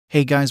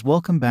Hey guys,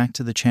 welcome back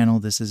to the channel.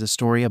 This is a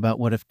story about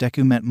What If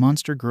Deku Met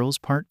Monster Girls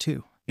Part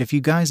 2. If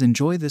you guys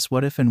enjoy this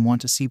what if and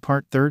want to see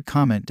part 3,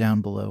 comment down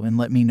below and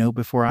let me know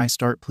before I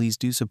start. Please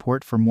do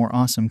support for more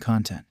awesome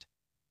content.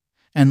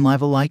 And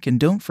leave a like and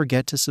don't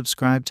forget to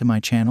subscribe to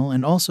my channel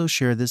and also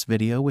share this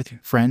video with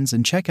your friends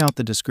and check out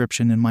the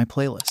description in my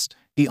playlist.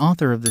 The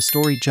author of the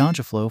story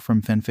Jojoflow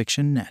from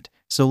fanfiction.net.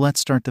 So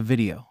let's start the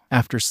video.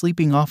 After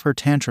sleeping off her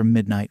tantrum,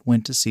 Midnight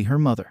went to see her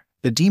mother.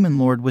 The Demon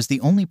Lord was the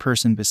only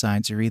person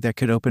besides 𝗧𝗍 that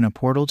could open a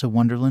portal to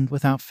Wonderland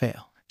without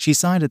fail. She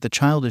sighed at the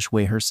childish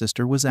way her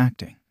sister was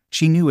acting.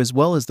 She knew as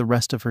well as the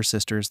rest of her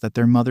sisters that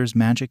their mother's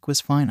magic was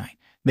finite.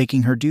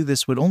 Making her do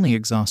this would only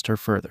exhaust her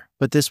further.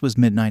 But this was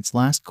Midnight's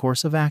last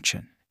course of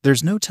action.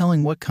 There's no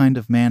telling what kind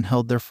of man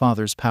held their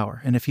father's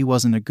power, and if he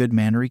wasn't a good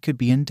man, he could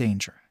be in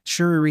danger.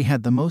 Sure, 𝗧𝗍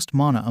had the most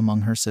mana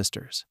among her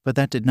sisters, but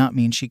that did not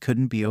mean she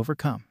couldn't be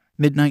overcome.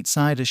 Midnight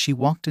sighed as she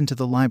walked into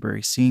the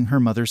library, seeing her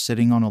mother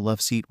sitting on a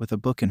love seat with a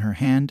book in her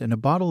hand and a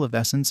bottle of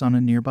essence on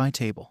a nearby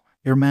table.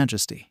 "Your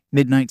Majesty,"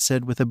 Midnight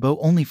said with a bow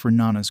only for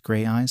Nana's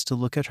gray eyes to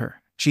look at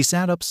her. She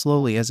sat up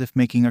slowly as if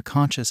making a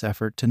conscious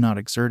effort to not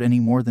exert any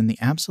more than the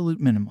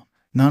absolute minimum.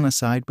 Nana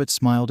sighed but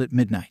smiled at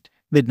Midnight.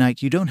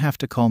 "Midnight, you don't have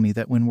to call me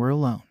that when we're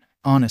alone.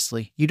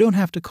 Honestly, you don't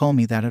have to call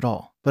me that at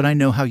all, but I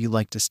know how you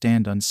like to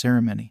stand on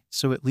ceremony,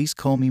 so at least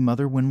call me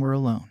Mother when we're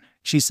alone,"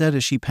 she said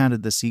as she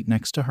patted the seat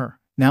next to her.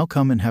 "Now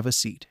come and have a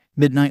seat."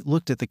 Midnight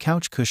looked at the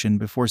couch cushion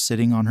before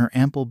sitting on her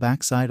ample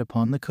backside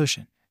upon the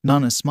cushion.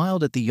 Nana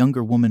smiled at the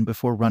younger woman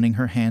before running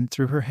her hand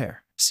through her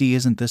hair. "See,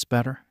 isn't this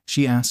better?"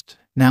 she asked.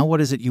 "Now what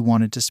is it you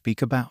wanted to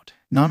speak about?"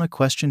 Nana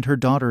questioned her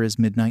daughter as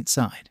Midnight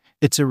sighed.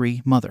 "It's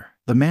𝗧𝗍, Mother.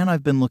 The man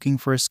I've been looking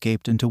for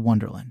escaped into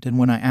Wonderland, and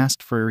when I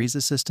asked for 𝗧𝗍's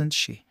assistance,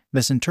 she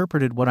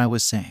misinterpreted what I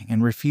was saying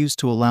and refused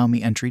to allow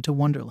me entry to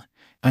Wonderland.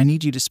 I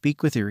need you to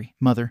speak with 𝗧𝗍,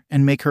 Mother,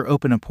 and make her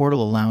open a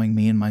portal allowing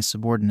me and my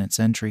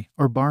subordinates entry,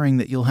 or barring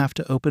that you'll have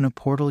to open a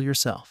portal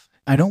yourself.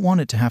 I don't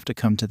want it to have to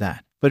come to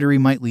that, but 𝗧𝗍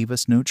might leave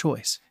us no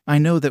choice. I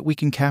know that we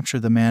can capture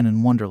the man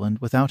in Wonderland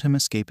without him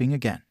escaping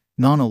again."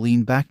 Nana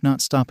leaned back, not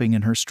stopping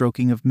in her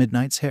stroking of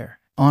Midnight's hair.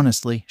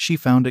 Honestly, she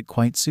found it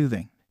quite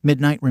soothing.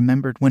 Midnight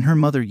remembered when her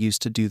mother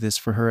used to do this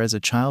for her as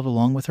a child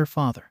along with her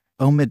father.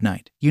 "Oh,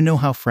 Midnight, you know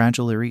how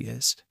fragile 𝗧𝗍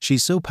is.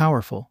 She's so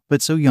powerful,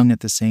 but so young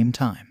at the same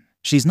time.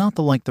 She's not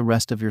like the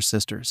rest of your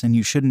sisters, and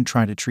you shouldn't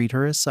try to treat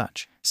her as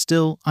such.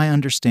 Still, I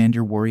understand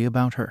your worry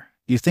about her.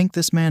 You think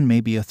this man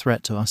may be a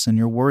threat to us, and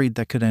you're worried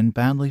that could end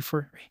badly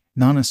for 𝗧𝗍."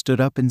 Nana stood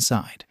up and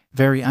sighed.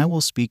 "Very, I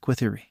will speak with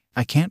𝗧𝗍.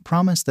 I can't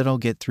promise that I'll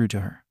get through to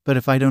her, but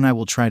if I don't, I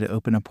will try to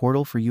open a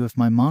portal for you if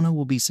my mana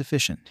will be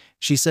sufficient,"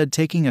 she said,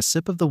 taking a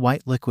sip of the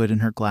white liquid in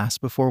her glass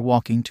before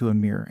walking to a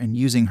mirror and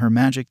using her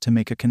magic to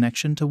make a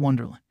connection to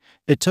Wonderland.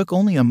 It took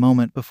only a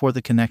moment before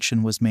the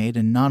connection was made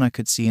and Nana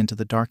could see into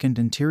the darkened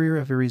interior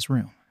of 𝗧𝗍's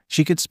room.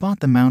 She could spot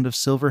the mound of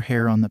silver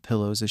hair on the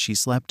pillows as she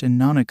slept, and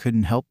Nana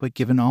couldn't help but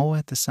give an awe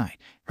at the sight.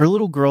 Her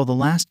little girl, the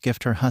last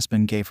gift her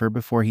husband gave her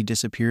before he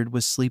disappeared,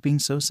 was sleeping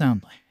so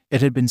soundly.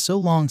 It had been so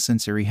long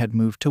since 𝗧𝗍 had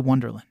moved to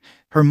Wonderland.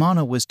 Her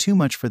mana was too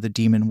much for the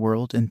demon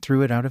world and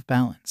threw it out of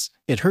balance.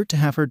 It hurt to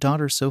have her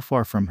daughter so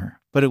far from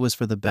her, but it was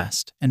for the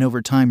best, and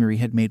over time 𝗧𝗍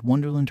had made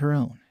Wonderland her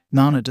own.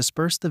 Nana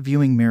dispersed the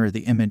viewing mirror,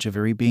 the image of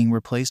𝗧𝗍 being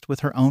replaced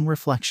with her own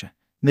reflection.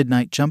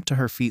 Midnight jumped to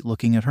her feet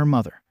looking at her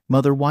mother.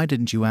 "Mother, why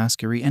didn't you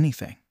ask 𝗧𝗍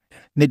anything?"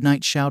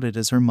 Midnight shouted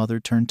as her mother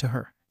turned to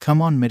her.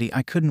 "Come on, Middy,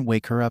 I couldn't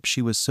wake her up.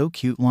 She was so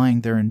cute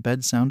lying there in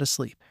bed sound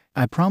asleep.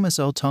 I promise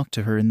I'll talk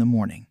to her in the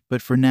morning,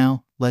 but for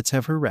now, let's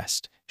have her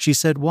rest," she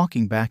said,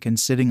 walking back and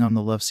sitting on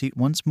the love seat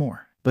once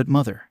more. "But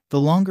Mother, the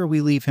longer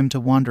we leave him to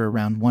wander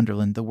around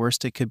Wonderland, the worse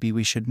it could be.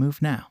 We should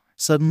move now."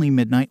 Suddenly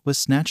Midnight was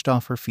snatched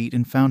off her feet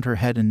and found her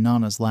head in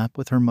Nana's lap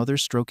with her mother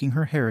stroking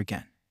her hair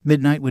again.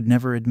 Midnight would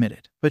never admit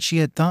it, but she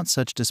had thought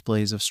such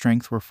displays of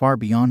strength were far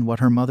beyond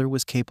what her mother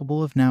was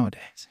capable of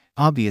nowadays.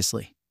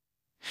 Obviously,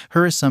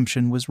 her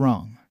assumption was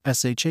wrong.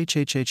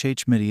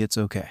 "Middy, it's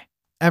okay.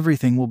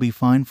 Everything will be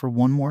fine for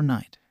one more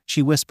night,"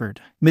 she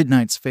whispered.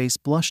 Midnight's face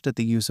blushed at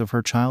the use of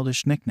her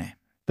childish nickname.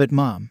 "But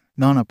Mom,"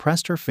 Nana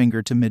pressed her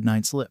finger to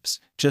Midnight's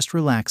lips. "Just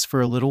relax for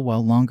a little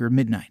while longer,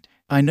 Midnight.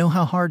 I know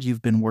how hard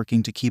you've been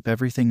working to keep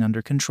everything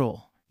under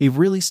control. You've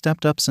really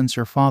stepped up since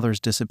your father's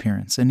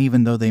disappearance, and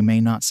even though they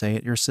may not say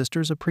it, your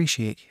sisters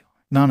appreciate you,"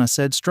 Nana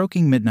said,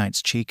 stroking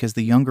Midnight's cheek as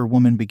the younger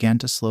woman began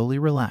to slowly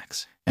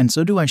relax. "And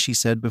so do I," she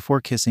said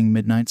before kissing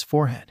Midnight's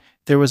forehead.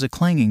 There was a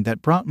clanging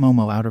that brought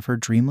Momo out of her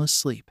dreamless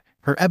sleep.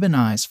 Her ebon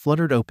eyes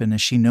fluttered open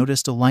as she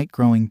noticed a light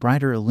growing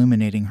brighter,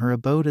 illuminating her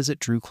abode as it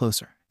drew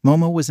closer.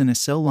 Momo was in a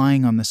cell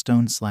lying on the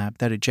stone slab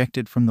that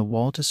ejected from the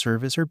wall to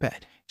serve as her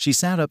bed. She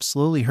sat up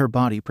slowly, her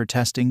body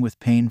protesting with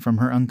pain from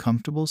her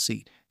uncomfortable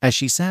seat. As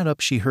she sat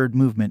up, she heard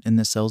movement in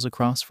the cells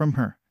across from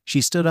her.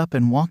 She stood up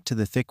and walked to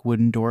the thick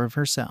wooden door of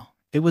her cell.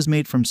 It was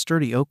made from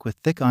sturdy oak with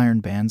thick iron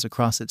bands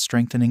across it,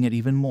 strengthening it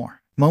even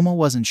more. Momo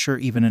wasn't sure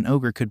even an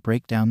ogre could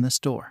break down this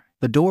door.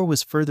 The door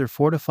was further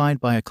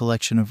fortified by a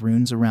collection of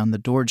runes around the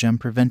door gem,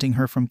 preventing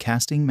her from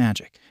casting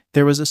magic.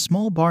 There was a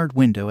small barred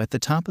window at the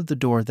top of the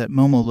door that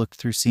Momo looked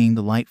through, seeing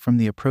the light from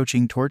the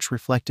approaching torch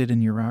reflected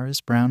in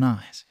Uriah's brown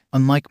eyes.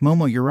 Unlike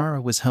Momo,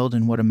 Urara was held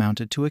in what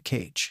amounted to a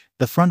cage.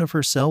 The front of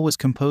her cell was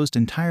composed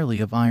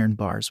entirely of iron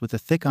bars, with a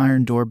thick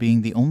iron door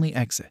being the only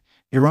exit.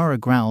 Urara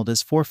growled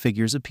as 4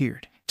 figures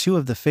appeared. 2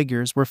 of the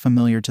figures were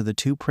familiar to the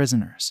 2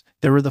 prisoners.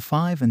 There were the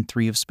 5 and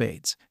 3 of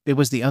spades. It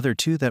was the other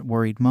 2 that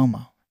worried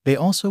Momo. They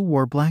also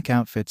wore black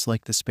outfits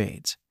like the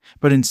spades,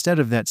 but instead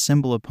of that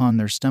symbol upon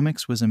their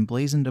stomachs was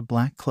emblazoned a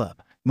black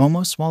club.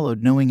 Momo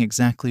swallowed, knowing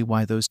exactly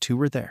why those 2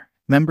 were there.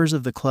 Members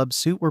of the club's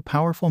suit were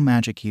powerful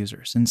magic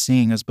users, and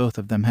seeing as both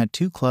of them had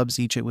 2 clubs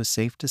each, it was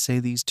safe to say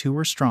these 2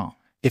 were strong.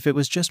 If it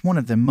was just one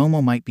of them,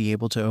 Momo might be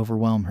able to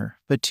overwhelm her,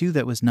 but 2,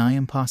 that was nigh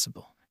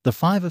impossible. The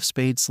 5 of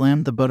spades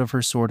slammed the butt of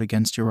her sword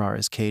against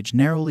Urara's cage,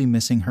 narrowly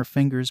missing her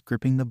fingers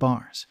gripping the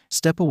bars.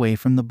 "Step away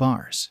from the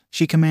bars,"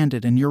 she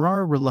commanded, and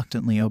Urara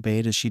reluctantly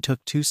obeyed as she took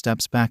 2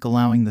 steps back,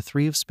 allowing the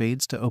 3 of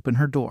spades to open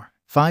her door.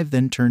 5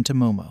 then turned to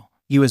Momo.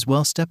 "You as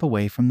well step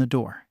away from the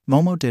door."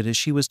 Momo did as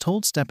she was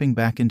told, stepping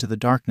back into the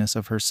darkness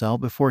of her cell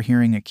before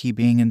hearing a key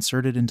being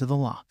inserted into the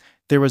lock.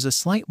 There was a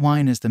slight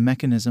whine as the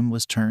mechanism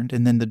was turned,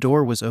 and then the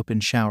door was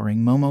opened,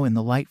 showering Momo in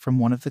the light from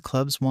one of the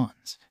club's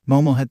wands.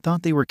 Momo had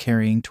thought they were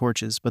carrying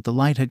torches, but the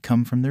light had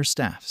come from their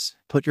staffs.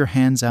 "Put your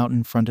hands out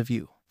in front of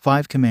you,"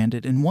 5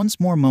 commanded, and once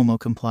more Momo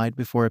complied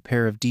before a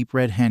pair of deep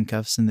red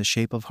handcuffs in the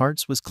shape of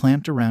hearts was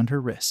clamped around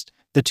her wrist.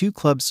 The 2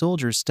 club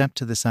soldiers stepped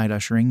to the side,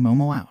 ushering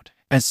Momo out.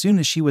 As soon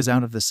as she was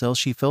out of the cell,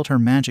 she felt her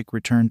magic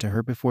return to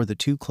her before the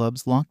 2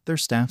 clubs locked their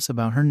staffs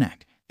about her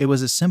neck. It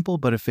was a simple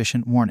but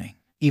efficient warning.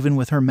 Even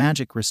with her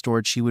magic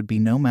restored, she would be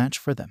no match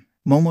for them.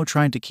 Momo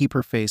tried to keep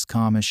her face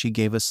calm as she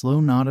gave a slow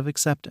nod of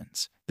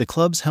acceptance. The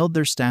clubs held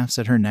their staffs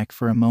at her neck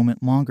for a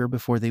moment longer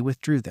before they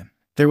withdrew them.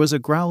 There was a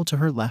growl to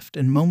her left,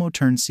 and Momo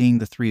turned, seeing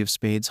the 3 of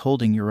spades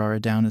holding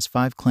Urara down as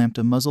 5 clamped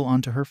a muzzle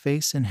onto her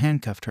face and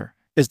handcuffed her.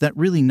 "Is that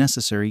really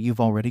necessary? You've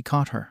already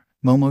caught her,"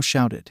 Momo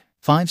shouted.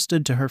 5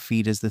 stood to her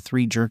feet as the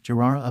 3 jerked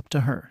Urara up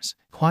to hers.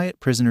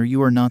 "Quiet, prisoner,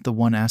 you are not the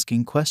one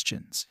asking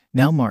questions.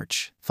 Now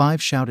march,"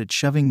 5 shouted,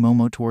 shoving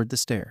Momo toward the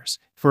stairs.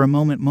 For a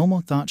moment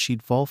Momo thought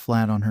she'd fall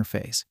flat on her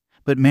face,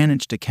 but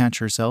managed to catch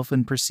herself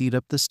and proceed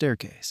up the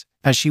staircase.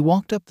 As she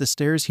walked up the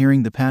stairs,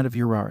 hearing the pad of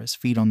Urara's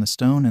feet on the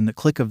stone and the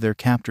click of their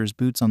captor's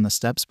boots on the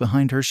steps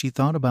behind her, she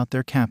thought about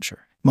their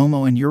capture.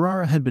 Momo and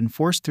Urara had been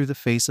forced through the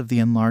face of the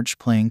enlarged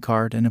playing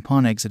card, and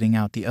upon exiting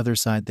out the other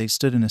side they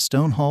stood in a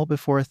stone hall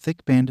before a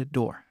thick banded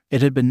door.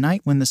 It had been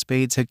night when the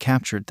spades had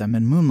captured them,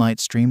 and moonlight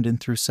streamed in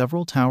through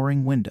several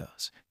towering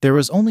windows. There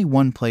was only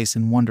one place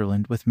in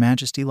Wonderland with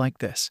majesty like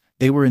this.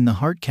 They were in the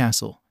Heart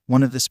Castle.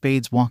 One of the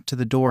spades walked to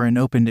the door and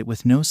opened it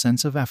with no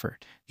sense of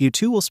effort. "You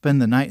 2 will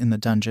spend the night in the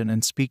dungeon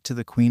and speak to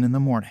the queen in the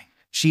morning."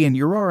 She and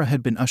Urara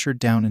had been ushered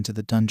down into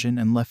the dungeon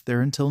and left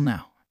there until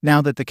now.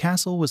 Now that the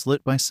castle was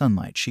lit by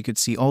sunlight, she could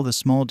see all the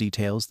small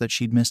details that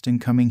she'd missed in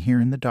coming here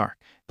in the dark.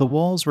 The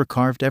walls were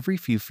carved every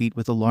few feet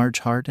with a large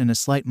heart, and a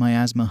slight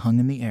miasma hung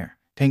in the air.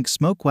 Pink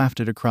smoke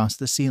wafted across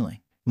the ceiling.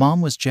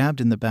 Mom was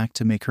jabbed in the back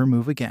to make her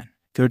move again.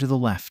 "Go to the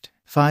left,"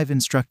 5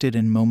 instructed,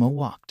 and Momo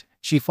walked.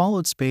 She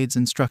followed Spade's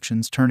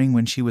instructions, turning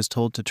when she was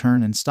told to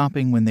turn and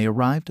stopping when they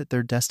arrived at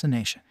their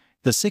destination.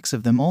 The 6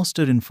 of them all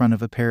stood in front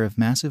of a pair of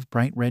massive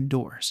bright red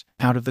doors.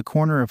 Out of the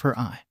corner of her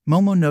eye,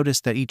 Momo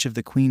noticed that each of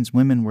the queen's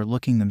women were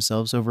looking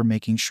themselves over,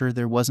 making sure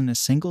there wasn't a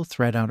single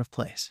thread out of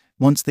place.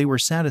 Once they were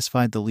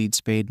satisfied, the lead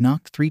Spade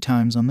knocked 3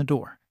 times on the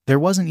door. There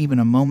wasn't even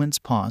a moment's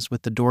pause,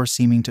 with the door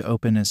seeming to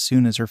open as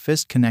soon as her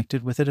fist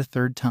connected with it a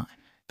 3rd time.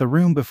 The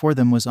room before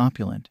them was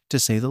opulent, to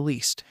say the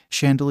least.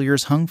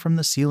 Chandeliers hung from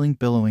the ceiling,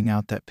 billowing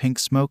out that pink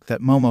smoke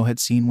that Momo had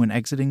seen when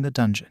exiting the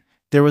dungeon.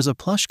 There was a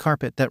plush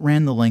carpet that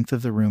ran the length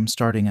of the room,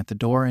 starting at the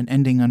door and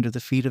ending under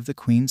the feet of the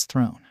queen's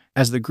throne.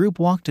 As the group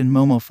walked in,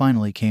 Momo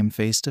finally came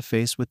face to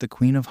face with the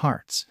Queen of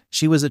Hearts.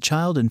 She was a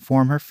child in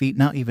form, her feet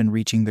not even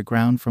reaching the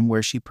ground from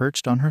where she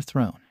perched on her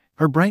throne.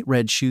 Her bright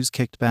red shoes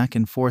kicked back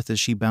and forth as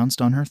she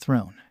bounced on her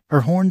throne.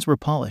 Her horns were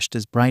polished,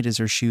 as bright as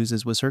her shoes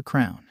as was her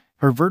crown.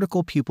 Her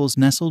vertical pupils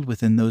nestled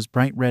within those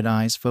bright red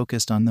eyes,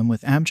 focused on them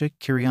with abject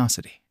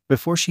curiosity.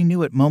 Before she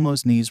knew it,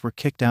 Momo's knees were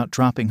kicked out,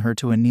 dropping her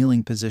to a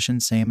kneeling position,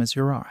 same as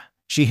Urara.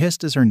 She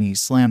hissed as her knees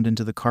slammed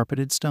into the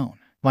carpeted stone.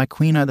 "My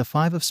queen, I, the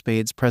 5 of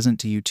spades, present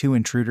to you 2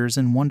 intruders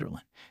in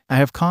Wonderland. I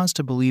have cause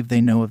to believe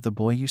they know of the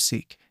boy you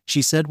seek,"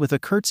 she said with a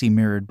curtsy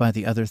mirrored by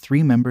the other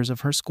 3 members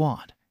of her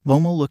squad.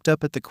 Momo looked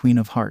up at the Queen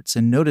of Hearts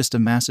and noticed a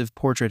massive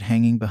portrait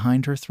hanging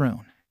behind her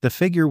throne. The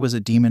figure was a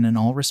demon in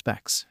all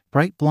respects.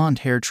 Bright blonde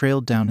hair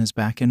trailed down his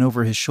back and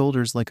over his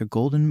shoulders like a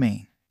golden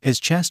mane.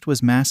 His chest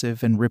was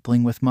massive and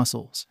rippling with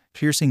muscles.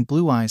 Piercing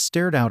blue eyes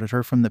stared out at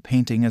her from the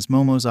painting as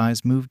Momo's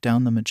eyes moved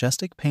down the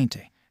majestic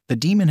painting. The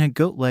demon had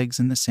goat legs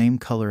in the same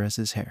color as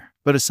his hair.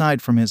 But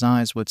aside from his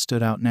eyes, what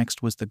stood out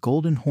next was the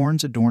golden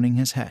horns adorning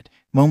his head.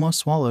 Momo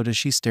swallowed as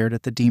she stared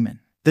at the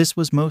demon. This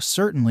was most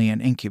certainly an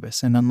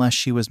incubus, and unless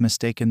she was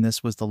mistaken,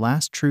 this was the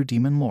last true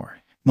demon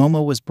lord.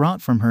 Momo was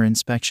brought from her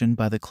inspection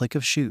by the click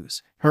of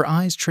shoes. Her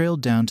eyes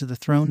trailed down to the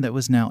throne that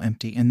was now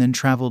empty and then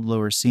traveled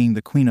lower, seeing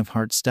the Queen of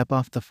Hearts step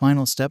off the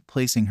final step,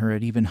 placing her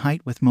at even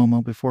height with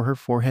Momo before her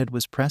forehead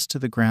was pressed to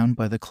the ground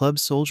by the club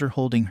soldier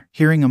holding her.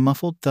 Hearing a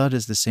muffled thud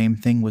as the same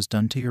thing was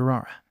done to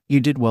Uriara. "You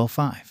did well,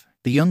 5.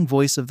 The young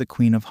voice of the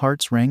Queen of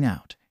Hearts rang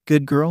out.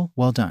 "Good girl,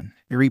 well done."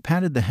 Iri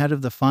patted the head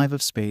of the 5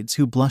 of Spades,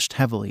 who blushed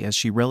heavily as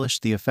she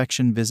relished the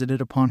affection visited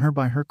upon her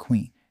by her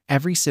queen.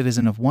 Every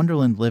citizen of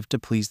Wonderland lived to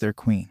please their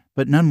queen,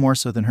 but none more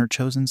so than her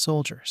chosen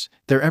soldiers.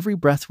 Their every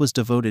breath was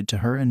devoted to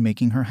her and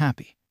making her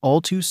happy.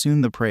 All too soon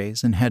the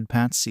praise and head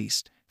pats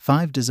ceased.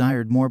 5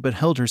 desired more but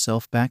held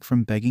herself back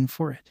from begging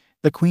for it.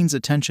 The queen's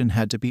attention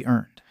had to be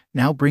earned.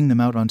 "Now bring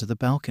them out onto the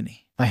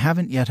balcony. I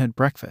haven't yet had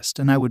breakfast,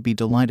 and I would be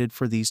delighted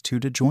for these 2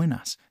 to join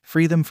us.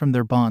 Free them from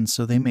their bonds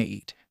so they may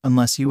eat,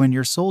 unless you and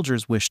your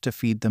soldiers wish to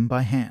feed them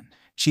by hand,"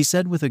 she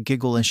said with a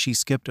giggle as she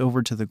skipped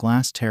over to the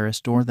glass terrace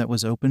door that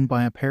was opened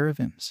by a pair of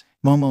imps.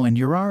 Momo and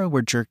Uriara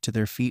were jerked to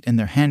their feet and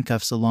their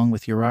handcuffs along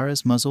with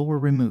Urara's muzzle were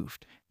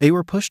removed. They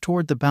were pushed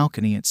toward the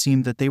balcony. It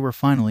seemed that they were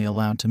finally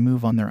allowed to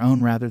move on their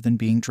own rather than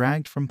being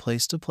dragged from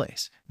place to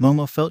place.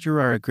 Momo felt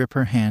Uriara grip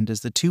her hand as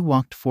the 2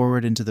 walked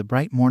forward into the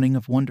bright morning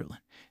of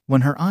Wonderland.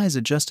 When her eyes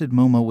adjusted,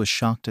 Momo was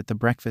shocked at the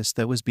breakfast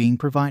that was being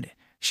provided.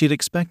 She'd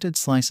expected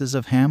slices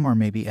of ham or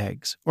maybe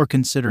eggs, or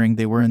considering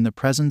they were in the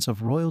presence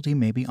of royalty,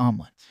 maybe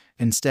omelette.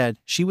 Instead,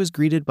 she was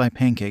greeted by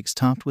pancakes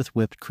topped with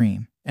whipped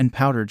cream and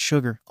powdered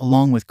sugar,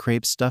 along with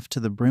crepes stuffed to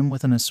the brim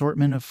with an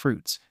assortment of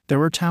fruits. There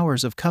were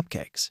towers of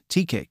cupcakes,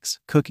 tea cakes,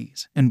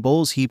 cookies, and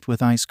bowls heaped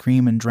with ice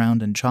cream and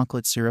drowned in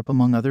chocolate syrup,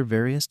 among other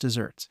various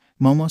desserts.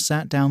 Momo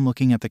sat down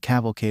looking at the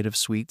cavalcade of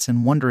sweets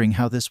and wondering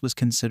how this was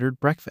considered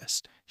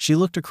breakfast. She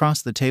looked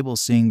across the table,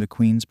 seeing the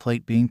queen's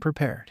plate being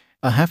prepared.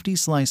 A hefty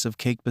slice of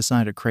cake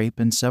beside a crepe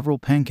and several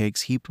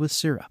pancakes heaped with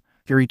syrup.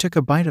 Iri took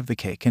a bite of the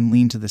cake and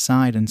leaned to the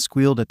side and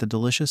squealed at the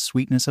delicious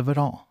sweetness of it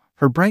all.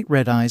 Her bright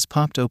red eyes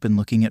popped open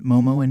looking at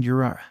Momo and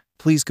Uriara.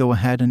 "Please go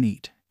ahead and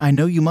eat. I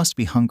know you must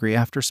be hungry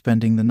after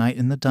spending the night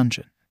in the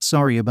dungeon."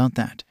 "Sorry about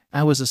that.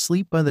 I was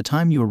asleep by the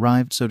time you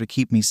arrived, so to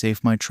keep me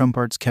safe my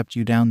trumparts kept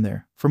you down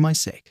there, for my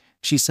sake,"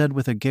 she said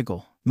with a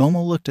giggle.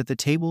 Momo looked at the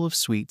table of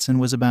sweets and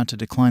was about to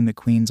decline the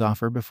queen's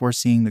offer before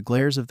seeing the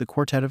glares of the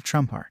quartet of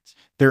trumparts.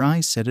 Their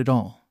eyes said it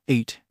all.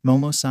 "8.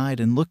 Momo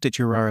sighed and looked at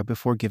Uriara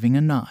before giving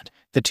a nod.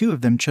 The 2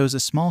 of them chose a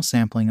small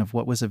sampling of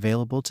what was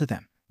available to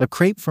them. A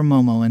crepe for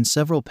Momo and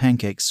several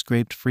pancakes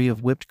scraped free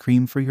of whipped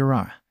cream for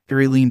Uriara.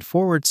 Iri leaned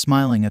forward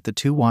smiling at the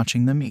 2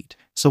 watching them eat.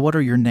 "So what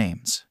are your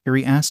names?"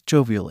 Iri asked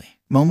jovially.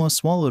 Momo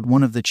swallowed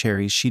one of the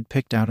cherries she'd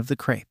picked out of the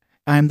crepe.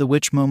 "I am the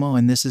witch Momo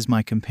and this is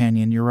my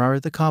companion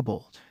Uriara the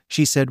kobold,"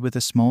 she said with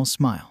a small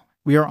smile.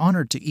 "We are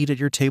honored to eat at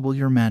your table,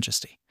 your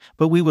majesty.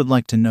 But we would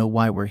like to know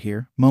why we're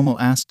here," Momo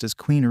asked as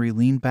Queen Iri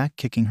leaned back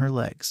kicking her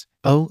legs.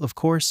 "Oh, of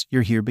course,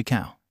 you're here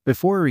𝗵𝘃𝗏."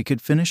 Before Iri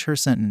could finish her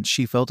sentence,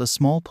 she felt a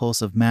small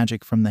pulse of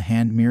magic from the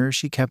hand mirror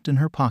she kept in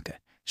her pocket.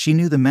 She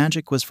knew the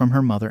magic was from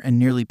her mother and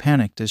nearly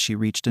panicked as she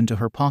reached into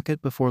her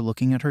pocket before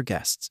looking at her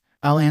guests.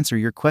 "I'll answer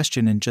your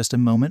question in just a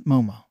moment,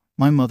 Momo.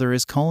 My mother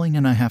is calling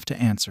and I have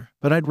to answer,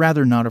 but I'd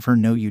rather not of her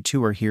know you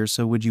 2 are here,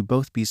 so would you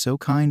both be so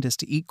kind as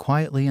to eat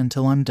quietly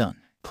until I'm done,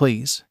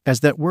 please?" As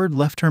that word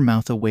left her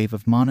mouth, a wave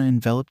of mana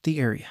enveloped the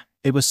area.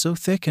 It was so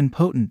thick and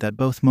potent that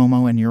both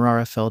Momo and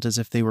Uriara felt as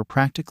if they were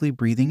practically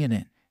breathing it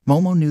in.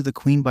 Momo knew the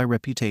queen by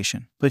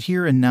reputation, but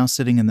here and now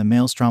sitting in the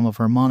maelstrom of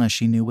her mana,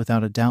 she knew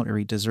without a doubt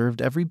Iri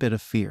deserved every bit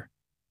of fear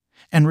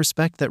and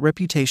respect that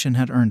reputation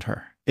had earned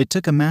her. It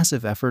took a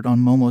massive effort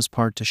on Momo's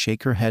part to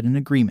shake her head in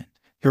agreement.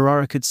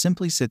 Uriara could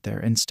simply sit there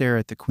and stare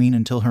at the queen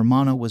until her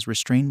mana was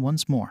restrained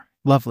once more.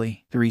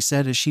 "Lovely," Iri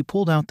said as she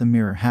pulled out the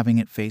mirror, having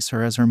it face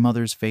her as her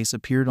mother's face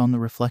appeared on the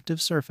reflective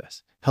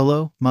surface.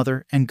 "Hello,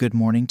 mother, and good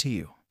morning to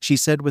you," she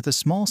said with a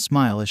small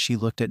smile as she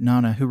looked at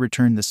Nana, who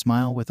returned the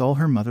smile with all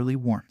her motherly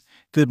warmth.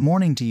 "Good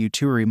morning to you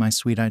too, Iri, my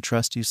sweet. I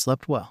trust you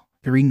slept well."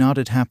 Iri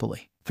nodded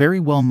happily. "Very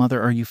well,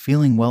 mother. Are you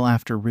feeling well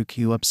after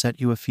Ryukyu upset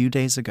you a few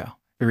days ago?"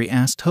 Iri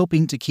asked,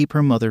 hoping to keep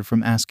her mother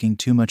from asking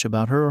too much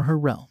about her or her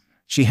realm.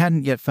 She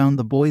hadn't yet found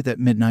the boy that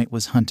Midnight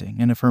was hunting,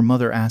 and if her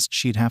mother asked,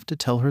 she'd have to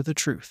tell her the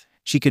truth.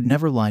 She could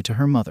never lie to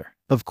her mother.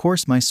 "Of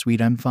course, my sweet,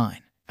 I'm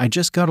fine. I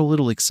just got a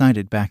little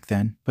excited back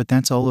then, but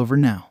that's all over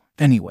now.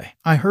 Anyway,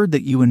 I heard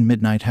that you and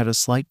Midnight had a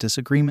slight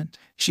disagreement,"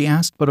 she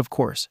asked, but of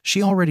course,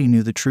 she already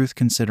knew the truth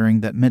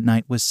considering that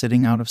Midnight was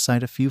sitting out of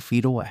sight a few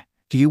feet away.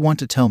 "Do you want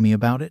to tell me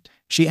about it?"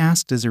 she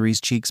asked as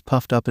Iri's cheeks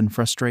puffed up in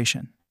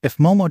frustration. If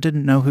Momo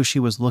didn't know who she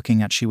was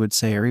looking at, she would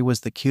say Iri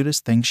was the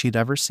cutest thing she'd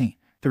ever seen.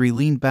 Iri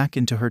leaned back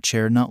into her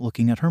chair, not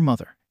looking at her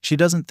mother. "She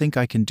doesn't think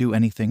I can do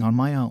anything on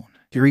my own."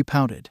 Iri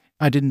pouted.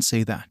 "I didn't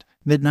say that,"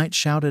 Midnight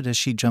shouted as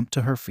she jumped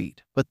to her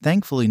feet, but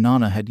thankfully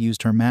Nana had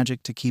used her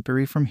magic to keep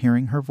Iri from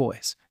hearing her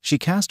voice. She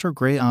cast her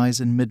gray eyes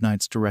in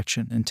Midnight's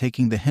direction, and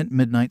taking the hint,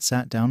 Midnight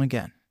sat down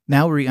again.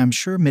 "Now Iri, I'm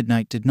sure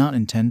Midnight did not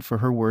intend for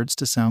her words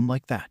to sound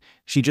like that.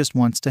 She just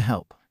wants to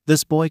help.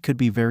 This boy could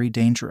be very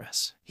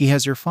dangerous. He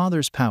has your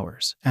father's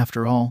powers.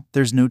 After all,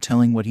 there's no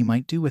telling what he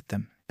might do with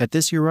them." At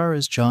this,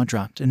 Uriara's jaw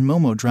dropped and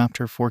Momo dropped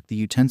her fork, the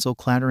utensil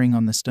clattering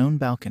on the stone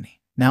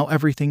balcony. Now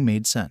everything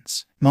made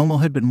sense.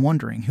 Momo had been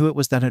wondering who it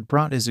was that had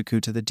brought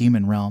Izuku to the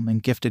demon realm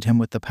and gifted him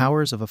with the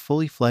powers of a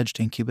fully fledged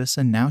incubus,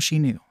 and now she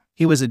knew.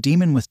 He was a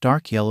demon with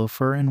dark yellow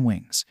fur and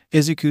wings.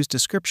 Izuku's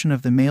description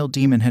of the male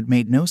demon had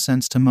made no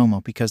sense to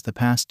Momo because the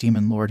past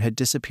demon lord had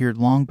disappeared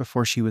long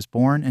before she was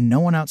born, and no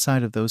one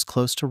outside of those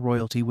close to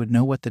royalty would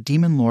know what the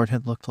demon lord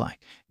had looked like.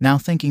 Now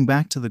thinking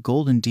back to the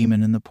golden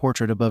demon in the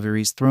portrait above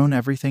Iri's throne,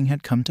 everything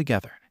had come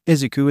together.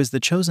 Izuku is the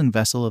chosen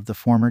vessel of the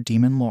former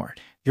demon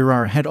lord.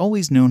 Urara had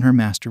always known her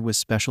master was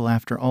special.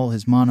 After all,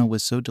 his mana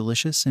was so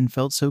delicious and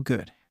felt so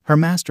good. Her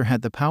master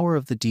had the power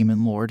of the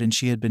demon lord, and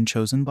she had been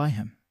chosen by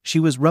him. She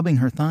was rubbing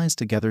her thighs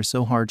together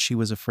so hard she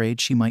was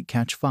afraid she might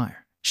catch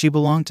fire. She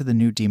belonged to the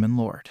new demon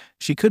lord.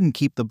 She couldn't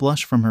keep the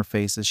blush from her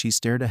face as she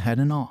stared ahead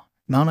in awe.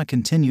 Nana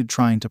continued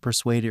trying to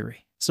persuade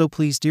Iri. So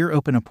please, dear,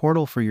 open a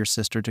portal for your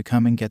sister to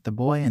come and get the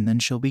boy, and then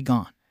she'll be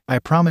gone. I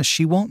promise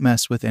she won't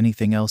mess with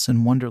anything else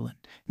in Wonderland.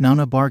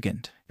 Nana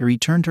bargained. Iri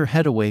turned her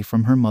head away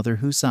from her mother,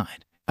 who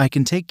sighed. I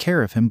can take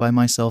care of him by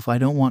myself. I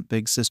don't want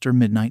big sister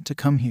Midnight to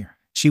come here.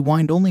 She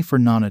whined, only for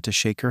Nana to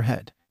shake her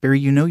head. Iri,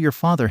 you know your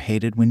father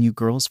hated when you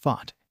girls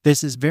fought.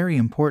 This is very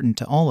important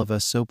to all of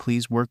us, so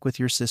please work with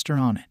your sister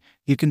on it.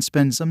 You can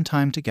spend some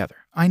time together.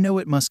 I know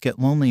it must get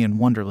lonely in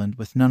Wonderland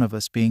with none of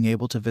us being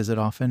able to visit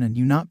often and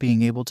you not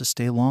being able to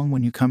stay long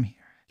when you come here.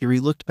 Iri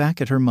looked back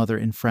at her mother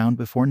and frowned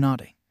before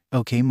nodding.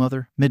 Okay,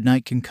 mother,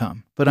 Midnight can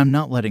come, but I'm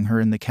not letting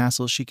her in the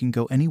castle. She can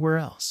go anywhere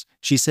else,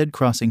 she said,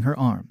 crossing her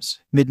arms.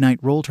 Midnight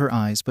rolled her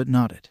eyes but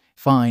nodded.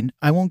 Fine,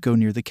 I won't go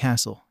near the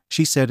castle,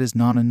 she said as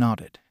Nana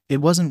nodded.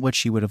 It wasn't what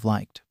she would have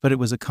liked, but it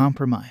was a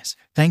compromise.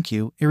 Thank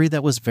you, Iri,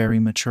 that was very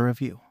mature of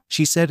you,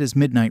 she said as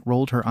Midnight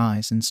rolled her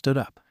eyes and stood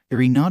up.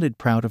 Iri nodded,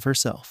 proud of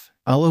herself.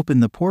 I'll open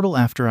the portal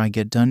after I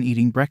get done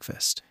eating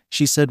breakfast,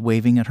 she said,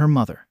 waving at her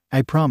mother.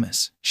 I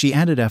promise, she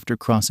added after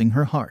crossing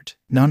her heart.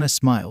 Nana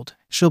smiled.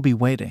 She'll be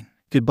waiting.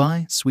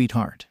 Goodbye,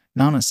 sweetheart,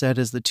 Nana said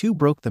as the two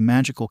broke the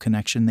magical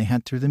connection they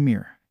had through the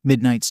mirror.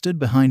 Midnight stood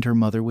behind her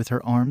mother with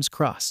her arms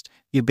crossed.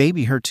 You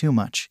baby her too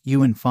much,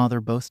 you and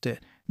father both did,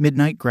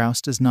 Midnight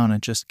groused as Nana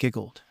just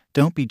giggled.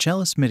 Don't be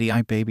jealous, Middy,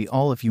 I baby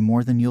all of you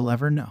more than you'll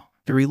ever know.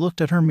 Iri looked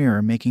at her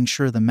mirror, making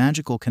sure the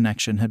magical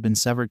connection had been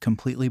severed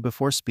completely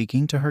before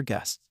speaking to her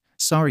guests.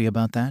 Sorry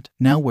about that.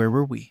 Now where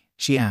were we?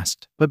 She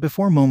asked. But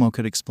before Momo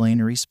could explain,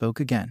 Iri spoke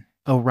again.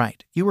 Oh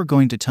right, you were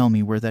going to tell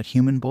me where that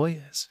human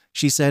boy is,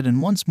 she said,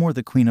 and once more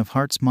the Queen of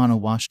Hearts mana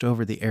washed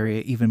over the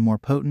area, even more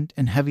potent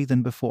and heavy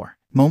than before.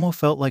 Momo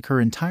felt like her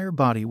entire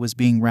body was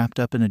being wrapped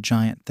up in a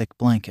giant thick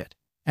blanket.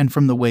 And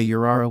from the way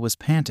Urara was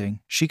panting,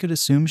 she could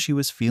assume she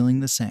was feeling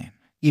the same.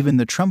 Even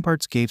the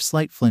Trumparts gave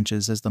slight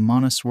flinches as the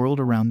mana swirled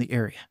around the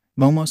area.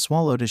 Momo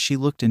swallowed as she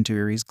looked into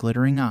Iri's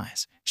glittering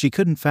eyes. She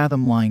couldn't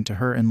fathom lying to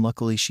her, and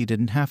luckily she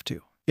didn't have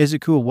to.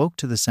 Izuku awoke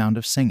to the sound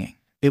of singing.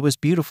 It was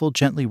beautiful,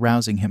 gently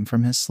rousing him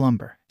from his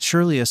slumber.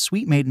 Surely a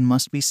sweet maiden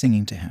must be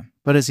singing to him.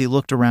 But as he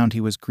looked around,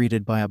 he was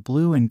greeted by a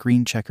blue and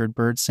green checkered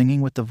bird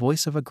singing with the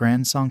voice of a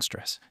grand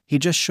songstress. He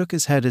just shook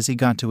his head as he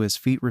got to his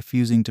feet,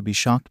 refusing to be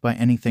shocked by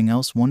anything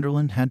else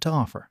Wonderland had to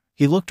offer.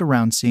 He looked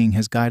around, seeing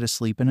his guide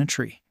asleep in a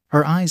tree.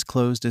 Her eyes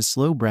closed as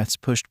slow breaths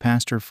pushed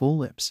past her full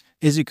lips.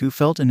 Izuku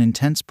felt an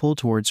intense pull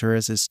towards her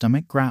as his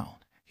stomach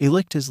growled. He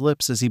licked his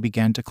lips as he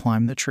began to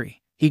climb the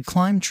tree. He'd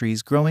climbed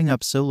trees growing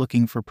up, so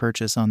looking for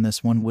purchase on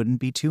this one wouldn't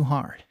be too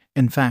hard.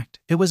 In fact,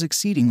 it was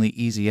exceedingly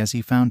easy, as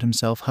he found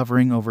himself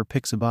hovering over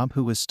𝗵𝗃,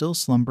 who was still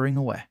slumbering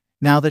away.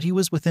 Now that he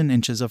was within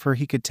inches of her,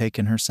 he could take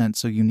in her scent,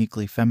 so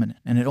uniquely feminine,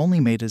 and it only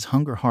made his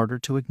hunger harder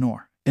to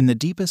ignore. In the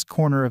deepest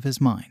corner of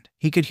his mind,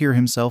 he could hear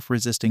himself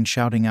resisting,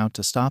 shouting out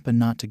to stop and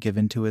not to give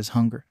in to his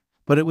hunger.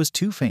 But it was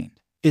too faint.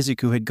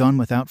 Izuku had gone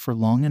without for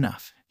long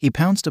enough. He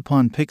pounced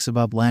upon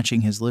𝗵𝗃,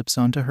 latching his lips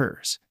onto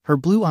hers. Her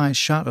blue eyes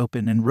shot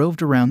open and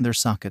roved around their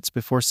sockets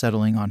before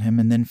settling on him,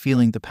 and then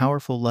feeling the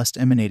powerful lust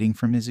emanating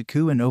from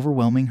Izuku and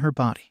overwhelming her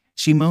body.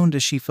 She moaned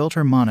as she felt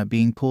her mana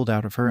being pulled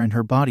out of her and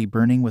her body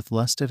burning with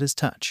lust at his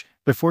touch.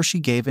 Before she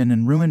gave in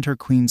and ruined her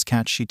queen's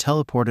catch, she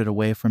teleported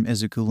away from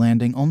Izuku,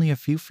 landing only a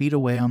few feet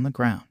away on the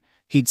ground.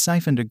 He'd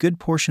siphoned a good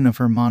portion of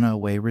her mana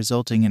away,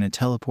 resulting in a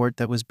teleport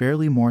that was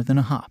barely more than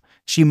a hop.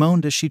 She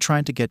moaned as she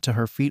tried to get to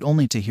her feet,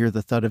 only to hear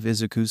the thud of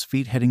Izuku's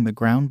feet hitting the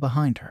ground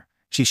behind her.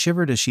 She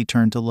shivered as she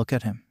turned to look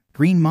at him.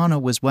 Green mana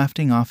was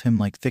wafting off him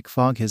like thick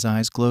fog. His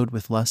eyes glowed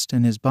with lust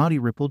and his body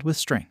rippled with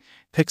strength.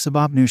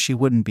 𝗵𝗃 knew she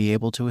wouldn't be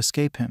able to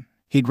escape him.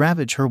 He'd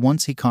ravage her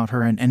once he caught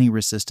her, and any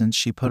resistance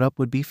she put up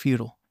would be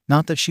futile.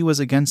 Not that she was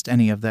against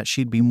any of that,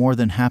 she'd be more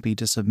than happy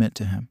to submit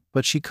to him,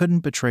 but she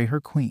couldn't betray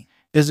her queen.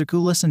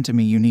 Izuku, listen to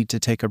me, you need to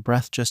take a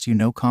breath, just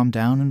calm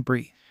down and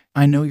breathe.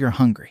 I know you're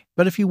hungry,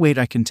 but if you wait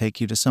I can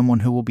take you to someone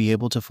who will be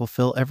able to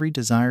fulfill every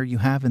desire you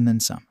have and then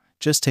some.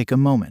 Just take a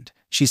moment,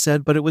 she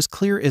said, but it was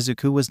clear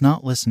Izuku was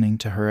not listening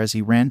to her as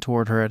he ran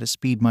toward her at a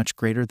speed much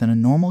greater than a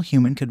normal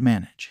human could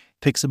manage.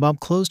 𝗵𝗃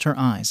closed her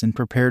eyes and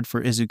prepared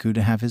for Izuku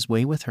to have his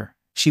way with her.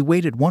 She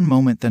waited one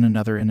moment, then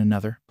another and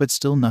another, but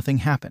still nothing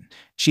happened.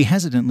 She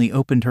hesitantly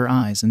opened her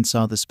eyes and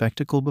saw the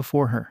spectacle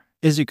before her.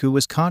 Izuku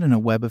was caught in a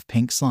web of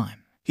pink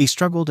slime. He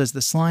struggled as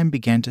the slime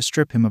began to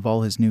strip him of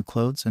all his new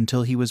clothes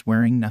until he was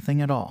wearing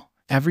nothing at all.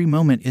 Every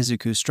moment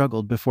Izuku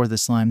struggled before the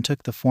slime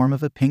took the form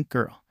of a pink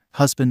girl.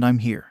 "Husband, I'm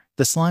here."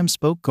 The slime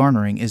spoke,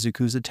 garnering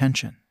Izuku's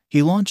attention.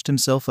 He launched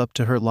himself up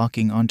to her,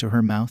 locking onto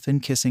her mouth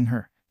and kissing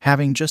her.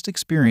 Having just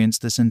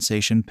experienced the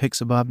sensation,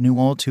 𴗑𴬏 knew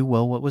all too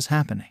well what was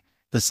happening.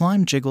 The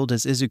slime jiggled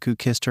as Izuku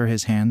kissed her,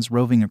 his hands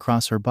roving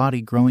across her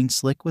body, growing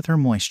slick with her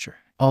moisture.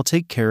 "I'll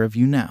take care of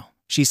you now,"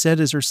 she said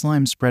as her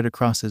slime spread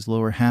across his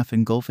lower half,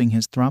 engulfing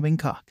his throbbing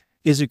cock.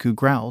 Izuku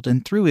growled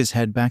and threw his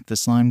head back. The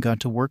slime got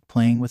to work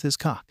playing with his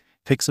cock.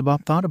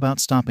 𴗑𴬏 thought about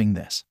stopping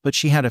this, but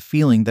she had a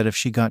feeling that if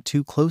she got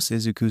too close,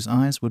 Izuku's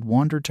eyes would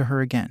wander to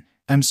her again.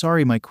 "I'm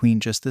sorry, my queen,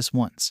 just this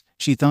once,"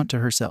 she thought to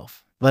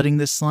herself. Letting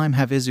this slime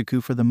have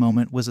Izuku for the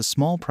moment was a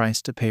small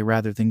price to pay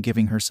rather than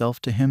giving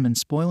herself to him and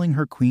spoiling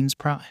her queen's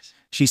prize.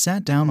 She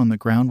sat down on the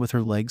ground with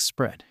her legs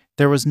spread.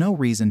 There was no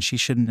reason she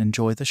shouldn't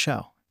enjoy the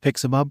show.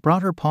 𴗑𴬏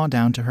 brought her paw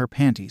down to her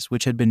panties,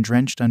 which had been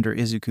drenched under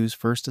Izuku's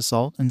first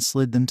assault, and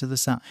slid them to the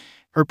side.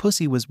 Her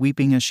pussy was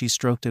weeping as she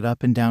stroked it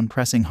up and down,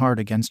 pressing hard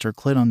against her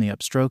clit on the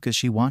upstroke as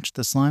she watched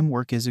the slime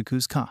work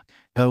Izuku's cock.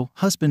 "Oh,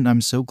 husband,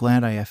 I'm so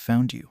glad I have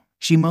found you,"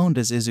 she moaned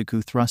as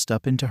Izuku thrust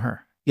up into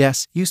her.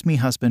 "Yes, use me,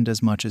 husband,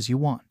 as much as you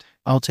want.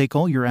 I'll take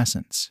all your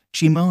essence,"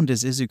 she moaned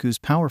as Izuku's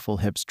powerful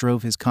hips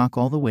drove his cock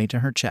all the way to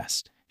her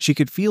chest. She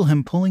could feel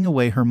him pulling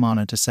away her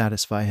mana to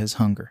satisfy his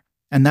hunger.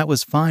 And that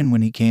was fine.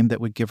 When he came, that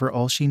would give her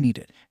all she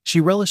needed. She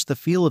relished the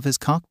feel of his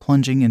cock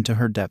plunging into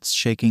her depths,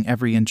 shaking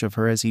every inch of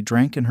her as he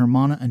drank in her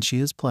mana and she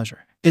his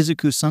pleasure.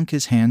 Izuku sunk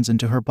his hands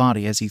into her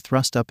body as he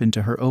thrust up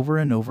into her over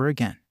and over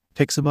again.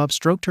 𝗑𴬏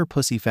 stroked her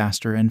pussy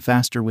faster and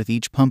faster with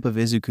each pump of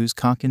Izuku's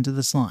cock into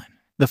the slime.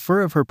 The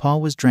fur of her paw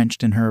was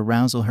drenched in her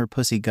arousal. Her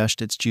pussy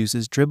gushed its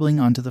juices, dribbling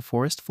onto the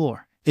forest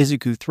floor.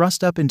 Izuku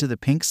thrust up into the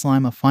pink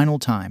slime a final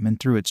time and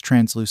through its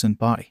translucent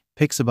body.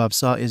 𝗑𴬏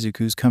 saw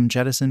Izuku's cum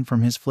jettison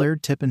from his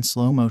flared tip in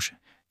slow motion.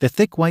 The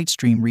thick white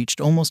stream reached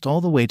almost all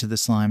the way to the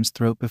slime's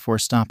throat before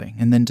stopping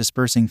and then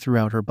dispersing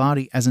throughout her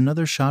body as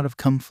another shot of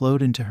cum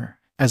flowed into her.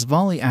 As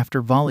volley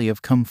after volley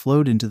of cum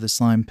flowed into the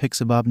slime,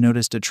 𝗑𴬏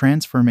 noticed a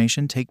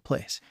transformation take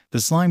place.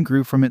 The slime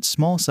grew from its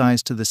small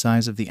size to the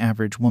size of the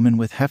average woman,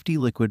 with hefty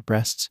liquid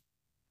breasts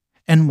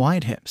and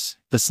wide hips.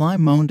 The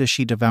slime moaned as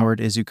she devoured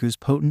Izuku's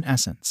potent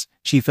essence.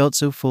 She felt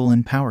so full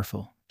and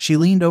powerful. She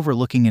leaned over,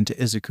 looking into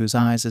Izuku's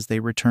eyes as they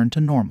returned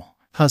to normal.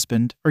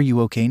 "Husband, are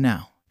you okay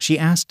now?" she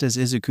asked as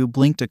Izuku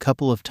blinked a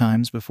couple of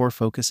times before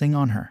focusing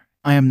on her.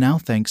 "I am now,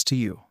 thanks to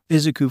you."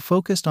 Izuku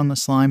focused on the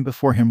slime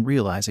before him,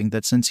 realizing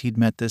that since he'd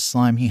met this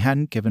slime he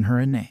hadn't given her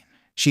a name.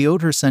 She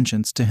owed her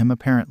sentience to him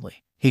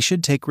apparently. He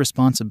should take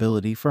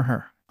responsibility for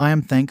her. "I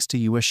am thanks to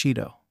you,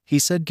 𝗓𝗑𝗏," he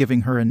said,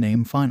 giving her a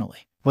name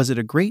finally. Was it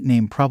a great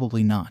name?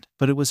 Probably not,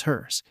 but it was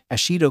hers.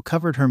 𝗓𝗓𝗏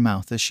covered her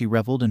mouth as she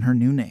reveled in her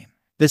new name.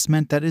 This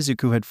meant that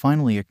Izuku had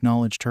finally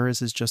acknowledged her as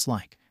his just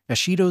like.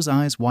 𝗓𝗓𝗏's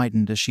eyes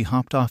widened as she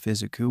hopped off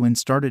Izuku and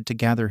started to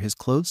gather his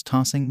clothes,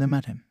 tossing them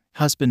at him.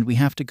 "Husband, we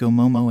have to go.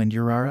 Momo and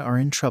Urara are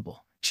in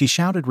trouble," she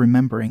shouted,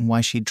 remembering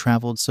why she'd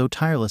traveled so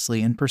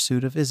tirelessly in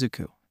pursuit of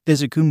Izuku.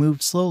 Izuku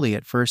moved slowly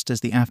at first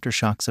as the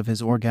aftershocks of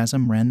his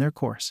orgasm ran their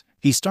course.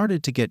 He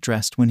started to get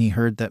dressed when he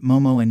heard that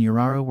Momo and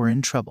Urara were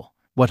in trouble.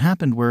 "What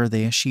happened? Where are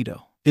they,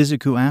 𝗓𝗓𝗏?"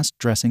 Izuku asked,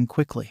 dressing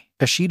quickly.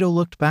 𝗓𝗓𝗏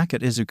looked back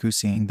at Izuku,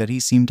 seeing that he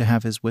seemed to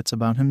have his wits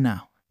about him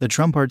now. "The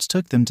Trumpards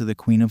took them to the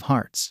Queen of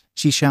Hearts,"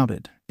 she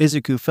shouted.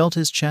 Izuku felt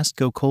his chest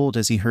go cold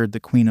as he heard the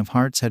Queen of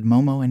Hearts had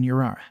Momo and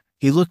Urara.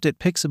 He looked at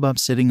𝗑𝬏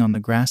 sitting on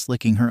the grass,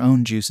 licking her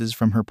own juices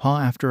from her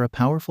paw after a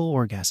powerful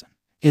orgasm.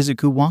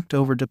 Izuku walked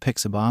over to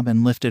𝗑𝬏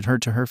 and lifted her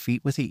to her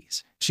feet with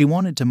ease. She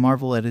wanted to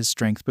marvel at his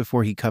strength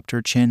before he cupped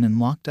her chin and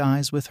locked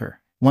eyes with her.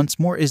 Once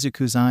more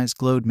Izuku's eyes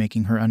glowed,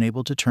 making her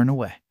unable to turn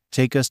away.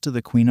 "Take us to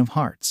the Queen of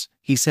Hearts,"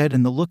 he said,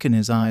 and the look in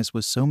his eyes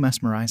was so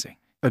mesmerizing.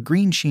 A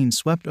green sheen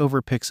swept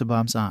over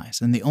𝗑𝬏's eyes,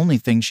 and the only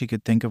thing she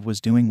could think of was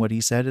doing what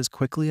he said as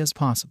quickly as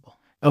possible.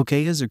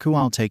 "Okay, Izuku,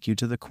 I'll take you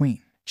to the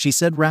Queen," she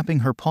said, wrapping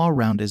her paw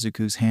around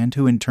Izuku's hand,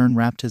 who in turn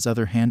wrapped his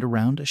other hand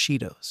around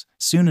𝗓𝗓𝗏's.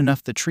 Soon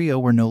enough the trio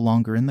were no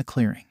longer in the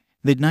clearing.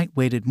 Midnight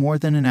waited more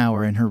than an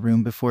hour in her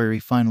room before he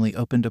finally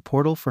opened a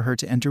portal for her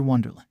to enter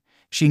Wonderland.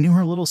 She knew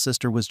her little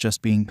sister was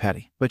just being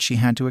petty, but she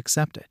had to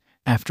accept it.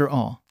 After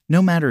all,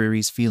 no matter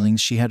Iri's feelings,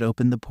 she had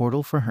opened the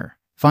portal for her.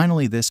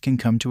 "Finally this can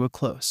come to a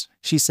close,"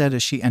 she said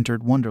as she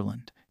entered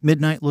Wonderland.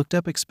 Midnight looked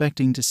up,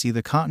 expecting to see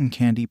the cotton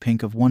candy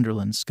pink of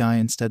Wonderland's sky.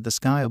 Instead, the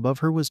sky above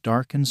her was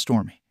dark and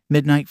stormy.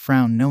 Midnight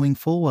frowned, knowing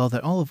full well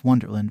that all of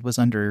Wonderland was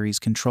under Iri's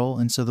control,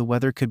 and so the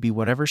weather could be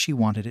whatever she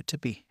wanted it to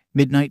be.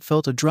 Midnight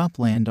felt a drop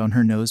land on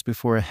her nose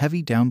before a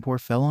heavy downpour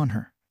fell on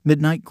her.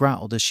 Midnight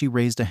growled as she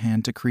raised a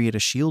hand to create a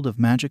shield of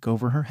magic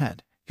over her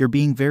head. "You're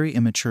being very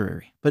immature,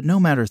 Iri, but no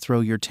matter,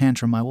 throw your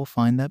tantrum, I will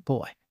find that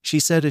boy," she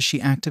said as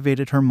she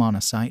activated her mana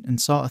sight and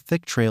saw a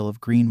thick trail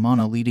of green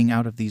mana leading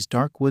out of these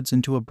dark woods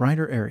into a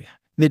brighter area.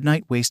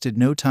 Midnight wasted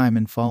no time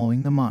in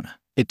following the mana.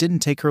 It didn't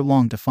take her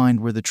long to find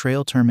where the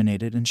trail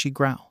terminated, and she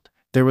growled.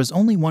 There was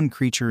only one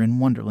creature in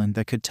Wonderland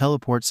that could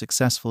teleport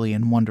successfully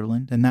in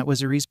Wonderland, and that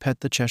was Iri's pet,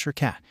 the Cheshire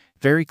Cat.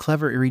 "Very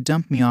clever, Iri.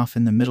 Dump me off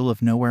in the middle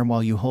of nowhere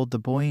while you hold the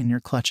boy in your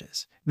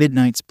clutches."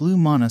 Midnight's blue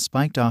mana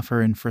spiked off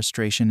her in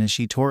frustration as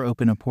she tore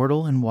open a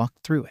portal and walked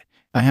through it.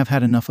 I have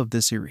had enough of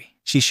this _ɪɪ_,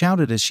 she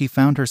shouted as she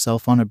found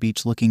herself on a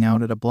beach looking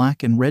out at a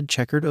black and red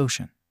checkered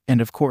ocean.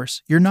 And of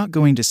course, you're not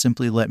going to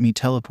simply let me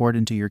teleport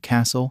into your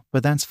castle,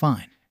 but that's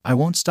fine. I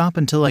won't stop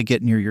until I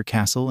get near your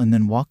castle and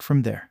then walk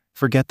from there.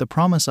 Forget the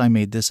promise I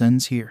made, this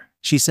ends here,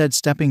 she said,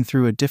 stepping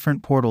through a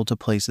different portal to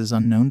places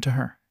unknown to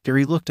her.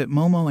 _Ɪɪṛ looked at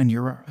Momo and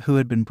Uriara, who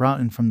had been brought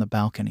in from the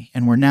balcony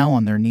and were now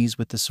on their knees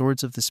with the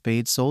swords of the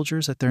spade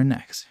soldiers at their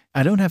necks.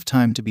 I don't have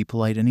time to be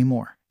polite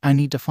anymore. I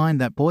need to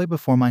find that boy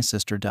before my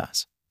sister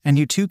does. And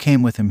you two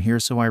came with him here,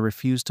 so I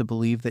refuse to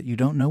believe that you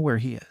don't know where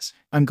he is.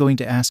 I'm going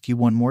to ask you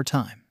one more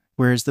time.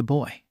 Where is the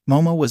boy?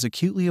 Momo was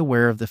acutely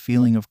aware of the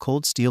feeling of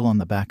cold steel on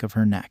the back of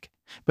her neck,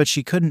 but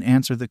she couldn't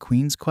answer the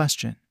queen's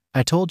question.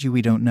 I told you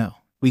we don't know.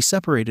 We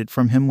separated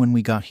from him when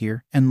we got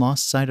here and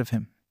lost sight of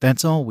him.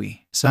 That's all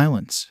we.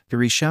 Silence,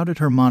 _ɪɪṛ shouted,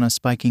 her mana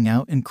spiking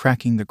out and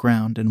cracking the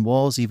ground and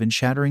walls, even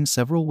shattering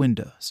several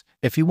windows.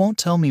 If you won't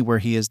tell me where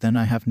he is, then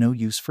I have no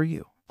use for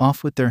you.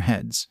 Off with their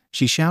heads,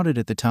 she shouted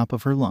at the top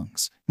of her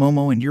lungs.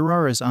 Momo and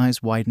Uriara's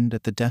eyes widened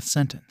at the death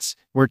sentence.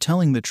 We're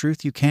telling the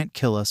truth. You can't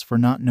kill us for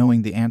not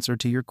knowing the answer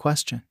to your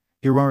question,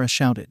 Uriara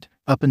shouted.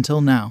 Up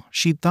until now,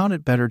 she'd thought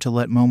it better to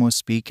let Momo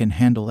speak and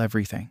handle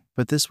everything,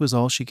 but this was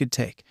all she could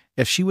take.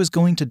 If she was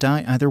going to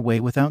die either way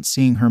without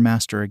seeing her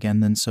master again,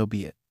 then so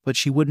be it. But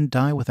she wouldn't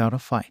die without a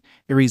fight.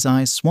 _ɪɪṛ's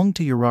eyes swung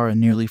to Uriara,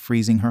 nearly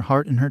freezing her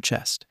heart in her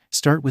chest.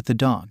 Start with the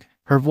dog.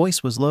 Her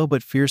voice was low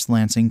but fierce,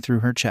 lancing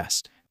through her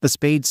chest. The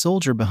spade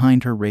soldier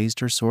behind her raised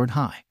her sword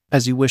high.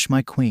 As you wish,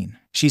 my queen,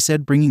 she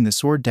said, bringing the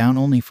sword down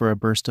only for a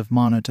burst of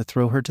mana to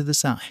throw her to the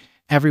side.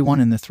 Everyone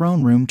in the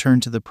throne room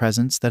turned to the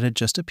presence that had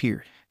just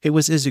appeared. It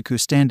was Izuku,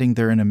 standing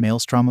there in a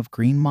maelstrom of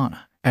green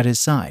mana. At his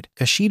side,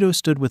 Ashido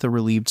stood with a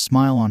relieved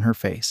smile on her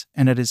face,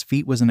 and at his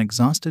feet was an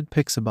exhausted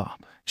𝗵𝘃𝗏.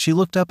 She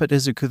looked up at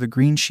Izuku, the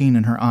green sheen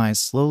in her eyes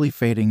slowly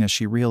fading as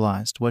she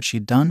realized what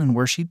she'd done and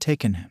where she'd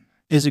taken him.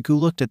 Izuku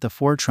looked at the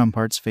 4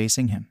 trumparts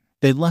facing him.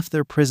 They'd left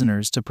their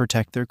prisoners to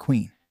protect their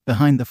queen.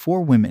 Behind the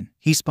 4 women,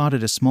 he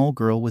spotted a small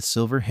girl with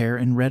silver hair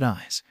and red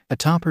eyes.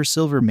 Atop her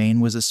silver mane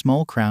was a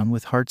small crown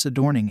with hearts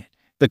adorning it.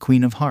 The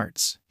Queen of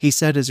Hearts, he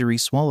said as _ɪɪṛ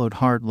swallowed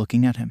hard,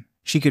 looking at him.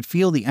 She could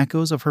feel the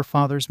echoes of her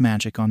father's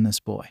magic on this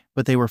boy,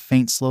 but they were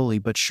faint. Slowly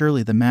but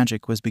surely the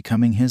magic was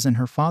becoming his, and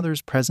her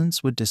father's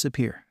presence would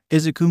disappear.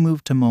 Izuku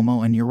moved to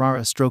Momo and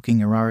Uriara, stroking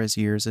Uriara's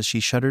ears as she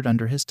shuddered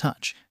under his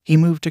touch. He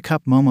moved to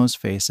cup Momo's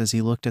face as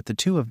he looked at the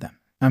 2 of them.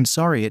 I'm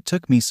sorry it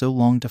took me so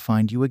long to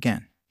find you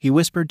again, he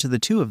whispered to the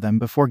 2 of them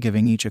before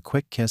giving each a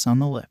quick kiss on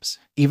the lips.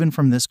 Even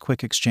from this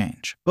quick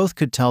exchange, both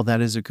could tell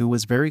that Izuku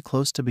was very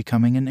close to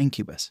becoming an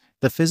incubus.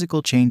 The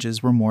physical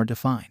changes were more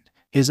defined.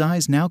 His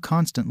eyes now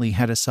constantly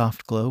had a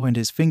soft glow, and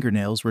his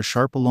fingernails were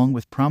sharp along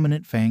with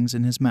prominent fangs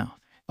in his mouth.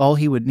 All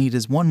he would need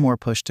is one more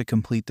push to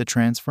complete the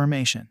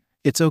transformation.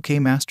 It's okay,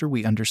 master,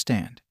 we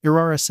understand,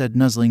 Uriara said,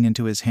 nuzzling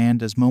into his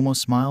hand as Momo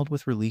smiled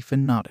with relief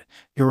and nodded.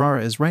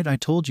 Uriara is right, I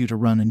told you to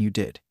run and you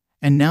did.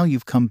 And now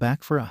you've come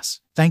back for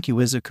us. Thank you,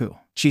 Izuku,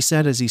 she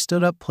said as he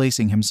stood up,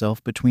 placing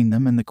himself between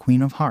them and the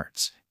Queen of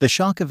Hearts. The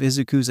shock of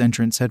Izuku's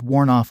entrance had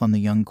worn off on the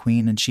young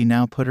queen, and she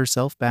now put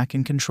herself back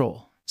in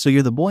control. So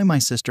you're the boy my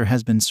sister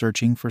has been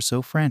searching for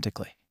so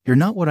frantically. You're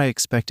not what I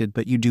expected,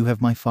 but you do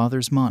have my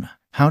father's mana.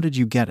 How did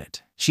you get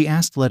it? She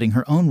asked, letting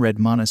her own red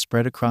mana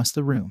spread across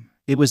the room.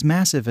 It was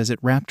massive as it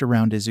wrapped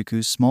around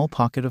Izuku's small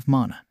pocket of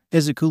mana.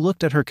 Izuku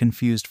looked at her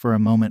confused for a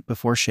moment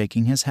before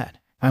shaking his head.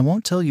 I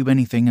won't tell you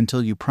anything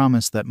until you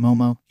promise that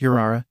Momo,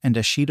 Uriara, and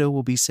Ashido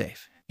will be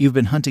safe. You've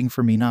been hunting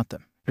for me, not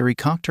them. _ɪɪṛ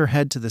cocked her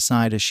head to the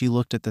side as she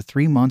looked at the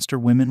 3 monster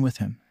women with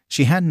him.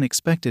 She hadn't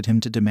expected him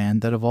to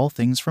demand that of all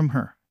things from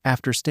her.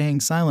 After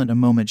staying silent a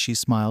moment, she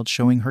smiled,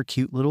 showing her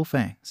cute little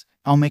fangs.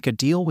 I'll make a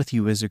deal with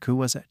you, Izuku,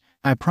 was it?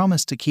 I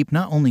promise to keep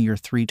not only your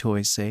 3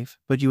 toys safe,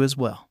 but you as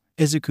well.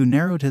 Izuku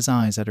narrowed his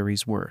eyes at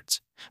 _ɪɪṛ's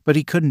words, but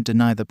he couldn't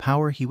deny the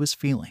power he was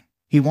feeling.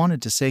 He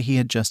wanted to say he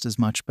had just as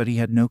much, but he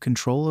had no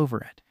control over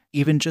it.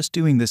 Even just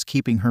doing this,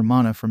 keeping her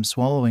mana from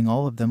swallowing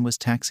all of them, was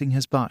taxing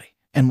his body.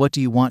 And what do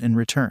you want in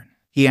return?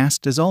 He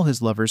asked as all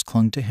his lovers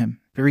clung to him.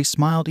 _ɪɪṛ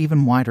smiled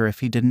even wider.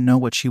 If he didn't know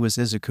what she was,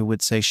 Izuku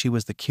would say she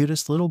was the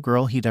cutest little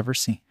girl he'd ever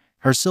seen.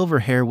 Her silver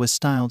hair was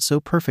styled so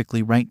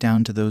perfectly, right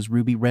down to those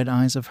ruby red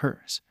eyes of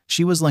hers.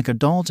 She was like a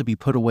doll to be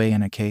put away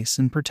in a case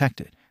and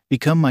protected.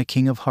 Become my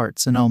King of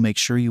Hearts and I'll make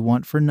sure you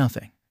want for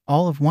nothing.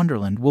 All of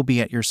Wonderland will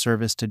be at your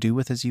service to do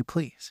with as you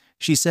please,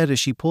 she said as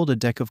she pulled a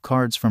deck of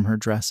cards from her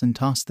dress and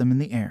tossed them in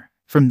the air.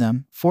 From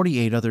them,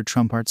 48 other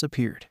trumparts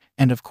appeared.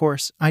 And of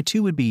course, I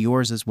too would be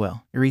yours as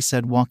well, _ɪɪṛ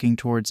said, walking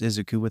towards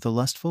Izuku with a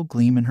lustful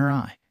gleam in her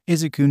eye.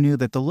 Izuku knew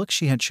that the look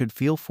she had should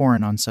feel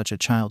foreign on such a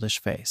childish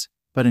face.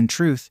 But in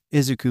truth,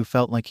 Izuku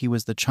felt like he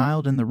was the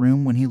child in the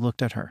room when he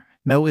looked at her.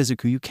 No,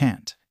 Izuku, you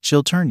can't.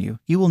 She'll turn you.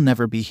 You will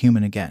never be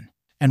human again.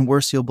 And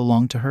worse, you'll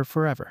belong to her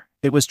forever.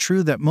 It was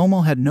true that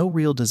Momo had no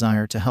real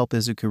desire to help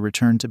Izuku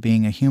return to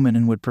being a human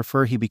and would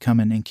prefer he become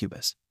an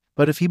incubus.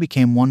 But if he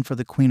became one for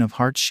the Queen of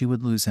Hearts, she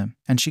would lose him,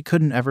 and she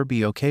couldn't ever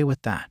be okay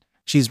with that.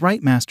 She's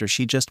right, master,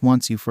 she just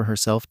wants you for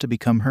herself, to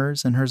become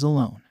hers and hers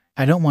alone.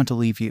 I don't want to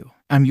leave you.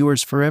 I'm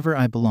yours forever.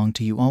 I belong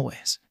to you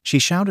always. She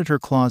shouted, her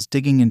claws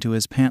digging into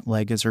his pant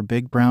leg as her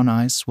big brown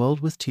eyes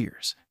swelled with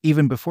tears.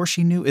 Even before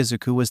she knew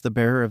Izuku was the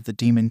bearer of the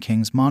Demon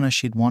King's mana,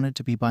 she'd wanted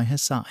to be by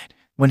his side.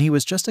 When he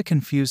was just a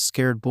confused,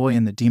 scared boy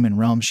in the demon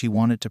realm, she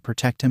wanted to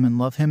protect him and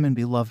love him and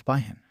be loved by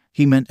him.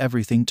 He meant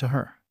everything to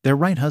her. They're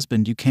right,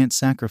 husband, you can't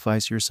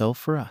sacrifice yourself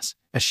for us,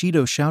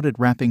 Ashido shouted,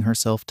 wrapping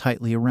herself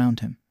tightly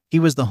around him. He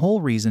was the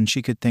whole reason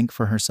she could think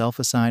for herself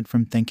aside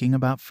from thinking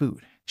about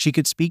food. She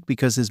could speak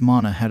because his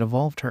mana had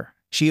evolved her.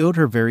 She owed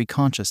her very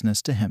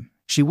consciousness to him.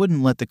 She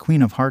wouldn't let the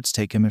Queen of Hearts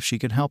take him if she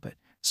could help it.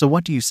 So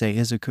what do you say,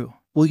 Izuku?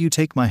 Will you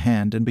take my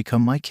hand and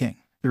become my king?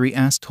 Iri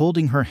asked,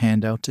 holding her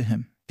hand out to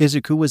him.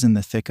 Izuku was in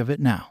the thick of it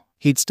now.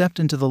 He'd stepped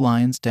into the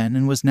lion's den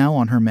and was now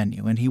on her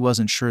menu, and he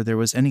wasn't sure there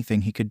was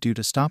anything he could do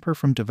to stop her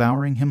from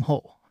devouring him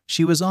whole.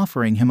 She was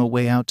offering him a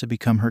way out to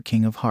become her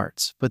King of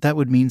Hearts, but that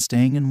would mean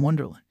staying in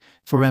Wonderland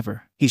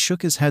forever. He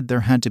shook his head.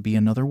 There had to be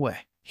another way.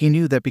 He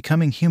knew that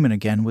becoming human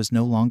again was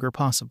no longer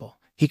possible.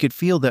 He could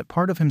feel that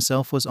part of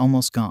himself was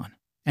almost gone.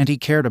 And he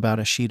cared about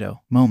Ashido,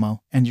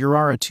 Momo, and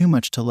Urara too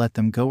much to let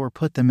them go or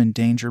put them in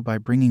danger by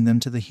bringing them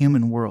to the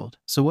human world.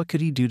 So what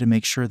could he do to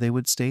make sure they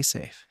would stay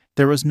safe?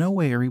 There was no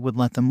way Eri would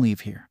let them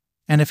leave here.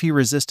 And if he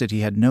resisted,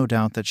 he had no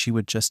doubt that she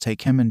would just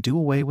take him and do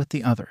away with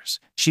the others.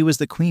 She was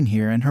the queen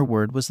here, and her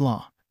word was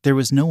law. There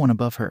was no one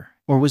above her.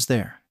 Or was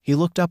there? He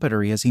looked up at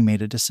Eri as he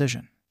made a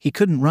decision. He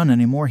couldn't run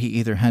anymore. He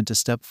either had to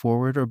step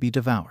forward or be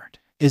devoured.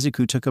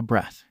 Izuku took a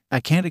breath. I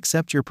can't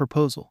accept your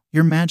proposal,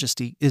 Your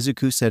Majesty,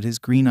 Izuku said, his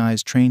green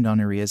eyes trained on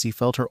Eri as he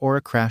felt her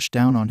aura crash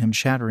down on him,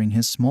 shattering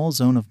his small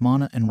zone of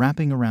mana and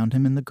wrapping around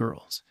him and the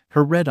girls.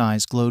 Her red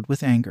eyes glowed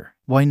with anger.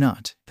 Why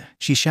not?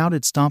 She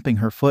shouted, stomping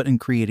her foot and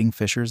creating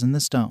fissures in the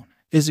stone.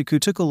 Izuku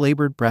took a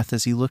labored breath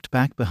as he looked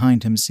back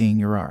behind him, seeing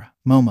Urara,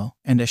 Momo,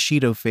 and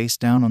Ashido face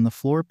down on the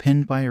floor,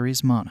 pinned by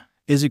Eri's mana.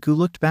 Izuku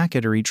looked back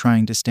at Eri,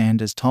 trying to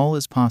stand as tall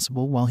as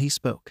possible while he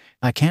spoke.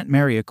 I can't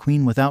marry a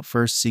queen without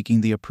first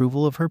seeking the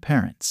approval of her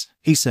parents,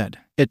 he said.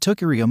 It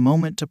took Eri a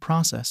moment to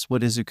process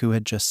what Izuku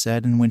had just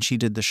said, and when she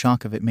did, the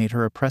shock of it made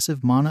her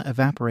oppressive mana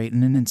evaporate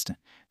in an instant.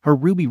 Her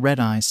ruby red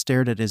eyes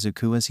stared at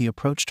Izuku as he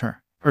approached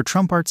her. Her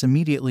trump arts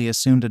immediately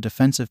assumed a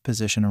defensive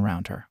position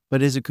around her,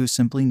 but Izuku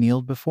simply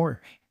kneeled before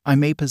Eri. I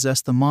may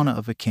possess the mana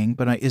of a king,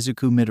 but I,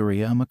 Izuku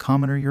Midoriya, am a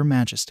commoner, Your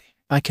Majesty.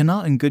 I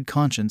cannot in good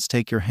conscience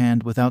take your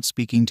hand without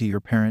speaking to your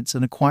parents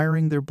and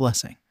acquiring their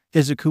blessing.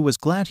 Izuku was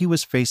glad he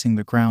was facing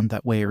the ground,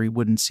 that way Eri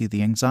wouldn't see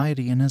the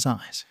anxiety in his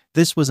eyes.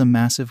 This was a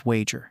massive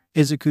wager.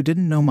 Izuku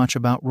didn't know much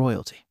about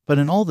royalty, but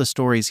in all the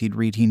stories he'd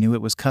read, he knew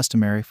it was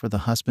customary for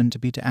the husband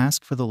to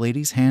ask for the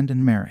lady's hand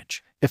in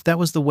marriage. If that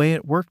was the way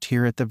it worked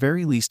here, at the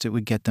very least it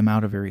would get them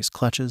out of Eri's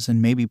clutches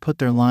and maybe put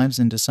their lives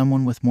into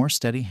someone with more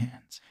steady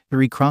hands.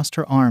 Eri crossed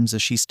her arms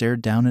as she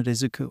stared down at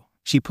Izuku.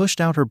 She pushed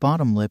out her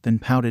bottom lip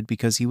and pouted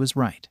because he was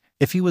right.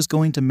 If he was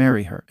going to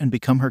marry her and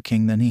become her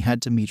king, then he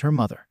had to meet her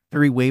mother.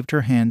 Eri waved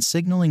her hand,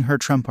 signaling her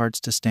trump arts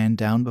to stand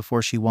down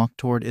before she walked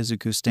toward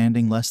Izuku,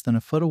 standing less than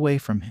a foot away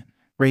from him.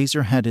 Raise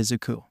your head,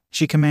 Izuku,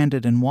 she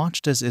commanded, and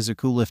watched as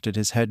Izuku lifted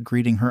his head,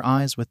 greeting her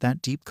eyes with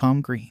that deep,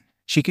 calm green.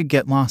 She could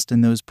get lost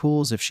in those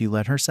pools if she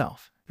let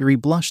herself. Eri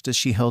blushed as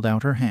she held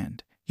out her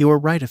hand. You are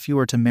right. If you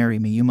are to marry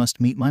me, you must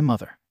meet my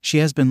mother. She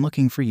has been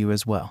looking for you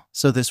as well,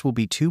 so this will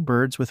be 2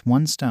 birds with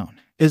 1 stone.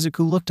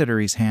 Izuku looked at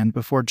Eri's hand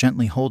before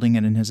gently holding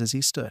it in his as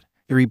he stood.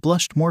 Eri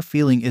blushed more,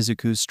 feeling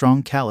Izuku's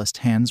strong, calloused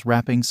hands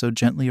wrapping so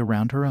gently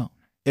around her own.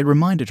 It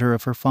reminded her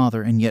of her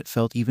father and yet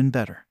felt even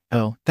better.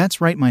 Oh,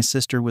 that's right, my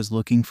sister was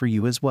looking for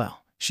you as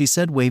well, she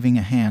said, waving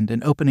a hand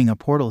and opening a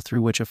portal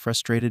through which a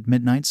frustrated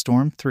midnight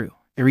stormed through.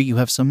 Eri, you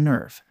have some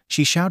nerve,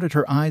 she shouted,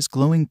 her eyes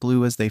glowing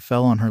blue as they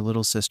fell on her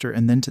little sister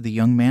and then to the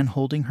young man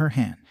holding her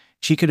hand.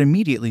 She could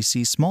immediately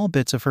see small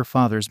bits of her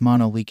father's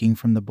mana leaking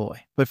from the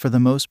boy, but for the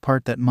most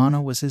part that mana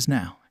was his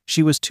now.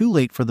 She was too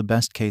late for the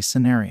best-case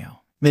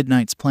scenario.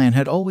 Midnight's plan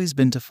had always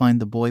been to find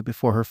the boy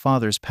before her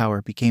father's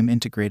power became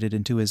integrated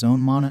into his own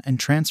mana and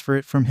transfer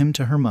it from him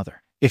to her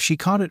mother. If she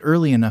caught it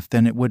early enough,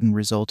 then it wouldn't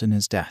result in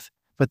his death.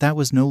 But that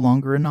was no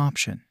longer an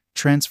option.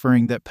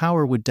 Transferring that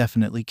power would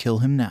definitely kill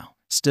him now.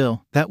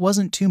 Still, that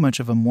wasn't too much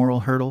of a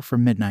moral hurdle for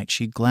Midnight.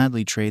 She'd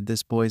gladly trade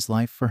this boy's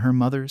life for her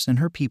mother's and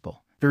her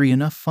people. Very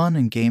enough fun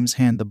and games.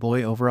 Hand the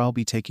boy over, I'll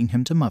be taking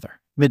him to mother,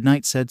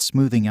 Midnight said,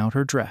 smoothing out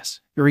her dress.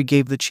 Eri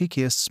gave the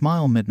cheekiest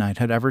smile Midnight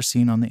had ever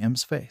seen on the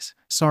M's face.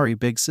 Sorry,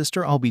 big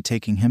sister, I'll be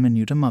taking him and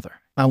you to mother.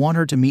 I want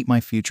her to meet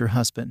my future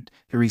husband,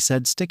 Eri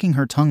said, sticking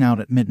her tongue out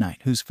at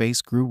Midnight, whose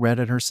face grew red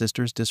at her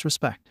sister's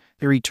disrespect.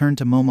 Eri turned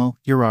to Momo,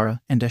 Urara,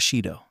 and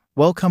Ashido.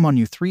 Well, come on,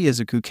 you 3.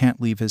 Izuku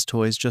can't leave his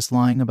toys just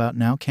lying about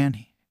now, can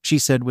he? She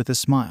said with a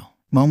smile.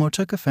 Momo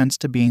took offense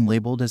to being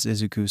labeled as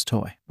Izuku's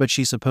toy, but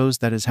she supposed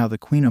that is how the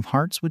Queen of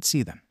Hearts would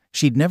see them.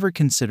 She'd never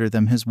consider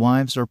them his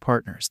wives or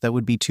partners. That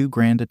would be too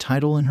grand a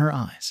title in her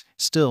eyes.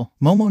 Still,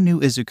 Momo knew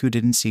Izuku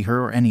didn't see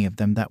her or any of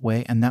them that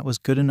way, and that was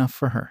good enough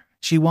for her.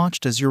 She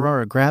watched as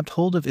Urara grabbed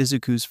hold of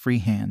Izuku's free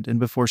hand, and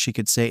before she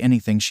could say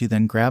anything, she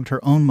then grabbed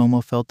her own.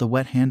 Momo felt the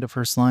wet hand of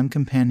her slime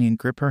companion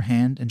grip her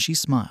hand, and she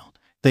smiled.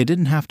 They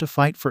didn't have to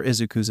fight for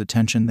Izuku's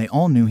attention, they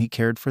all knew he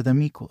cared for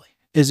them equally.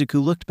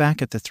 Izuku looked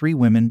back at the three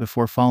women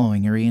before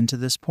following Iri into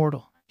this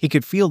portal. He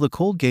could feel the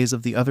cold gaze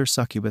of the other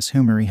succubus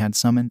whom Iri had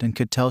summoned and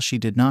could tell she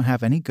did not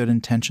have any good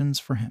intentions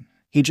for him.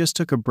 He just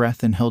took a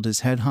breath and held his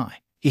head high.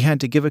 He had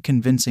to give a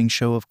convincing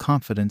show of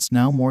confidence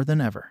now more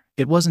than ever.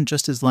 It wasn't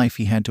just his life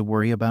he had to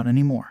worry about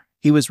anymore.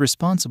 He was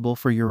responsible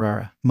for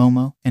Urara,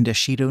 Momo, and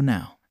Ishido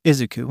now.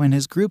 Izuku and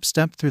his group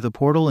stepped through the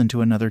portal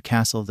into another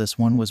castle. This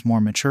one was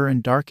more mature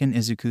and dark in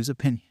Izuku's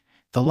opinion.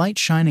 The light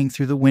shining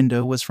through the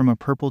window was from a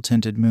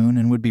purple-tinted moon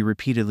and would be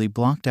repeatedly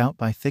blocked out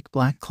by thick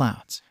black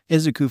clouds.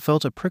 Izuku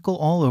felt a prickle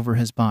all over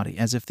his body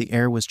as if the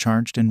air was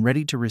charged and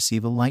ready to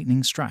receive a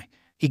lightning strike.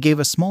 He gave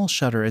a small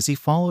shudder as he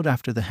followed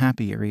after the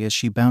happy Iri as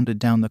she bounded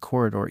down the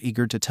corridor,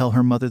 eager to tell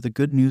her mother the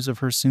good news of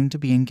her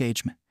soon-to-be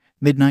engagement.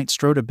 Midnight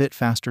strode a bit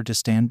faster to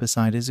stand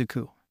beside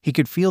Izuku. He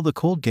could feel the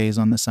cold gaze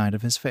on the side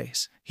of his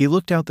face. He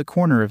looked out the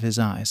corner of his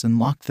eyes and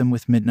locked them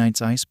with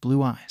Midnight's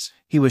ice-blue eyes.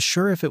 He was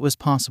sure if it was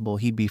possible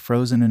he'd be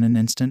frozen in an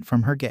instant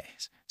from her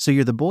gaze. "So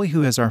you're the boy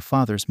who has our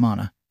father's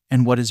mana,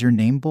 and what is your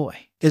name,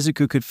 boy?"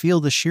 Izuku could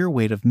feel the sheer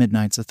weight of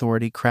Midnight's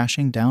authority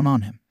crashing down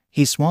on him.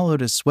 He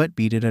swallowed as sweat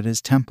beaded at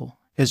his temple.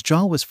 His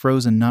jaw was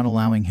frozen, not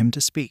allowing him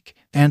to speak.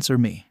 "Answer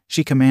me,"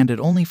 she commanded,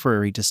 only for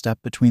Iri to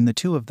step between the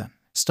two of them.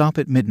 "Stop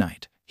it,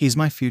 Midnight. He's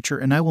my future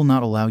and I will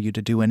not allow you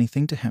to do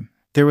anything to him."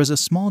 There was a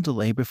small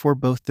delay before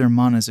both their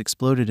manas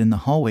exploded in the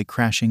hallway,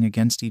 crashing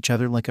against each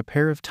other like a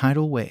pair of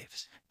tidal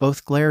waves.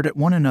 Both glared at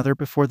one another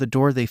before the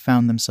door they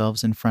found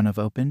themselves in front of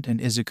opened,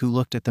 and Izuku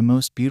looked at the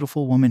most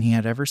beautiful woman he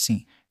had ever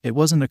seen. It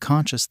wasn't a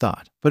conscious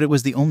thought, but it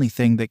was the only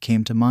thing that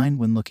came to mind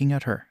when looking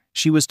at her.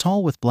 She was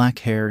tall with black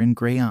hair and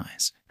gray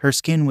eyes. Her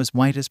skin was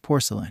white as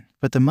porcelain,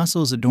 but the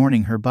muscles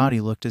adorning her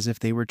body looked as if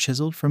they were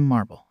chiseled from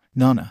marble.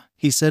 "Nana,"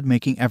 he said,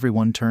 making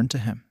everyone turn to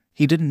him.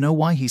 He didn't know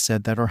why he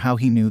said that or how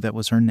he knew that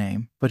was her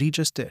name, but he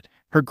just did.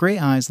 Her gray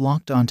eyes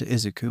locked onto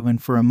Izuku,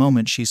 and for a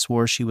moment she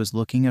swore she was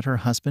looking at her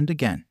husband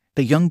again.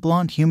 The young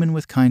blonde human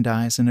with kind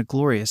eyes and a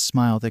glorious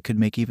smile that could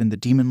make even the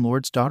demon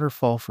lord's daughter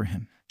fall for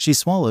him. She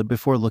swallowed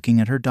before looking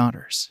at her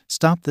daughters.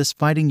 "Stop this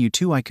fighting, you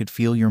two. I could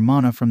feel your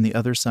mana from the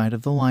other side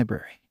of the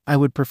library. I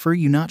would prefer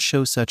you not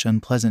show such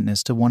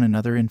unpleasantness to one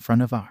another in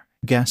front of our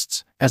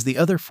guests." As the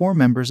other four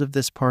members of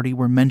this party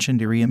were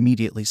mentioned, Iri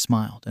immediately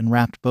smiled and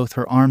wrapped both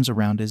her arms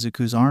around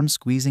Izuku's arm,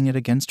 squeezing it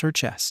against her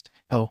chest.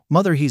 "Oh,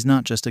 mother, he's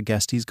not just a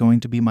guest, he's going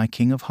to be my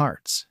king of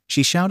hearts,"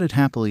 she shouted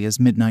happily as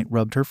Midnight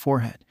rubbed her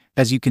forehead.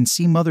 "As you can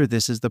see, mother,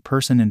 this is the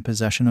person in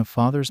possession of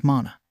father's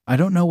mana. I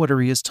don't know what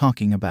Iri is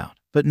talking about,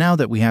 but now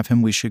that we have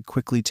him, we should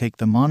quickly take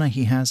the mana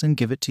he has and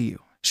give it to you.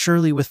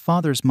 Surely with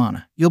father's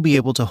mana, you'll be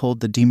able to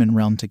hold the demon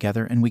realm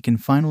together and we can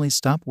finally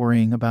stop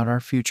worrying about our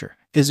future."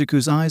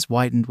 Izuku's eyes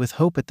widened with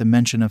hope at the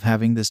mention of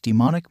having this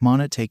demonic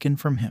mana taken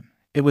from him.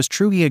 It was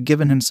true, he had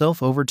given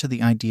himself over to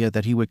the idea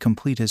that he would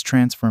complete his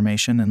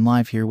transformation and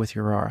live here with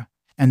Urara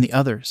and the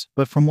others,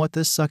 but from what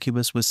this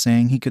succubus was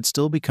saying, he could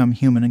still become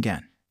human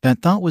again.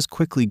 That thought was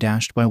quickly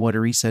dashed by what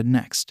Iri said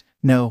next.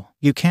 "No,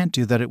 you can't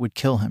do that, it would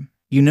kill him.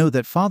 You know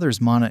that father's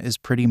mana is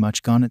pretty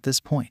much gone at this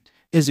point.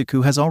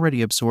 Izuku has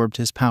already absorbed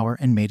his power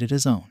and made it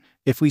his own.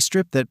 If we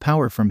strip that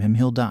power from him,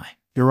 he'll die."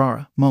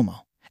 Urara,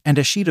 Momo, and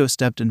Ishido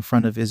stepped in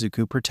front of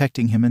Izuku,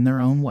 protecting him in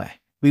their own way.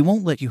 "We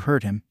won't let you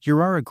hurt him,"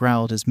 Urara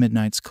growled as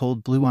Midnight's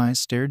cold blue eyes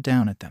stared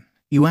down at them.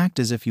 "You act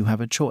as if you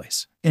have a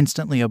choice."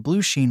 Instantly a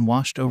blue sheen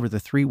washed over the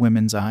three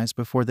women's eyes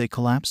before they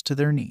collapsed to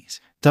their knees.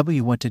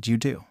 What did you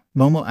do?"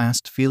 Momo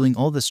asked, feeling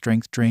all the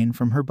strength drained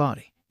from her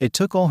body. It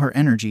took all her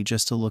energy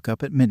just to look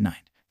up at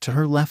Midnight. To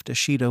her left,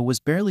 Ishido was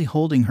barely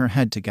holding her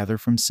head together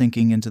from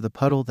sinking into the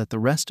puddle that the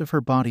rest of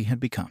her body had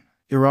become.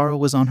 Urara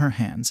was on her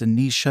hands and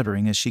knees,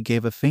 shuddering as she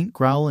gave a faint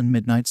growl in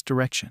Midnight's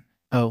direction.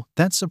 "Oh,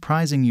 that's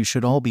surprising. You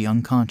should all be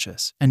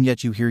unconscious, and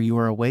yet you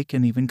are awake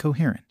and even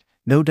coherent.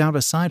 No doubt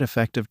a side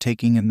effect of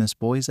taking in this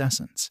boy's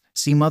essence.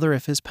 See, mother,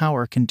 if his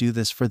power can do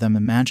this for them,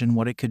 imagine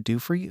what it could do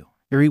for you."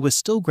 Iri was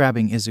still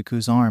grabbing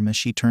Izuku's arm as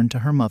she turned to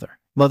her mother.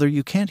 "Mother,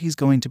 you can't. He's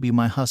going to be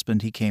my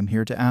husband. He came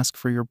here to ask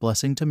for your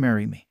blessing to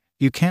marry me.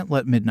 You can't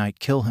let Midnight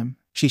kill him,"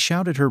 she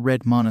shouted, her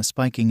red mana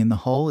spiking in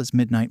the hall as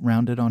Midnight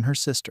rounded on her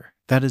sister.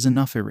 "That is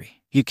enough,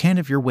 Iri. You can't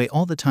have your way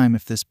all the time.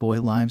 If this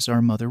boy lives,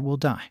 our mother will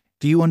die.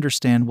 Do you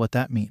understand what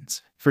that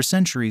means? For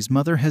centuries,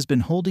 mother has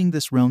been holding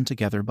this realm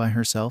together by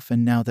herself,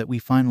 and now that we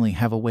finally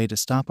have a way to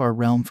stop our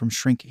realm from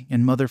shrinking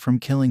and mother from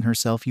killing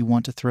herself, you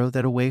want to throw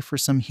that away for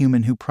some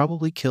human who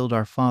probably killed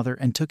our father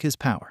and took his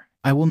power.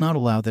 I will not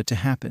allow that to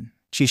happen,"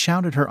 she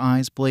shouted, her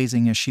eyes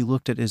blazing as she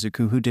looked at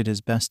Izuku, who did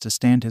his best to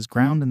stand his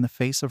ground in the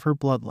face of her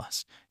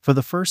bloodlust. For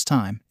the first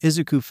time,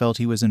 Izuku felt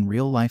he was in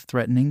real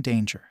life-threatening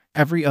danger.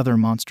 Every other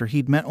monster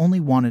he'd met only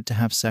wanted to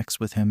have sex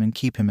with him and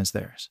keep him as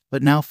theirs.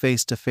 But now,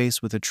 face to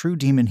face with a true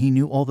demon, he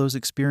knew all those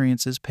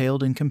experiences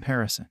paled in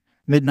comparison.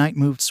 Midnight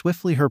moved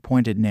swiftly, her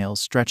pointed nails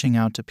stretching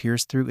out to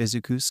pierce through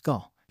Izuku's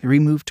skull. Iri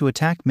moved to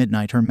attack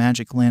Midnight, her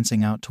magic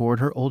lancing out toward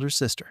her older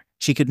sister.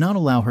 She could not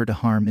allow her to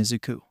harm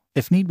Izuku.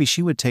 If need be,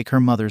 she would take her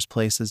mother's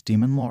place as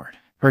Demon Lord.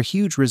 Her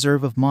huge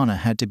reserve of mana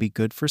had to be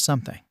good for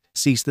something.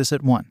 Cease this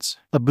at once.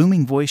 A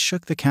booming voice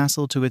shook the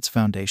castle to its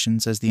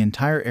foundations as the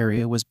entire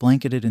area was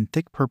blanketed in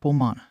thick purple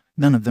mana.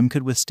 None of them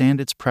could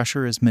withstand its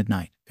pressure as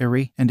Midnight,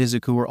 Eri, and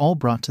Izuku were all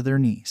brought to their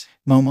knees.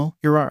 Momo,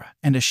 Urara,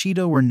 and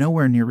Ashido were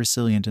nowhere near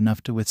resilient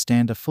enough to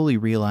withstand a fully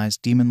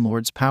realized demon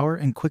lord's power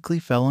and quickly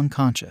fell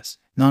unconscious.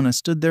 Nana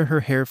stood there,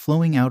 her hair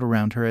flowing out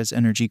around her as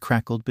energy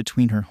crackled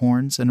between her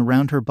horns and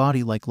around her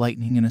body like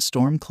lightning in a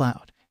storm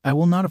cloud. I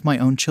will not have my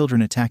own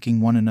children attacking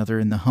one another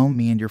in the home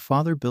me and your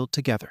father built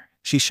together,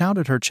 she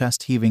shouted, her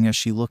chest heaving as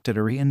she looked at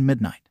Eri and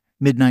Midnight.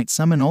 Midnight,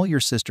 summon all your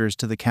sisters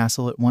to the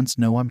castle at once,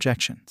 no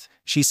objections,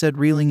 she said,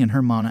 reeling in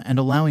her mana and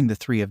allowing the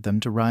three of them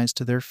to rise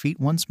to their feet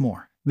once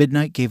more.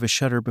 Midnight gave a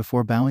shudder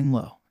before bowing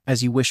low.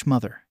 As you wish,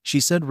 mother, she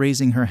said,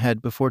 raising her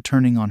head before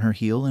turning on her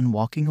heel and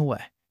walking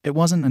away. It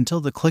wasn't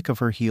until the click of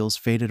her heels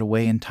faded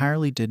away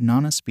entirely did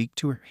Nana speak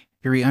to Eri.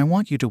 Eri, I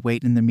want you to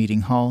wait in the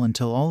meeting hall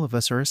until all of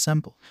us are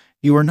assembled.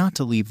 You are not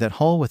to leave that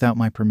hall without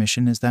my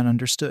permission, is that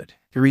understood?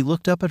 Eri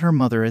looked up at her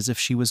mother as if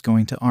she was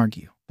going to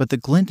argue, but the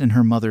glint in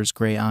her mother's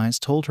gray eyes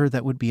told her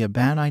that would be a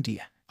bad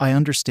idea. I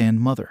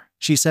understand, mother,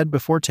 she said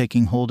before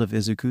taking hold of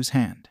Izuku's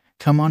hand.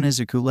 Come on,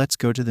 Izuku, let's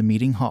go to the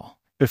meeting hall.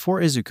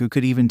 Before Izuku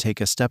could even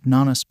take a step,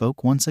 Nana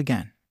spoke once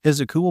again.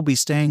 Izuku will be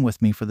staying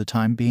with me for the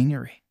time being,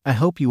 Eri. I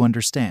hope you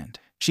understand,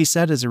 she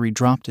said as Eri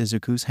dropped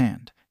Izuku's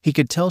hand. He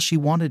could tell she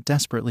wanted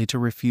desperately to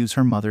refuse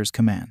her mother's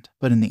command,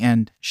 but in the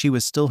end, she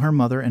was still her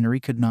mother and Eri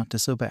could not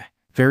disobey.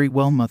 Very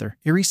well, mother,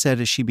 Eri said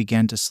as she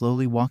began to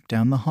slowly walk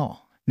down the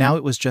hall. Now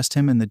it was just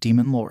him and the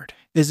demon lord.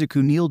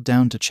 Izuku kneeled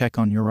down to check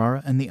on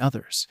Urara and the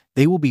others.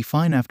 They will be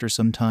fine after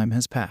some time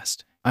has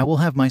passed. I will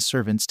have my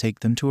servants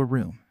take them to a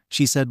room,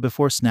 she said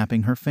before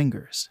snapping her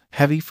fingers.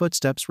 Heavy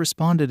footsteps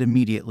responded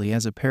immediately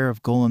as a pair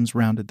of golems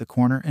rounded the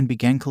corner and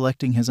began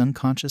collecting his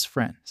unconscious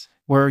friends.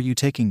 Where are you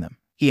taking them?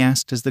 He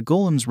asked as the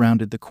golems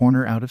rounded the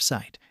corner out of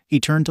sight. He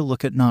turned to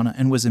look at Nana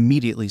and was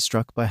immediately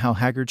struck by how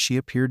haggard she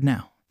appeared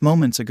now.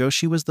 Moments ago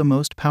she was the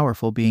most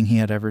powerful being he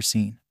had ever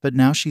seen, but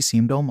now she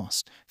seemed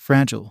almost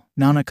fragile.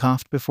 Nana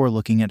coughed before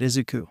looking at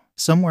Izuku.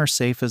 Somewhere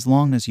safe as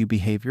long as you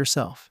behave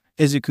yourself.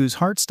 Izuku's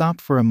heart stopped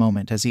for a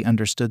moment as he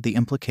understood the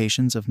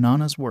implications of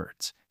Nana's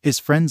words. His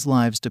friends'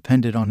 lives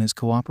depended on his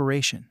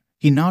cooperation.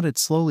 He nodded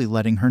slowly,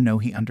 letting her know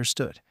he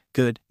understood.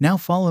 Good, now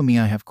follow me,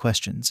 I have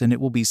questions and it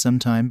will be some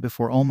time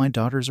before all my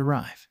daughters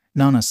arrive.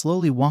 Nana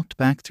slowly walked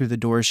back through the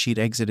doors she'd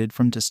exited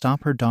from to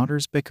stop her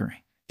daughters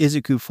bickering.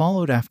 Izuku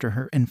followed after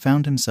her and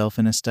found himself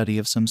in a study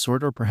of some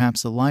sort, or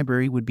perhaps a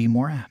library would be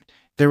more apt.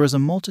 There was a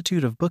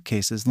multitude of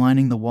bookcases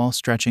lining the wall,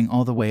 stretching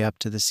all the way up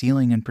to the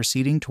ceiling and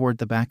proceeding toward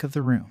the back of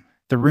the room.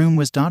 The room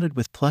was dotted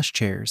with plush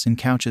chairs and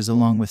couches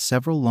along with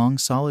several long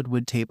solid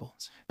wood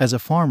tables. As a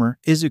farmer,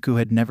 Izuku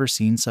had never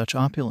seen such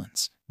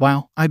opulence.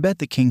 Wow, I bet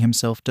the king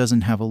himself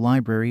doesn't have a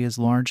library as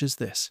large as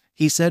this,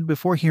 he said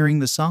before hearing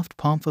the soft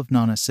pomp of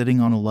Nana sitting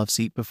on a love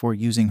seat before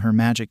using her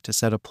magic to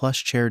set a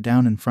plush chair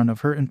down in front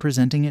of her and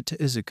presenting it to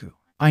Izuku.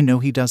 I know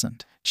he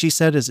doesn't, she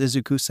said as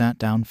Izuku sat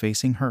down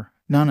facing her.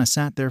 Nana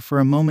sat there for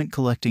a moment,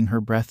 collecting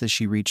her breath as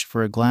she reached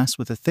for a glass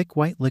with a thick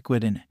white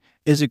liquid in it.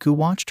 Izuku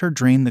watched her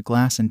drain the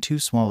glass in 2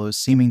 swallows,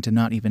 seeming to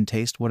not even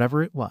taste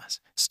whatever it was.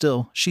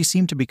 Still, she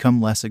seemed to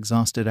become less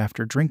exhausted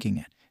after drinking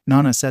it.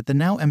 Nana set the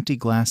now empty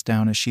glass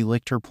down as she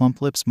licked her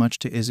plump lips, much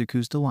to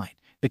Izuku's delight.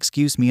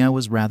 Excuse me, I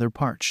was rather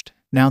parched.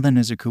 Now then,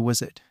 Izuku,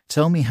 was it?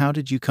 Tell me, how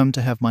did you come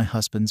to have my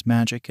husband's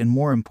magic, and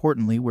more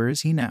importantly, where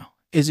is he now?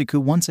 Izuku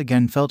once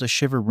again felt a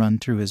shiver run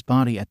through his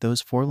body at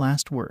those 4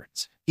 last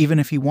words. Even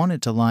if he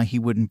wanted to lie, he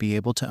wouldn't be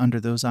able to under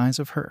those eyes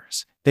of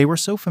hers. They were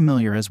so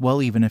familiar as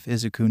well, even if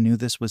Izuku knew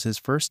this was his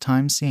first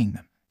time seeing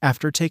them.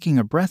 After taking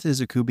a breath,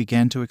 Izuku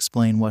began to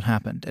explain what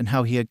happened and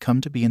how he had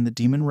come to be in the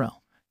demon realm.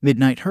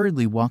 Midnight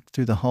hurriedly walked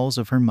through the halls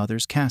of her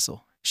mother's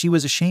castle. She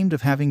was ashamed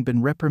of having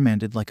been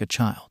reprimanded like a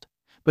child,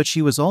 but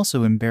she was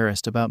also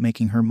embarrassed about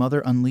making her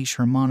mother unleash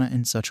her mana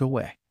in such a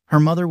way. Her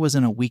mother was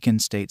in a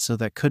weakened state, so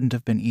that couldn't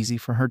have been easy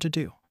for her to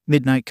do.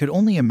 Midnight could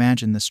only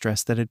imagine the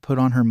stress that had put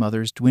on her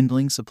mother's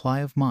dwindling supply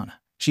of mana.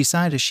 She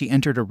sighed as she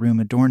entered a room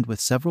adorned with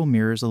several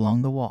mirrors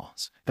along the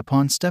walls.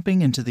 Upon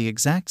stepping into the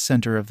exact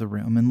center of the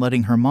room and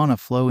letting her mana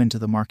flow into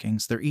the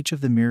markings there, each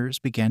of the mirrors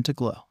began to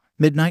glow.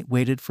 Midnight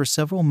waited for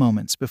several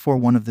moments before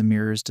one of the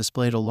mirrors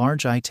displayed a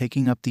large eye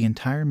taking up the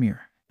entire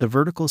mirror. The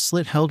vertical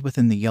slit held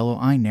within the yellow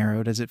eye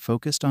narrowed as it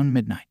focused on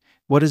Midnight.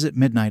 What is it,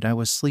 Midnight? I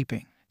was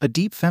sleeping. A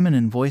deep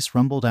feminine voice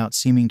rumbled out,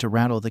 seeming to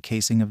rattle the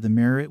casing of the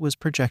mirror it was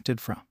projected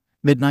from.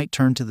 Midnight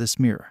turned to this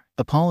mirror.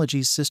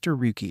 Apologies, Sister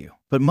𝗏𝗏,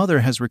 but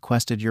Mother has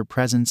requested your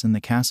presence in the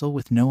castle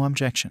with no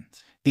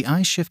objections. The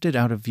eye shifted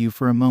out of view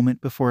for a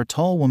moment before a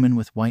tall woman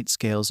with white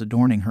scales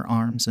adorning her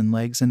arms and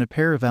legs and a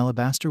pair of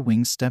alabaster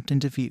wings stepped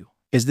into view.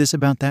 Is this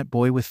about that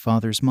boy with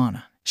father's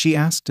mana? She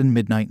asked, and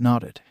Midnight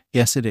nodded.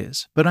 Yes, it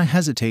is, but I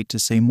hesitate to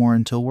say more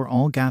until we're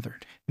all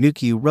gathered.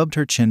 𝗏𝗏 rubbed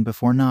her chin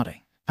before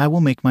nodding. I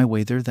will make my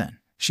way there then,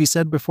 she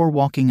said before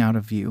walking out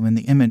of view, and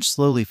the image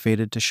slowly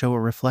faded to show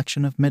a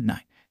reflection of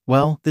Midnight.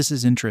 Well, this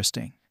is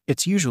interesting.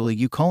 It's usually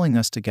you calling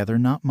us together,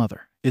 not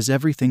Mother. Is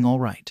everything all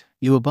right?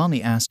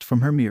 𝗍𝗏 asked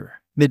from her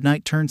mirror.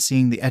 Midnight turned,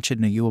 seeing the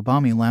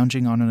𝗧𴗵𴗟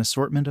 lounging on an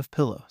assortment of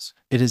pillows.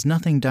 "It is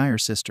nothing dire,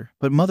 sister,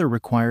 but mother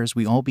requires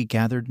we all be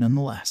gathered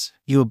nonetheless."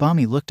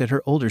 𝗬𝗑𝗟 looked at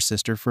her older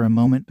sister for a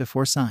moment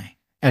before sighing.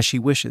 "As she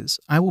wishes,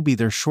 I will be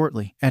there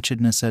shortly,"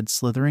 𝗧𴗵𴟐 said,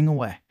 slithering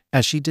away.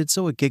 As she did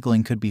so, a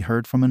giggling could be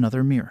heard from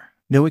another mirror.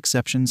 "No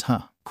exceptions,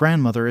 huh?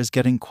 Grandmother is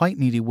getting quite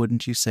needy,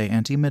 wouldn't you say,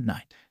 Auntie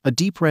Midnight?" A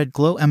deep red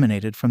glow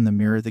emanated from the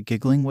mirror the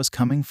giggling was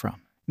coming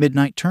from.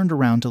 Midnight turned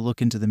around to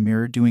look into the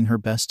mirror, doing her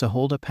best to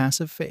hold a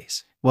passive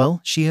face.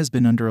 "Well, she has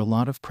been under a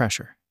lot of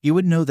pressure. You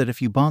would know that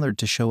if you bothered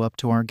to show up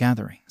to our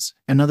gatherings."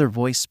 Another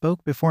voice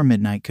spoke before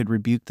Midnight could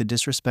rebuke the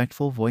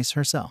disrespectful voice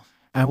herself.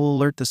 "I will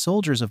alert the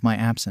soldiers of my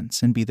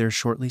absence and be there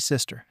shortly,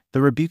 sister."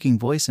 The rebuking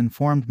voice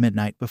informed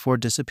Midnight before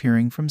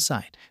disappearing from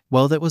sight.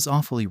 "Well, that was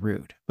awfully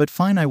rude, but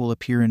fine, I will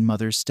appear in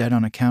mother's stead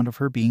on account of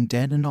her being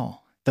dead and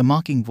all," the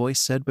mocking voice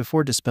said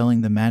before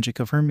dispelling the magic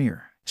of her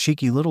mirror.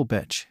 "Cheeky little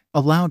bitch."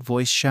 A loud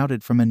voice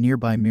shouted from a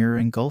nearby mirror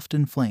engulfed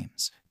in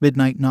flames.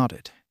 Midnight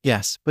nodded.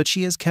 "Yes, but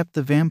she has kept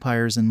the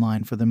vampires in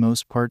line for the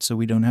most part, so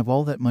we don't have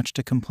all that much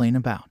to complain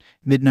about,"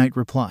 Midnight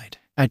replied.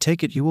 "I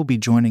take it you will be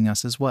joining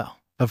us as well."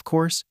 "Of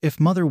course, if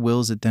mother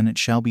wills it, then it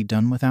shall be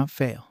done without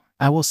fail.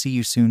 I will see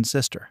you soon,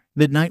 sister."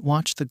 Midnight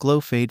watched the glow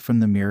fade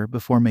from the mirror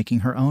before making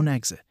her own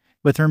exit.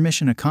 With her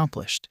mission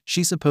accomplished,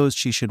 she supposed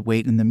she should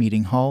wait in the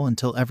meeting hall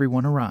until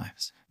everyone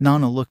arrives.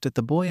 Nana looked at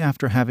the boy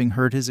after having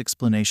heard his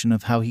explanation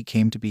of how he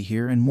came to be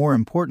here and, more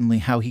importantly,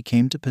 how he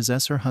came to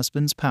possess her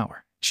husband's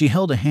power. She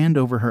held a hand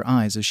over her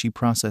eyes as she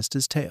processed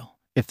his tale.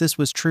 If this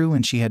was true,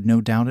 and she had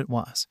no doubt it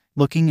was.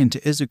 Looking into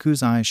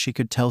Izuku's eyes, she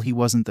could tell he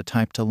wasn't the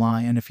type to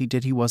lie, and if he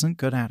did, he wasn't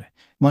good at it.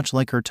 Much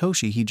like her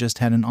Toshi, he just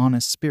had an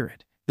honest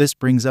spirit. This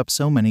brings up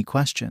so many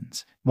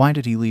questions. Why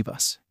did he leave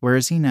us? Where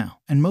is he now?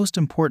 And most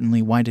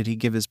importantly, why did he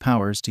give his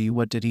powers to you?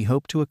 What did he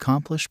hope to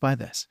accomplish by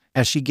this?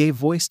 As she gave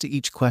voice to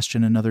each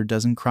question, another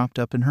dozen cropped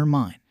up in her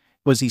mind.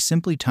 Was he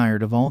simply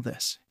tired of all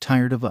this?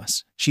 Tired of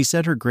us? She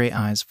said, her gray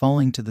eyes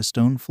falling to the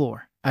stone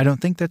floor. "I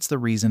don't think that's the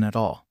reason at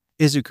all,"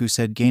 Izuku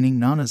said, gaining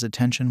Nana's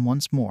attention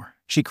once more.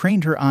 She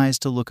craned her eyes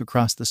to look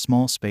across the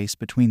small space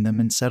between them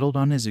and settled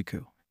on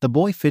Izuku. The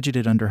boy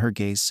fidgeted under her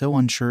gaze, so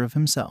unsure of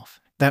himself.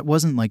 That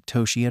wasn't like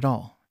Toshi at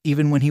all.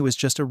 Even when he was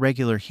just a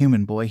regular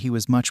human boy, he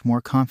was much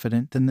more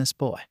confident than this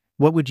boy.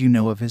 "What would you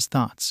know of his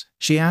thoughts?"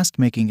 she asked,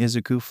 making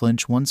Izuku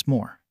flinch once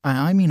more.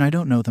 I mean, I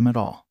don't know them at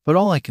all. But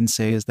all I can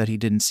say is that he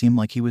didn't seem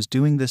like he was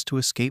doing this to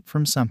escape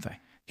from something.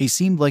 He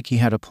seemed like he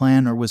had a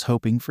plan or was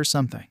hoping for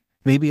something.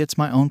 Maybe it's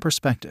my own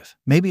perspective.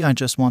 Maybe I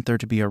just want there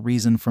to be a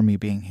reason for me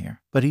being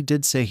here. But he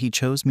did say he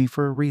chose me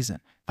for a reason.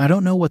 I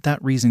don't know what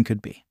that reason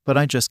could be, but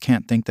I just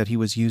can't think that he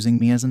was using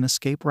me as an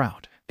escape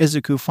route.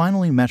 Izuku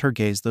finally met her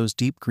gaze, those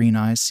deep green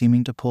eyes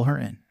seeming to pull her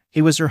in.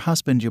 "He was your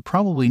husband. You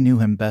probably knew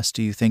him best.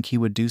 Do you think he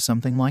would do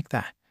something like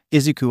that?"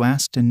 Izuku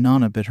asked, and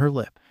Nana bit her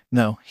lip.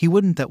 "No, he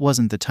wouldn't. That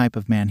wasn't the type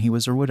of man he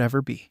was or would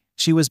ever be.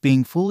 She was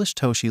being foolish.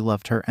 Toshi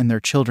loved her and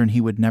their children.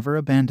 He would never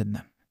abandon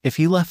them. If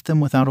he left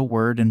them without a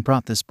word and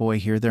brought this boy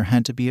here, there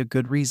had to be a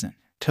good reason.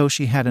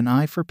 Toshi had an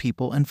eye for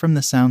people, and from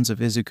the sounds of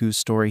Izuku's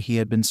story, he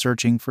had been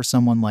searching for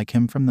someone like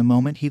him from the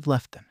moment he'd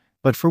left them.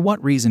 But for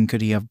what reason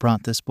could he have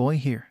brought this boy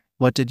here?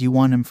 What did you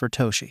want him for,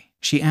 Toshi?"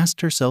 She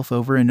asked herself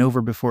over and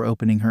over before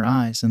opening her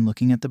eyes and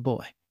looking at the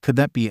boy. Could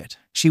that be it?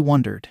 She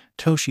wondered.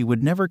 Toshi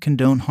would never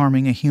condone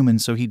harming a human,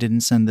 so he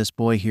didn't send this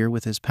boy here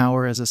with his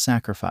power as a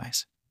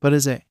sacrifice, but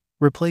as a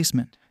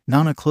replacement.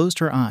 Nana closed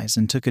her eyes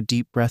and took a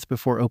deep breath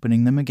before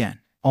opening them again.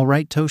 "All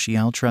right, Toshi,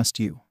 I'll trust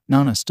you."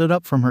 Nana stood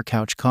up from her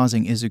couch,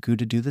 causing Izuku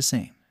to do the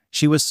same.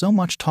 She was so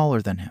much taller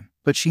than him,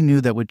 but she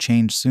knew that would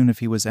change soon if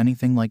he was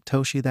anything like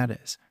Toshi, that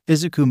is.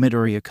 "Izuku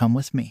Midoriya, come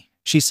with me,"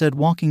 she said,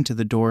 walking to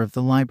the door of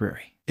the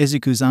library.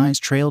 Izuku's eyes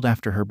trailed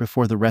after her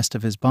before the rest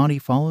of his body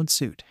followed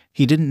suit.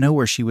 He didn't know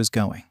where she was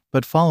going,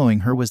 but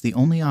following her was the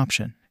only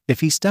option. If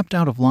he stepped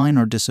out of line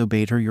or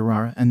disobeyed her,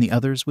 Urara and the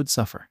others would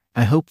suffer.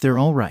 "I hope they're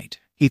all right,"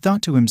 he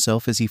thought to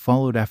himself as he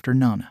followed after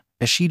Nana.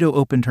 Ashido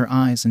opened her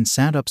eyes and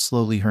sat up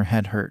slowly. Her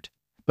head hurt,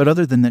 but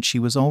other than that she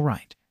was all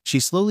right. She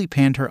slowly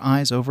panned her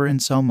eyes over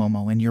and saw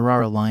Momo and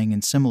Urara lying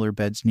in similar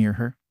beds near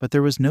her, but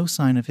there was no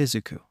sign of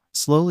Izuku.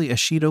 Slowly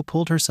Ashido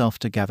pulled herself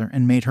together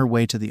and made her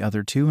way to the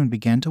other two and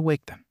began to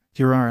wake them.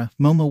 "Urara,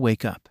 Momo,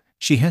 wake up,"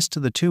 she hissed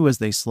to the two as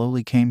they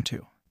slowly came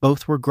to.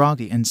 Both were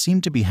groggy and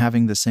seemed to be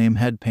having the same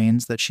head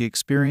pains that she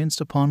experienced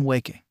upon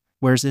waking.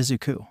 "Where's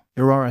Izuku?"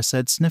 Urara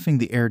said, sniffing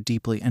the air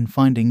deeply and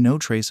finding no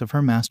trace of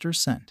her master's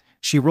scent.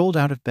 She rolled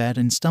out of bed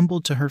and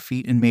stumbled to her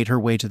feet and made her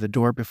way to the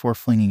door before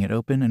flinging it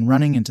open and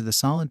running into the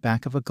solid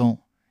back of a golem.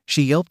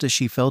 She yelped as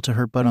she fell to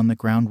her butt on the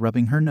ground,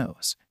 rubbing her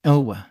nose.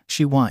 "Oh,"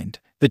 she whined.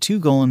 The two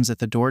golems at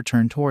the door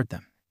turned toward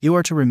them. "You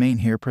are to remain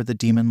here per the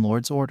Demon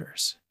Lord's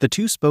orders." The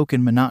two spoke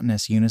in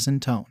monotonous unison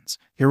tones.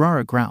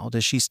 Urara growled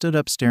as she stood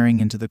up,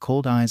 staring into the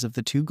cold eyes of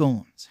the two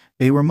golems.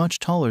 They were much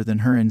taller than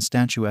her and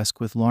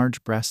statuesque, with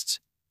large breasts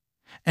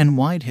and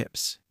wide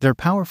hips. Their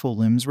powerful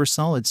limbs were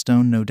solid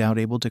stone, no doubt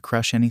able to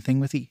crush anything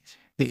with ease.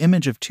 The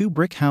image of two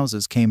brick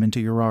houses came into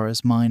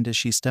Urara's mind as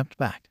she stepped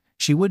back.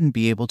 She wouldn't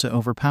be able to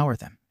overpower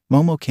them.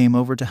 Momo came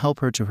over to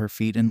help her to her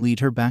feet and lead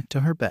her back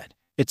to her bed.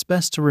 It's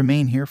best to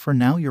remain here for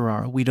now,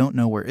 Uriara. We don't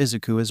know where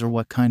Izuku is or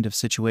what kind of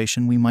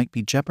situation we might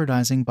be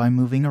jeopardizing by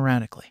moving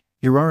erratically.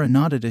 Uriara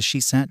nodded as she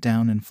sat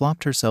down and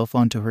flopped herself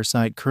onto her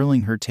side,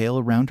 curling her tail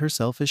around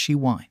herself as she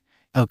whined.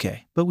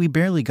 Okay, but we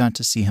barely got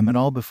to see him at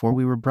all before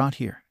we were brought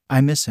here.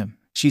 I miss him,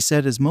 she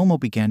said as Momo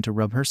began to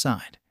rub her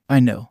side. I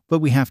know, but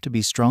we have to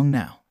be strong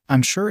now.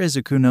 I'm sure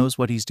Izuku knows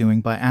what he's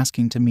doing by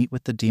asking to meet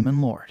with the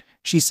Demon Lord,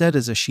 she said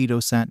as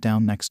Ashido sat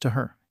down next to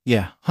her.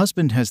 Yeah,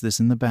 husband has this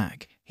in the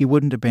bag. He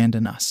wouldn't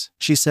abandon us,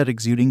 she said,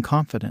 exuding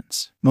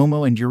confidence.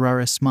 Momo and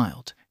Uriara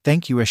smiled.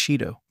 Thank you,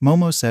 Ashido,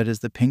 Momo said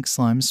as the pink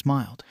slime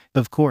smiled.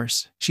 Of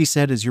course, she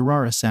said as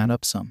Uriara sat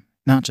up some.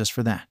 Not just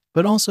for that,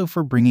 but also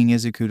for bringing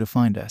Izuku to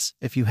find us.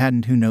 If you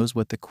hadn't, who knows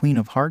what the Queen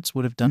of Hearts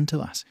would have done to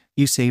us.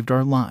 You saved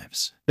our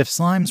lives. If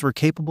slimes were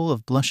capable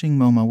of blushing,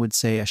 Momo would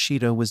say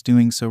Ashido was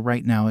doing so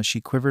right now as she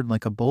quivered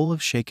like a bowl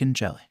of shaken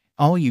jelly.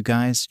 All you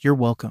guys, you're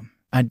welcome.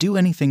 I'd do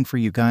anything for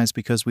you guys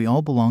because we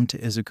all belong to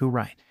Izuku,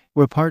 right?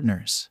 We're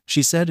partners,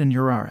 she said, and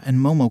Uriara and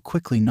Momo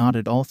quickly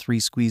nodded, all three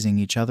squeezing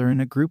each other in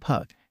a group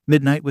hug.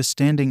 Midnight was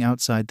standing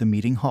outside the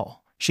meeting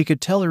hall. She could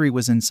tell Iri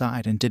was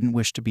inside and didn't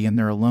wish to be in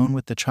there alone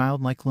with the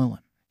childlike Lilin.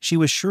 She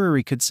was sure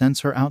Iri could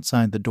sense her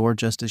outside the door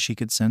just as she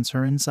could sense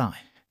her inside.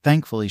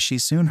 Thankfully, she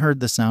soon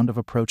heard the sound of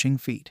approaching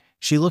feet.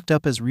 She looked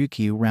up as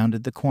Ryukyu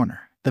rounded the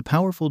corner. The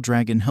powerful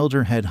dragon held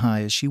her head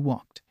high as she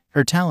walked.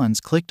 Her talons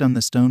clicked on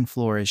the stone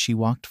floor as she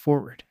walked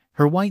forward.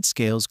 Her white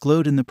scales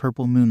glowed in the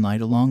purple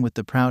moonlight along with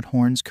the proud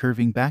horns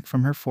curving back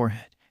from her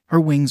forehead.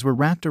 Her wings were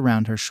wrapped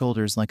around her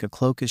shoulders like a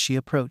cloak as she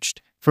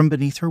approached. From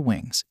beneath her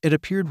wings, it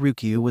appeared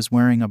Ryukyu was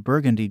wearing a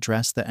burgundy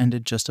dress that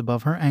ended just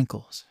above her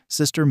ankles.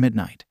 Sister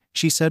Midnight,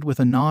 she said with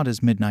a nod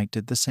as Midnight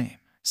did the same.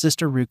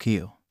 Sister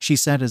Ryukyu, she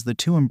said as the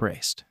two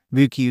embraced.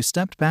 Ryukyu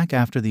stepped back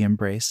after the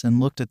embrace and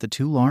looked at the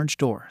two large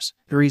doors.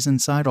 Iri's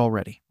inside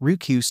already,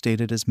 Ryukyu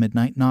stated as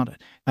Midnight nodded.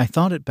 I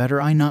thought it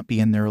better I not be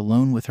in there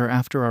alone with her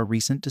after our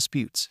recent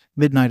disputes,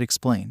 Midnight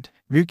explained.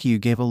 Ryukyu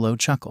gave a low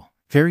chuckle.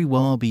 Very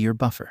well, I'll be your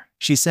buffer,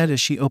 she said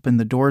as she opened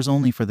the doors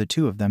only for the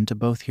two of them to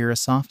both hear a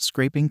soft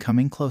scraping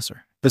coming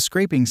closer. The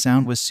scraping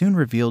sound was soon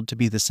revealed to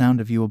be the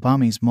sound of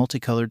𝗬𝗑𝗵𝗼's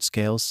multicolored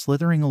scales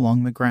slithering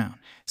along the ground.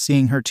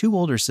 Seeing her two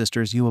older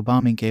sisters,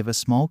 𝗬𝗑𝗵𝗼 gave a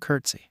small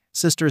curtsy.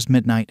 Sisters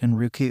Midnight and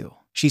Ryukyu,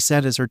 she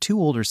said as her two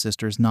older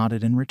sisters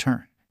nodded in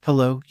return.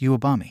 Hello,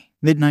 𝗬𝗑𝗵𝗼,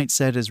 Midnight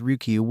said as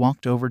Ryukyu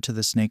walked over to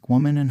the snake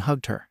woman and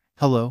hugged her.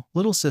 Hello,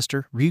 little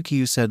sister,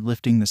 Ryukyu said,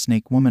 lifting the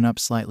snake woman up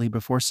slightly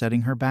before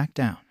setting her back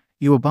down.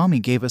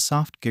 𝗬𝗑𝗵𝗼 gave a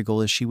soft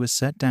giggle as she was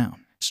set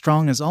down.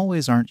 Strong as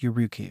always, aren't you,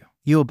 Ryukyu?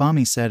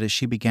 𝗬𝗑𝗵𝗼 said as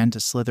she began to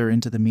slither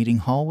into the meeting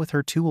hall with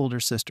her two older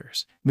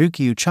sisters.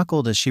 Ryukyu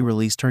chuckled as she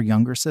released her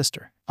younger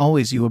sister.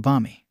 Always,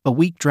 𝗬𝗑𝗵𝗼. A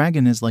weak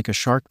dragon is like a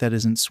shark that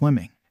isn't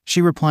swimming,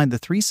 she replied. The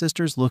three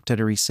sisters looked at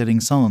Iri sitting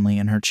sullenly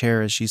in her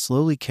chair as she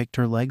slowly kicked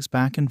her legs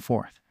back and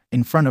forth.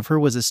 In front of her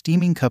was a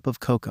steaming cup of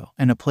cocoa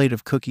and a plate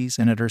of cookies,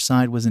 and at her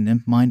side was an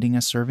imp minding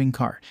a serving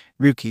cart.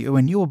 Ryukyu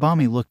and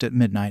𝗬𝗑𝗵𝗼 looked at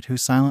Midnight, who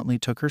silently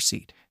took her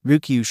seat.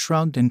 Ryukyu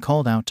shrugged and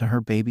called out to her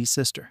baby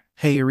sister.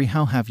 Hey Iri,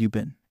 how have you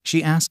been?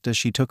 She asked as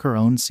she took her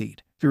own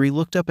seat. Iri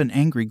looked up, an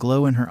angry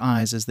glow in her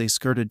eyes as they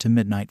skirted to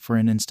Midnight for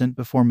an instant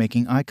before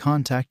making eye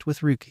contact with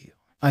Ryukyu.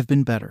 I've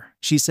been better,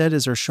 she said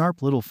as her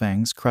sharp little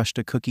fangs crushed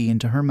a cookie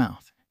into her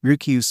mouth.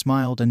 Ryukyu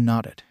smiled and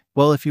nodded.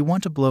 Well, if you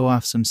want to blow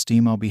off some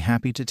steam, I'll be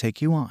happy to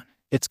take you on.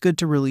 It's good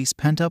to release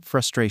pent-up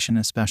frustration,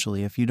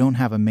 especially if you don't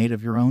have a mate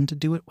of your own to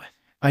do it with.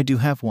 I do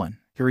have one,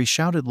 Iri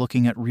shouted,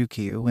 looking at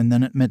Ryukyu and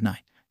then at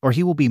Midnight. Or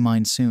he will be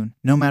mine soon,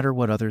 no matter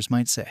what others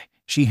might say,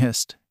 she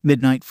hissed.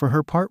 Midnight, for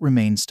her part,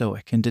 remained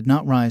stoic and did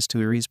not rise to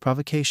Iri's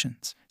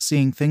provocations.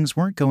 Seeing things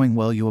weren't going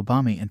well,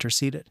 𝗬𝗑𝗵𝗼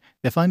interceded.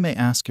 If I may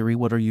ask, Iri,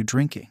 what are you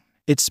drinking?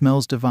 It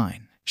smells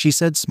divine, she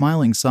said,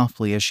 smiling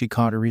softly as she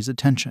caught Iri's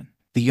attention.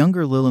 The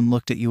younger Lilin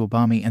looked at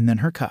𝗬𝗑𝗵𝗼 and then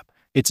her cup.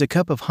 It's a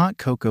cup of hot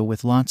cocoa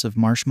with lots of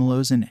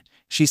marshmallows in it,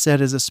 she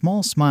said as a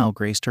small smile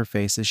graced her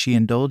face as she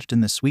indulged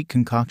in the sweet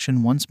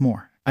concoction once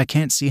more. I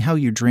can't see how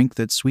you drink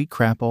that sweet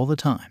crap all the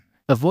time.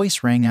 A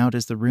voice rang out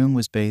as the room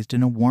was bathed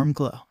in a warm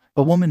glow.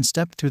 A woman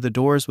stepped through the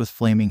doors with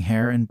flaming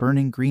hair and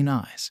burning green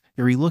eyes.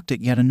 Iri looked at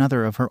yet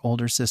another of her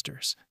older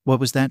sisters. What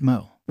was that,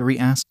 Mo? Iri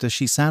asked as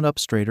she sat up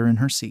straighter in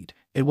her seat.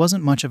 It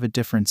wasn't much of a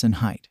difference in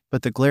height,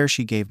 but the glare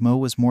she gave Mo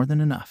was more than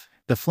enough.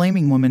 The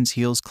flaming woman's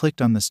heels clicked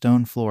on the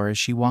stone floor as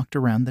she walked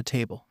around the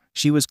table.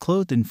 She was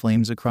clothed in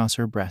flames across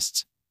her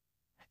breasts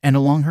and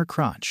along her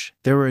crotch.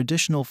 There were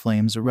additional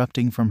flames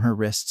erupting from her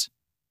wrists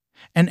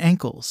and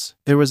ankles.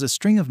 There was a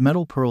string of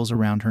metal pearls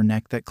around her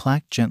neck that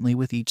clacked gently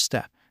with each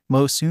step.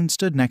 Mo soon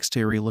stood next to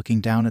Iri,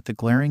 looking down at the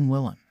glaring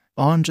Lilin.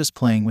 Oh, I'm just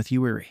playing with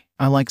you, Iri.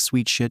 I like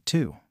sweet shit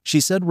too, she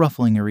said,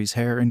 ruffling Iri's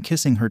hair and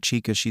kissing her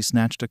cheek as she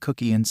snatched a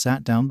cookie and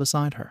sat down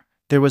beside her.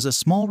 There was a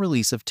small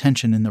release of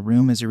tension in the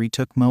room as Iri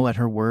took Mo at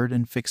her word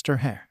and fixed her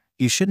hair.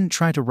 You shouldn't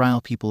try to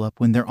rile people up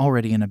when they're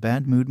already in a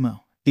bad mood,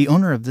 Mo. The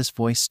owner of this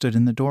voice stood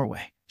in the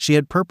doorway. She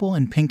had purple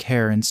and pink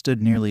hair and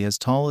stood nearly as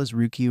tall as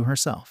Ryukyu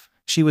herself.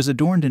 She was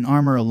adorned in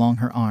armor along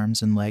her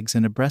arms and legs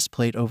and a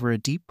breastplate over a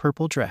deep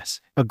purple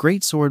dress. A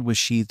great sword was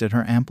sheathed at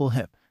her ample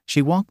hip.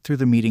 She walked through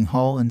the meeting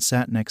hall and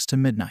sat next to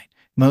Midnight.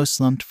 Mo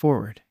slumped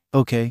forward.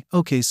 Okay,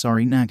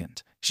 sorry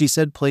Nagant, she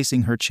said,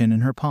 placing her chin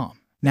in her palm.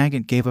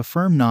 Nagant gave a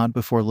firm nod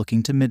before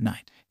looking to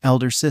Midnight.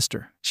 Elder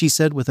sister, she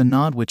said with a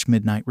nod which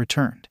Midnight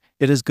returned.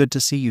 It is good to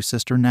see you,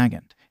 Sister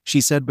Nagant,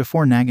 she said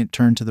before Nagant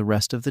turned to the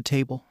rest of the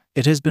table.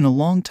 It has been a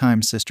long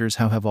time, sisters,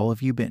 how have all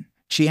of you been?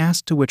 She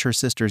asked, to which her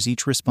sisters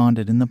each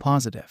responded in the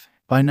positive.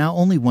 By now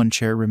only one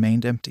chair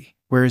remained empty.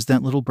 Where is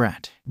that little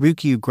brat?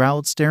 Ryukyu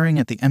growled, staring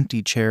at the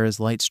empty chair as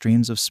light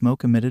streams of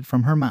smoke emitted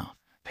from her mouth.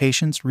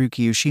 Patience,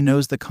 Ryukyu, she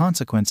knows the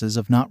consequences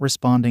of not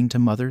responding to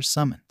Mother's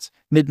summons,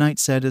 Midnight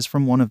said as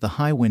from one of the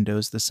high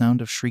windows the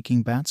sound of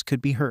shrieking bats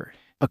could be heard.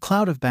 A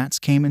cloud of bats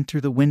came in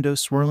through the window,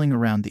 swirling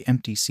around the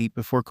empty seat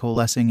before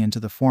coalescing into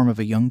the form of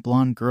a young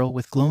blonde girl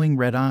with glowing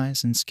red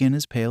eyes and skin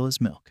as pale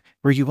as milk.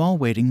 Were you all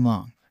waiting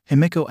long?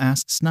 Himiko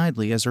asked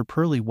snidely as her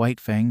pearly white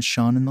fangs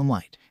shone in the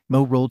light.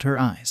 Mo rolled her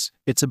eyes.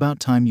 It's about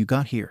time you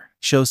got here.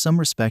 Show some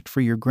respect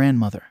for your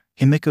grandmother.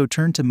 Himiko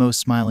turned to Mo,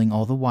 smiling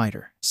all the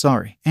wider.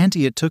 Sorry,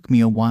 Auntie, it took me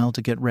a while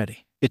to get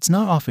ready. It's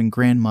not often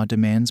Grandma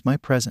demands my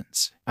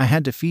presence. I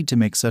had to feed to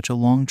make such a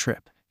long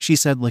trip, she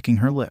said, licking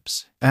her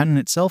lips. That in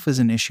itself is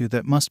an issue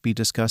that must be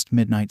discussed,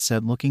 Midnight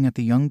said, looking at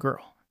the young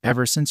girl.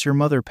 Ever since your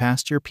mother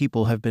passed, your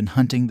people have been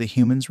hunting the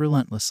humans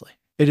relentlessly.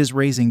 It is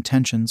raising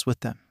tensions with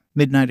them,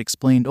 Midnight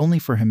explained, only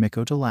for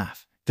Himiko to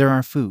laugh. There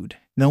are food.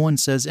 No one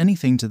says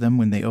anything to them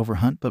when they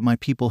overhunt, but my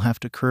people have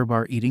to curb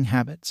our eating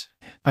habits.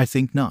 I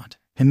think not,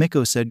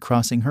 Himiko said,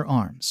 crossing her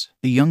arms.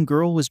 The young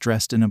girl was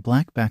dressed in a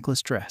black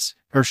backless dress.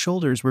 Her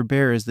shoulders were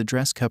bare as the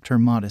dress cupped her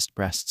modest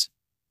breasts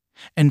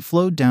and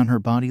flowed down her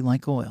body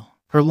like oil.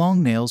 Her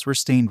long nails were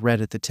stained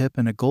red at the tip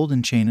and a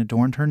golden chain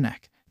adorned her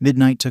neck.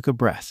 Midnight took a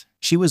breath.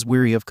 She was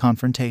weary of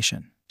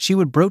confrontation. She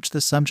would broach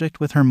the subject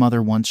with her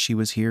mother once she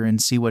was here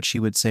and see what she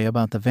would say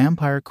about the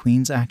vampire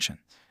queen's action.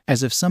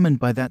 As if summoned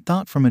by that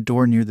thought, from a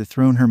door near the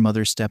throne her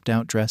mother stepped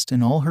out, dressed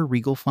in all her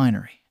regal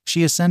finery.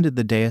 She ascended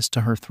the dais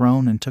to her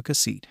throne and took a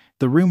seat.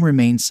 The room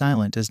remained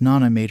silent as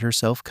Nana made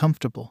herself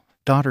comfortable.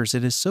 Daughters,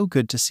 it is so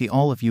good to see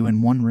all of you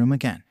in one room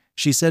again,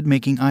 she said,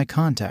 making eye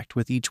contact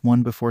with each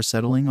one before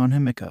settling on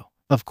Himiko.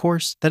 Of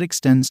course, that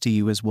extends to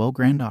you as well,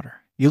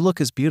 granddaughter. You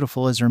look as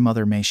beautiful as her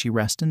mother, may she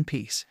rest in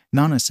peace,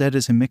 Nana said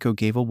as Himiko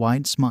gave a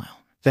wide smile.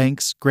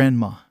 Thanks,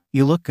 Grandma.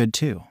 You look good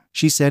too,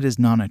 she said as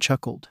Nana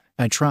chuckled.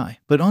 I try,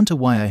 but on to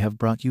why I have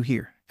brought you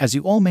here. As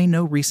you all may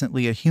know,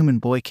 recently a human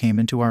boy came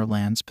into our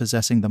lands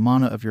possessing the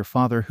mana of your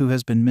father, who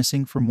has been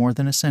missing for more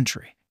than a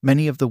century.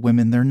 Many of the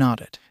women there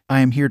nodded. I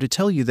am here to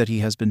tell you that he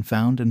has been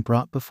found and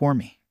brought before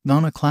me.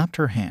 Nana clapped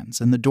her hands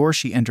and the door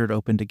she entered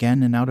opened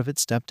again, and out of it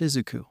stepped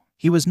Izuku.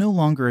 He was no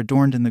longer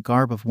adorned in the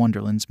garb of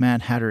Wonderland's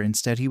Mad Hatter.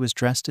 Instead, he was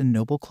dressed in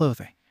noble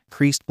clothing.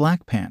 Creased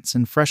black pants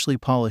and freshly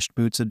polished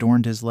boots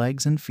adorned his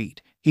legs and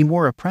feet. He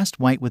wore a pressed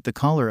white with the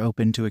collar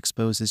open to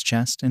expose his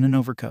chest and an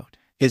overcoat.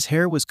 His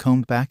hair was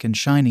combed back and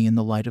shiny in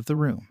the light of the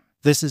room.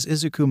 This is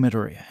Izuku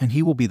Midoriya, and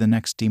he will be the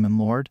next demon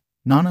lord,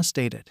 Nana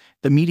stated.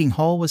 The meeting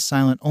hall was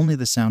silent. Only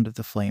the sound of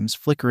the flames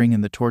flickering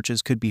in the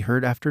torches could be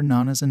heard after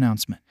Nana's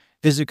announcement.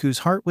 Izuku's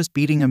heart was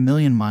beating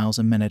 1,000,000 miles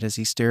a minute as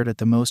he stared at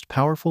the most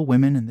powerful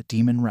women in the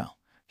demon realm.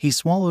 He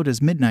swallowed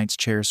as Midnight's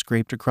chair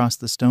scraped across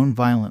the stone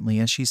violently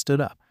as she stood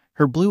up.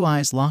 Her blue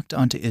eyes locked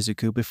onto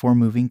Izuku before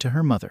moving to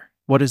her mother.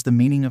 What is the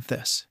meaning of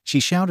this? She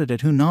shouted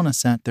at who Nana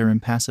sat there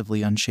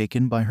impassively,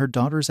 unshaken by her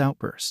daughter's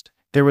outburst.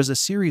 There was a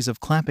series of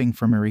clapping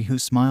from Eri, who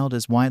smiled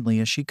as widely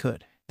as she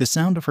could. The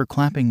sound of her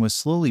clapping was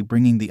slowly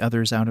bringing the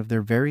others out of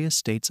their various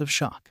states of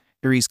shock.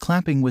 Eri's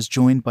clapping was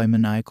joined by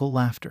maniacal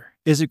laughter.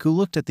 Izuku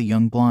looked at the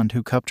young blonde,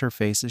 who cupped her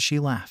face as she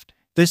laughed.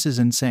 This is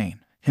insane,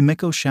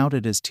 Himiko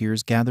shouted as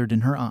tears gathered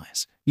in her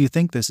eyes. You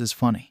think this is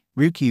funny?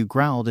 Ryukyu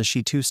growled as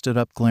she too stood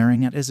up,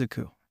 glaring at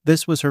Izuku.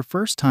 This was her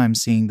first time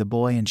seeing the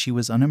boy and she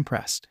was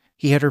unimpressed.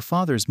 He had her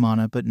father's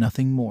mana but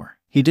nothing more.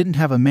 He didn't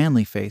have a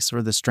manly face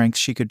or the strength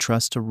she could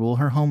trust to rule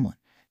her homeland.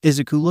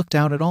 Izuku looked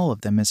out at all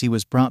of them as he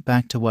was brought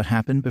back to what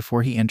happened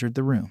before he entered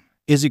the room.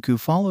 Izuku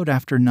followed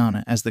after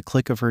Nana as the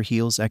click of her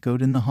heels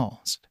echoed in the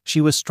halls.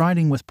 She was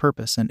striding with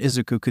purpose, and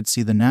Izuku could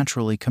see the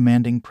naturally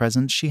commanding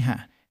presence she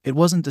had. It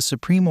wasn't the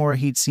supreme aura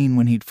he'd seen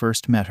when he'd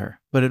first met her,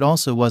 but it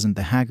also wasn't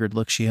the haggard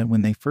look she had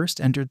when they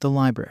first entered the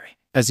library.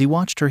 As he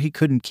watched her, he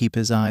couldn't keep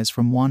his eyes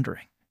from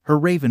wandering. Her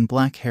raven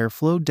black hair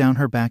flowed down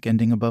her back,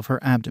 ending above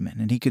her abdomen,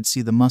 and he could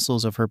see the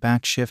muscles of her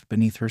back shift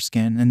beneath her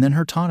skin, and then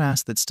her taut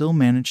ass that still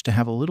managed to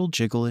have a little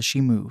jiggle as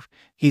she moved.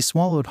 He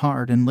swallowed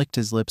hard and licked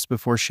his lips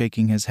before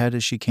shaking his head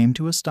as she came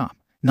to a stop.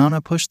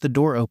 Nana pushed the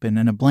door open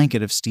and a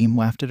blanket of steam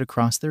wafted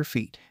across their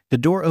feet. The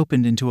door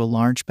opened into a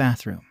large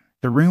bathroom.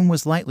 The room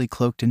was lightly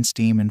cloaked in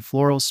steam and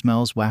floral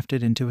smells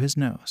wafted into his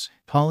nose.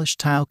 Polished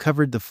tile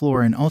covered the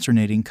floor in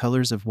alternating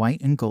colors of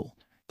white and gold.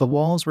 The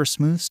walls were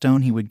smooth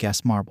stone, he would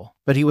guess marble,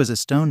 but he was a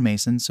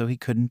stonemason so he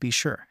couldn't be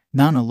sure.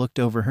 Nana looked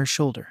over her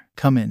shoulder.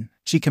 Come in,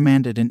 she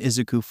commanded, and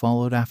Izuku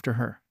followed after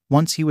her.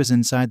 Once he was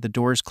inside, the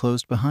doors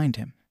closed behind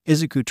him.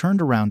 Izuku turned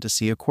around to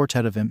see a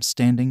quartet of imps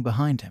standing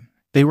behind him.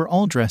 They were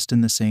all dressed in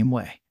the same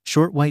way,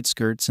 short white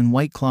skirts and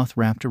white cloth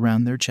wrapped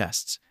around their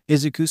chests.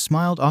 Izuku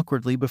smiled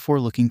awkwardly before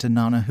looking to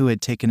Nana, who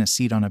had taken a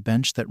seat on a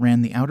bench that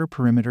ran the outer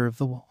perimeter of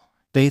the wall.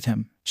 "Bathe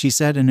him," she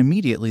said, and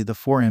immediately the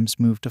four imps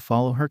moved to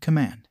follow her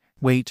command.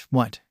 "Wait,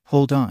 what?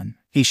 Hold on,"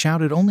 he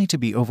shouted, only to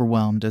be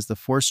overwhelmed as the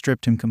four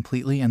stripped him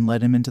completely and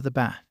led him into the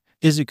bath.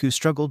 Izuku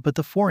struggled, but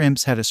the four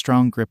imps had a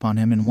strong grip on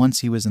him, and once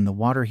he was in the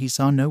water he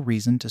saw no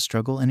reason to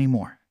struggle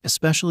anymore,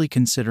 especially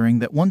considering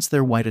that once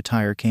their white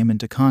attire came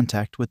into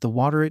contact with the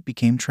water it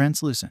became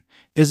translucent.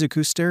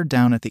 Izuku stared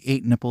down at the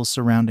 8 nipples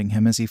surrounding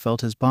him as he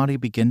felt his body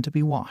begin to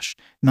be washed.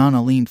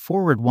 Nana leaned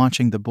forward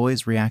watching the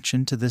boy's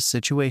reaction to this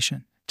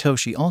situation.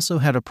 Toshi also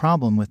had a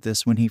problem with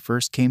this when he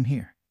first came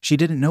here. She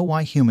didn't know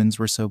why humans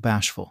were so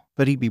bashful,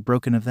 but he'd be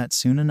broken of that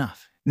soon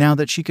enough. Now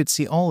that she could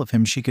see all of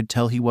him, she could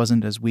tell he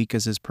wasn't as weak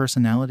as his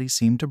personality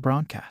seemed to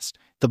broadcast.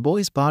 The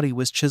boy's body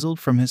was chiseled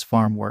from his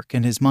farm work,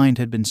 and his mind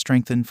had been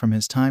strengthened from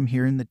his time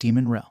here in the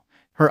demon realm.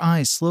 Her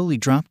eyes slowly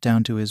dropped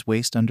down to his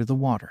waist under the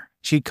water.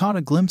 She'd caught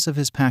a glimpse of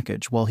his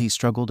package while he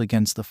struggled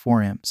against the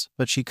four imps,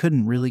 but she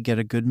couldn't really get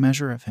a good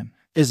measure of him.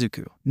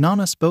 "Izuku,"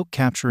 Nana spoke,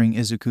 capturing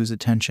Izuku's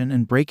attention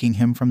and breaking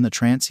him from the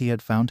trance he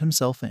had found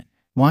himself in.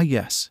 "Why,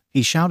 yes,"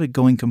 he shouted,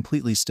 going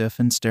completely stiff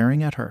and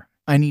staring at her.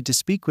 "I need to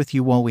speak with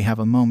you while we have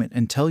a moment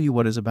and tell you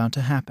what is about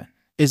to happen."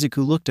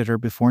 Izuku looked at her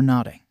before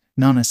nodding.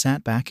 Nana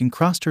sat back and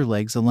crossed her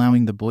legs,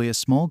 allowing the boy a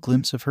small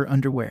glimpse of her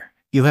underwear.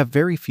 "You have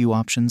very few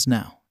options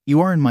now. You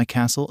are in my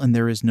castle and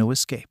there is no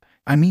escape.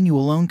 I mean, you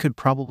alone could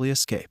probably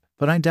escape,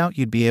 but I doubt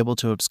you'd be able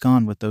to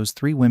abscond with those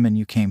 3 women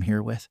you came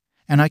here with.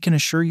 And I can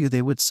assure you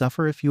they would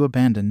suffer if you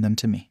abandoned them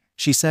to me,"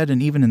 she said,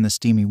 and even in the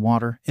steamy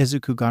water,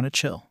 Izuku got a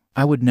chill.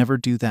 "I would never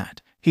do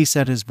that," he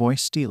said, his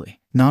voice steely.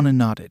 Nana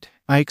nodded.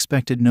 "I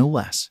expected no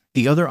less.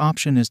 The other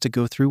option is to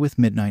go through with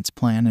Midnight's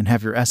plan and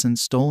have your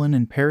essence stolen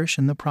and perish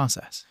in the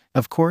process.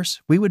 Of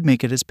course, we would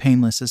make it as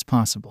painless as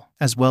possible,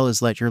 as well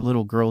as let your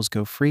little girls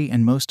go free,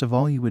 and most of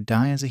all you would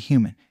die as a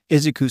human."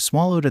 Izuku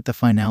swallowed at the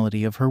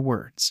finality of her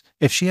words.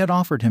 If she had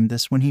offered him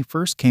this when he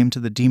first came to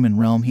the demon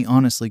realm, he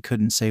honestly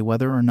couldn't say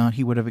whether or not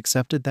he would have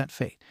accepted that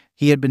fate.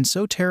 He had been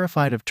so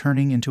terrified of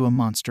turning into a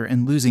monster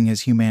and losing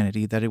his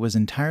humanity that it was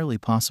entirely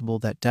possible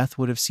that death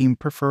would have seemed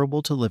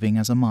preferable to living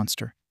as a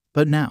monster.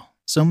 But now,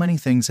 so many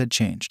things had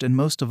changed, and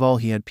most of all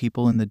he had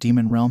people in the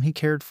demon realm he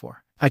cared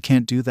for. "I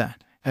can't do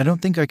that. I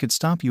don't think I could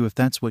stop you if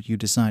that's what you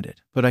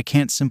decided, but I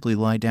can't simply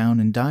lie down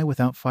and die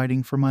without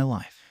fighting for my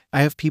life.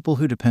 I have people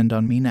who depend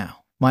on me now.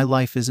 My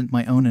life isn't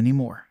my own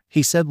anymore,"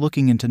 he said,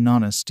 looking into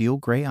Nana's steel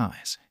gray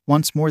eyes.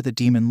 Once more the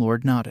demon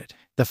lord nodded.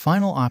 "The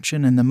final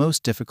option and the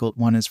most difficult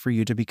one is for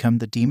you to become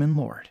the demon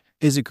lord."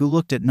 Izuku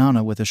looked at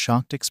Nana with a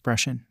shocked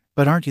expression.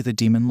 "But aren't you the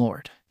demon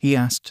lord?" he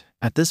asked.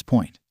 At this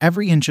point,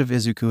 every inch of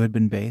Izuku had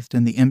been bathed,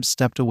 and the imps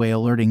stepped away,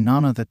 alerting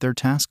Nana that their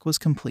task was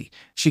complete.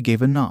 She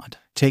gave a nod.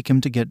 "Take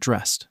him to get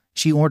dressed,"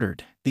 she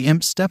ordered. The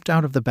imps stepped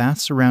out of the bath,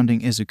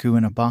 surrounding Izuku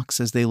in a box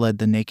as they led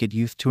the naked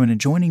youth to an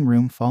adjoining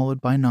room,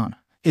 followed by Nana.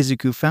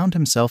 Izuku found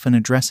himself in a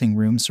dressing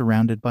room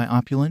surrounded by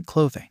opulent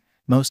clothing.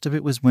 Most of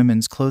it was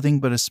women's clothing,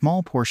 but a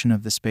small portion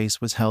of the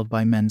space was held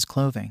by men's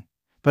clothing.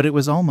 But it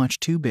was all much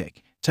too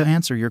big. "To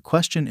answer your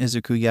question,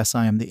 Izuku, yes,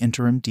 I am the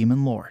interim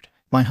demon lord.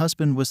 My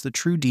husband was the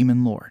true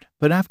demon lord,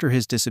 but after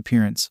his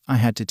disappearance, I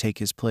had to take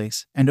his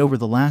place, and over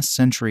the last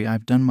century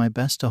I've done my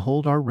best to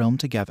hold our realm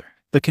together."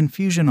 The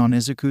confusion on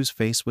Izuku's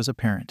face was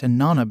apparent, and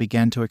Nana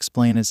began to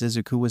explain as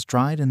Izuku was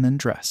dried and then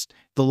dressed.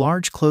 The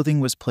large clothing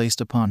was placed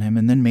upon him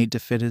and then made to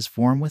fit his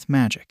form with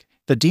magic.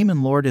 "The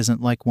demon lord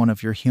isn't like one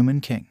of your human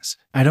kings.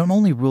 I don't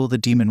only rule the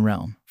demon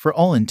realm. For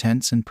all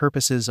intents and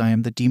purposes, I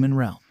am the demon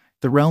realm.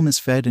 The realm is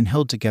fed and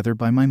held together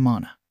by my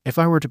mana. If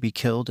I were to be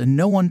killed and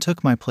no one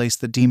took my place,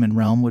 the demon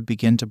realm would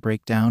begin to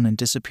break down and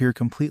disappear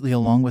completely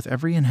along with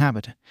every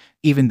inhabitant.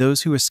 Even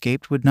those who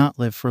escaped would not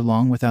live for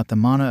long without the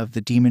mana of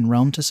the demon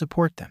realm to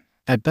support them.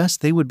 At best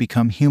they would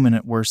become human,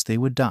 at worst they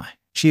would die,"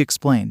 she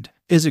explained.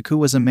 Izuku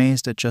was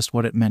amazed at just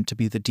what it meant to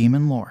be the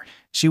demon lord.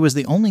 She was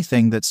the only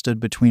thing that stood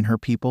between her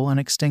people and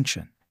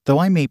extinction. "Though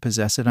I may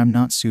possess it, I'm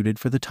not suited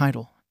for the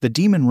title. The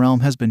demon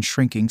realm has been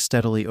shrinking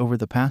steadily over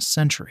the past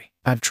century.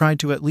 I've tried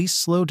to at least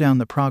slow down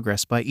the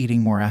progress by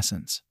eating more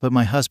essence, but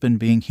my husband,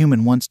 being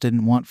human once,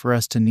 didn't want for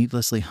us to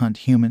needlessly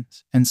hunt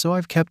humans, and so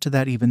I've kept to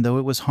that even though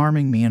it was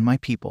harming me and my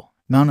people."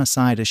 Nana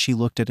sighed as she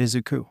looked at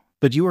Izuku.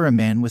 "But you are a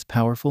man with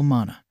powerful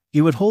mana.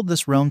 You would hold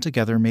this realm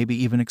together, maybe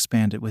even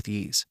expand it with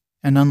ease.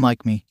 And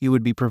unlike me, you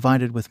would be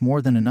provided with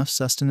more than enough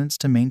sustenance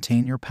to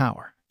maintain your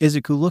power."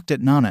 Izuku looked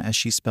at Nana as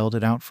she spelled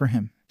it out for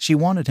him. She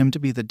wanted him to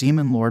be the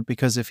demon lord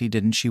because if he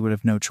didn't, she would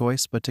have no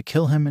choice but to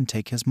kill him and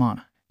take his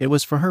mana. It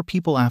was for her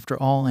people after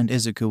all, and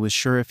Izuku was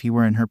sure if he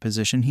were in her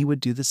position he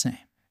would do the same.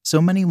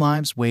 So many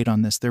lives weighed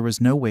on this, there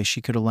was no way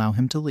she could allow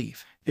him to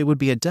leave. It would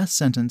be a death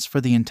sentence for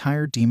the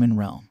entire demon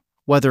realm.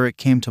 Whether it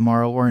came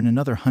tomorrow or in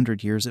another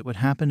 100 years, it would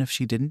happen if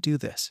she didn't do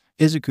this.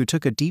 Izuku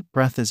took a deep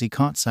breath as he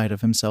caught sight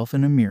of himself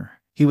in a mirror.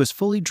 He was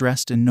fully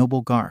dressed in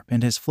noble garb,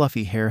 and his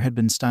fluffy hair had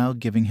been styled,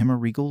 giving him a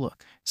regal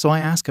look. "So I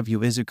ask of you,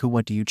 Izuku,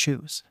 what do you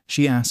choose?"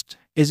 she asked.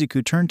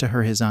 Izuku turned to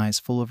her, his eyes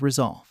full of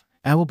resolve.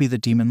 "I will be the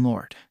demon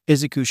lord,"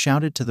 Izuku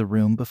shouted to the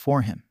room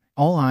before him.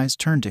 All eyes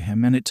turned to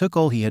him, and it took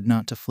all he had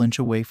not to flinch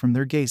away from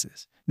their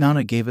gazes.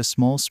 Nana gave a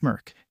small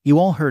smirk. You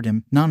all heard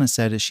him, Nana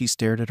said as she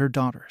stared at her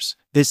daughters.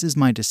 This is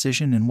my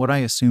decision and what I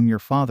assume your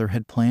father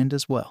had planned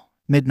as well.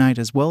 Midnight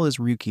as well as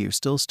괡ᴇ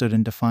still stood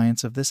in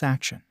defiance of this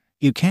action.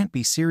 You can't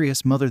be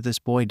serious, mother. This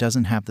boy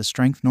doesn't have the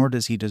strength, nor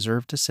does he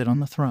deserve to sit on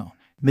the throne.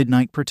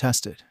 Midnight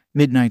protested.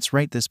 Midnight's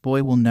right, this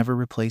boy will never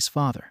replace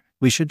father.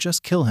 We should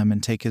just kill him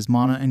and take his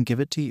mana and give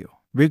it to you,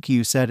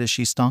 괡ᴇ said as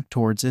she stalked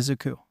towards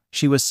Izuku.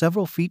 She was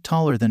several feet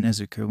taller than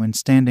Izuku, and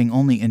standing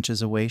only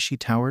inches away she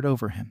towered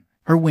over him.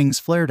 Her wings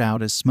flared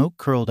out as smoke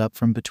curled up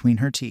from between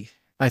her teeth.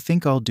 I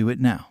think I'll do it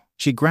now,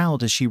 she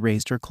growled as she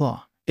raised her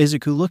claw.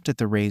 Izuku looked at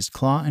the raised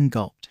claw and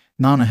gulped.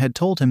 Nana had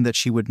told him that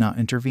she would not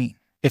intervene.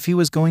 If he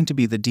was going to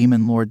be the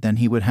demon lord, then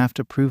he would have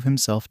to prove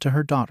himself to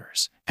her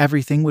daughters.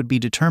 Everything would be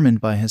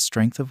determined by his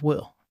strength of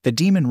will. The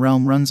demon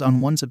realm runs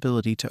on one's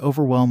ability to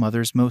overwhelm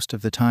others, most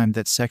of the time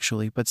that's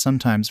sexually but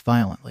sometimes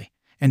violently.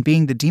 And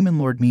being the demon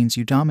lord means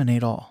you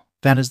dominate all.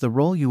 That is the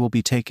role you will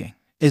be taking.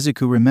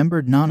 Izuku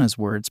remembered Nana's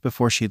words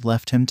before she'd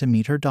left him to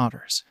meet her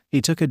daughters.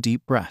 He took a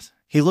deep breath.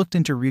 He looked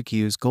into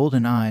괡ᴇ's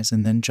golden eyes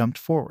and then jumped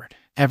forward.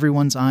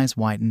 Everyone's eyes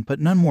widened, but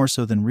none more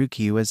so than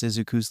괡ᴇ as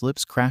Izuku's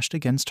lips crashed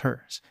against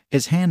hers.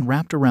 His hand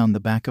wrapped around the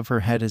back of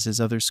her head as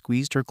his other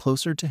squeezed her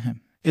closer to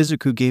him.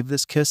 Izuku gave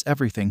this kiss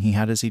everything he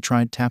had as he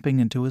tried tapping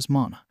into his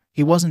mana.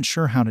 He wasn't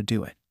sure how to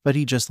do it, but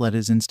he just let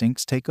his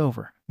instincts take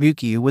over.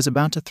 괡ᴇ was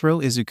about to throw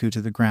Izuku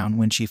to the ground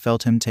when she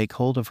felt him take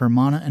hold of her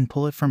mana and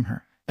pull it from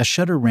her. A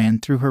shudder ran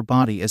through her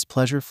body as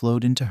pleasure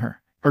flowed into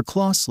her. Her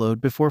claws slowed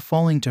before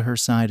falling to her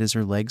side as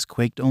her legs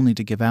quaked, only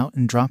to give out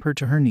and drop her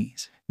to her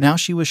knees. Now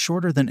she was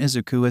shorter than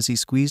Izuku as he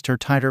squeezed her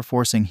tighter,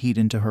 forcing heat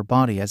into her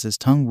body as his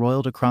tongue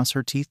roiled across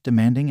her teeth,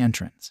 demanding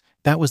entrance.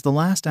 That was the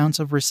last ounce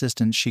of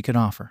resistance she could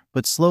offer,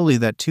 but slowly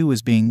that too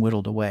was being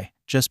whittled away.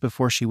 Just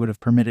before she would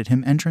have permitted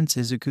him entrance,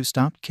 Izuku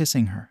stopped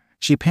kissing her.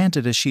 She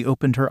panted as she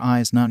opened her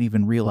eyes, not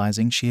even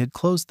realizing she had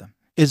closed them.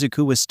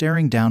 Izuku was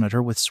staring down at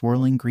her with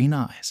swirling green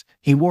eyes.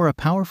 He wore a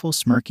powerful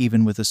smirk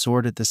even with a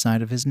sword at the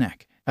side of his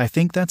neck. I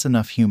think that's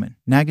enough, human,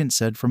 괡ᴇ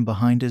said from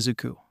behind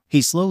Izuku.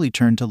 He slowly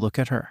turned to look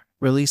at her.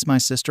 Release my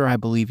sister, I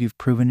believe you've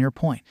proven your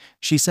point,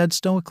 she said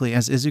stoically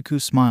as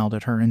Izuku smiled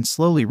at her and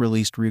slowly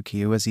released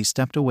괡ᴇ as he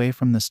stepped away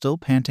from the still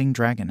panting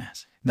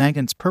dragoness.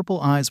 괡ᴇ's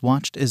purple eyes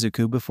watched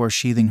Izuku before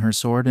sheathing her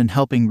sword and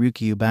helping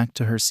괡ᴇ back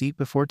to her seat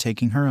before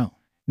taking her own.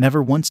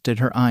 Never once did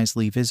her eyes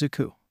leave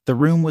Izuku. The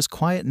room was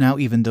quiet now,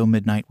 even though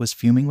Midnight was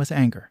fuming with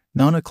anger.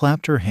 Nana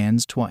clapped her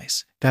hands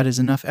twice. That is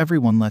enough,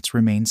 everyone, let's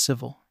remain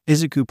civil.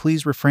 Izuku,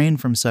 please refrain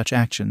from such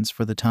actions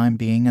for the time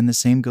being, and the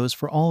same goes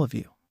for all of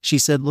you, she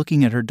said,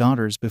 looking at her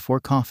daughters before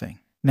coughing.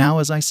 Now,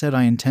 as I said,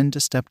 I intend to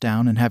step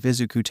down and have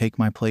Izuku take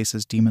my place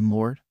as Demon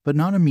Lord, but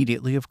not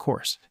immediately, of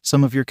course.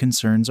 Some of your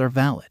concerns are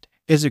valid.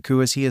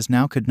 Izuku, as he is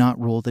now, could not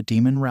rule the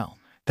demon realm.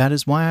 That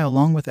is why I,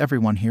 along with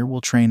everyone here, will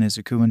train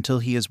Izuku until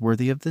he is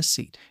worthy of this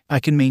seat.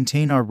 I can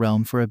maintain our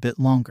realm for a bit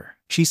longer,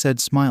 she said,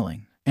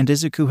 smiling, and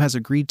Izuku has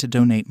agreed to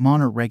donate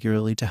mana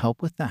regularly to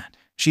help with that,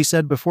 she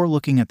said before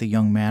looking at the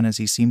young man as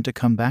he seemed to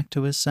come back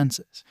to his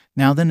senses.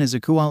 Now then,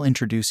 Izuku, I'll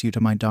introduce you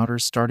to my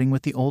daughters, starting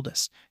with the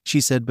oldest,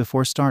 she said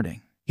before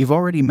starting. You've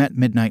already met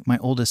Midnight, my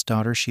oldest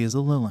daughter. She is a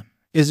𝗟𝗏.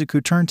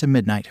 Izuku turned to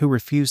Midnight, who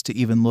refused to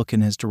even look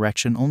in his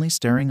direction, only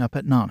staring up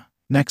at Nana.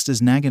 Next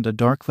is 𝗏𝗏, a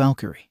dark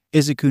Valkyrie.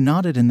 Izuku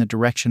nodded in the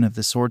direction of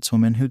the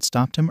swordswoman who'd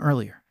stopped him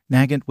earlier.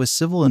 𝗏𝗏 was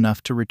civil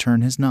enough to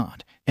return his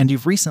nod. And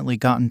you've recently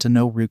gotten to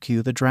know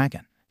𝗏𝗏 the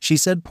dragon, she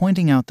said,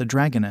 pointing out the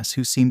dragoness,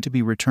 who seemed to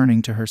be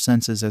returning to her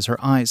senses as her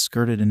eyes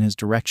skirted in his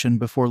direction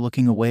before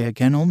looking away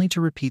again, only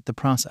to repeat the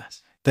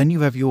process. Then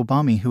you have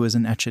𝗚ᴗ who is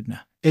an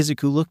echidna.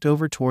 Izuku looked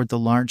over toward the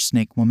large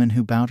snake woman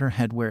who bowed her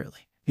head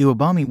warily.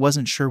 𝗚ᴗ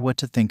wasn't sure what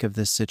to think of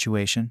this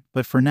situation,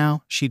 but for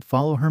now, she'd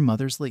follow her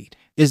mother's lead.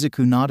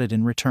 Izuku nodded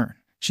in return.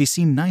 She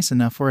seemed nice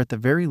enough, or at the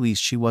very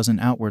least she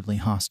wasn't outwardly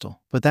hostile,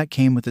 but that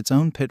came with its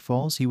own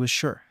pitfalls, he was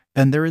sure.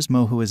 Then there is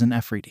Mo, who is an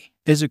𝗵𝘃.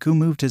 Izuku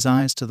moved his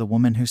eyes to the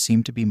woman who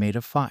seemed to be made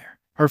of fire.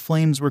 Her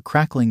flames were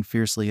crackling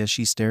fiercely as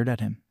she stared at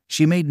him.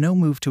 She made no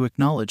move to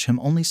acknowledge him,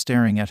 only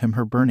staring at him,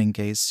 her burning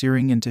gaze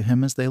searing into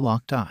him as they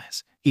locked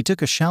eyes. He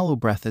took a shallow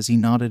breath as he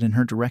nodded in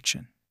her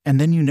direction. And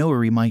then you know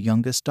𝗲𝗏, my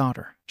youngest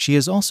daughter. She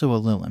is also a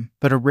𝗟𝗏,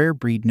 but a rare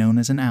breed known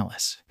as an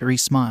Alice. 𝗲𝗏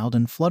smiled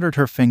and fluttered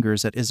her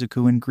fingers at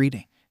Izuku in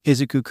greeting.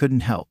 Izuku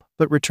couldn't help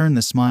but return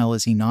the smile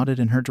as he nodded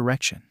in her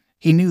direction.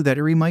 He knew that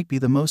𝗲𝗏 might be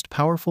the most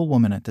powerful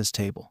woman at this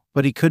table,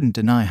 but he couldn't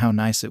deny how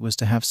nice it was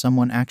to have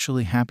someone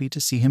actually happy to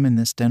see him in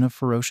this den of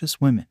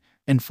ferocious women.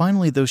 And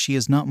finally, though she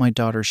is not my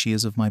daughter, she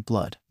is of my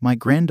blood, my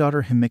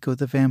granddaughter 𝗵𝗃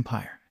the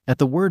vampire. At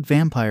the word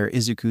vampire,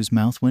 Izuku's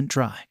mouth went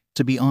dry.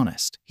 To be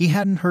honest, he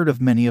hadn't heard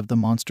of many of the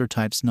monster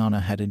types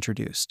Nana had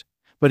introduced.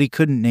 But he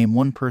couldn't name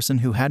one person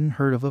who hadn't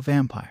heard of a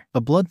vampire,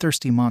 a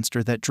bloodthirsty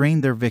monster that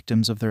drained their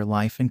victims of their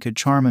life and could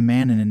charm a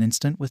man in an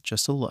instant with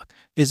just a look.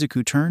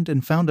 Izuku turned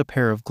and found a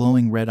pair of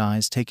glowing red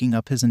eyes taking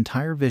up his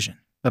entire vision.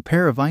 A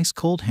pair of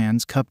ice-cold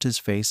hands cupped his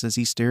face as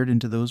he stared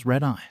into those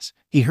red eyes.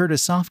 He heard a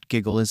soft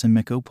giggle as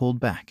𝗵𝗃 pulled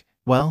back.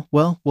 Well,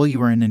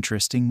 you are an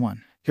interesting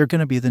one. You're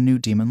gonna be the new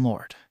Demon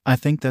Lord. I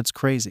think that's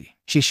crazy,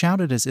 she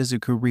shouted as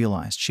Izuku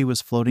realized she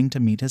was floating to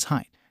meet his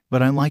height.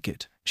 But I like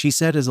it. she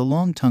said as a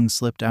long tongue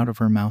slipped out of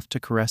her mouth to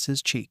caress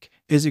his cheek.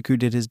 Izuku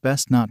did his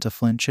best not to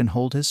flinch and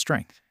hold his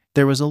strength.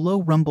 There was a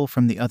low rumble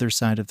from the other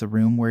side of the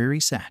room where he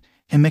sat.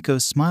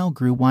 Himiko's smile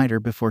grew wider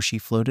before she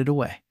floated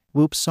away.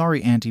 "Whoops,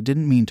 sorry auntie,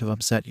 didn't mean to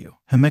upset you,"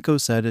 Himiko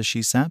said as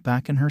she sat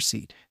back in her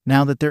seat.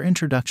 Now that their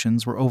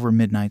introductions were over,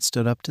 Midnight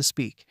stood up to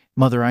speak.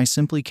 "Mother, I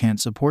simply can't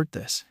support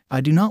this.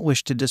 I do not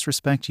wish to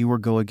disrespect you or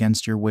go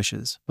against your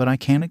wishes, but I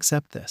can't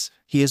accept this.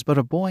 He is but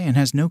a boy and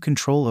has no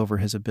control over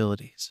his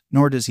abilities,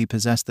 nor does he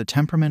possess the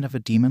temperament of a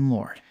demon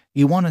lord.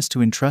 You want us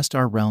to entrust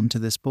our realm to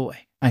this boy.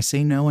 I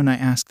say no, and I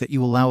ask that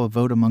you allow a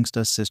vote amongst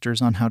us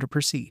sisters on how to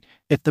proceed.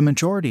 If the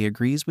majority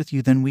agrees with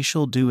you, then we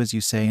shall do as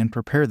you say and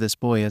prepare this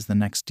boy as the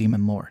next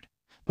demon lord.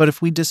 But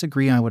if we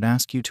disagree, I would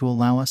ask you to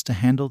allow us to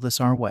handle this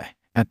our way."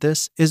 At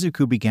this,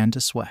 Izuku began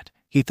to sweat.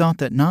 He thought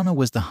that Nana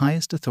was the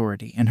highest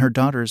authority and her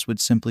daughters would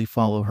simply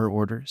follow her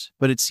orders,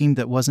 but it seemed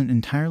that wasn't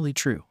entirely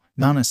true.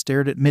 Nana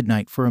stared at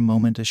Midnight for a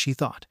moment as she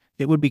thought.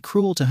 It would be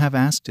cruel to have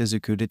asked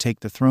Izuku to take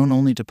the throne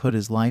only to put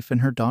his life in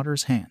her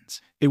daughter's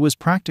hands. It was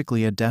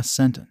practically a death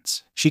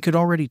sentence. She could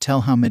already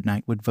tell how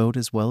Midnight would vote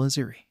as well as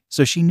Iri,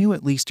 so she knew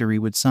at least Iri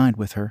would side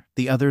with her.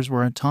 The others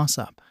were a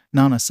toss-up.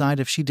 Nana sighed.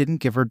 If she didn't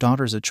give her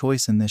daughters a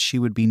choice in this, she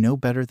would be no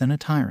better than a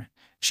tyrant.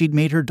 She'd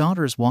made her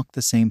daughters walk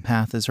the same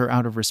path as her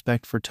out of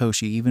respect for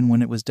Toshi, even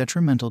when it was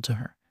detrimental to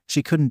her.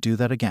 She couldn't do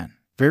that again.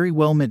 "Very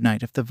well,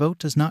 Midnight, if the vote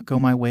does not go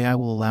my way, I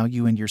will allow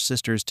you and your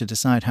sisters to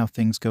decide how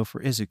things go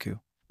for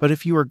Izuku. But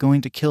if you are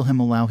going to kill him,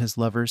 allow his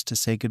lovers to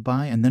say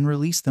goodbye and then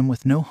release them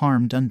with no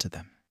harm done to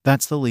them.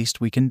 That's the least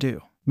we can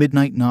do."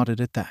 Midnight nodded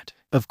at that.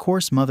 "Of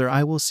course, Mother,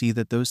 I will see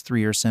that those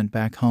three are sent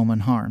back home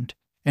unharmed,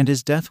 and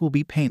his death will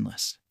be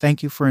painless.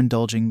 Thank you for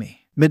indulging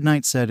me,"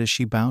 Midnight said as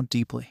she bowed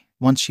deeply.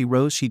 Once she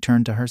rose, she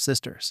turned to her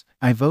sisters.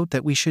 "I vote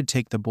that we should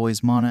take the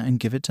boy's mana and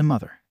give it to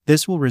Mother.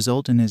 This will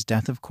result in his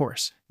death, of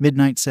course."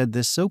 Midnight said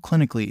this so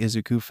clinically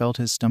Izuku felt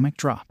his stomach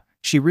drop.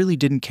 She really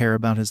didn't care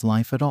about his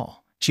life at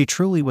all. She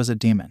truly was a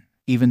demon.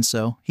 Even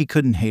so, he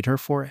couldn't hate her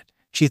for it.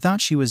 She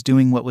thought she was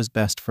doing what was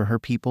best for her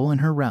people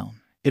and her realm.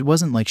 It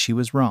wasn't like she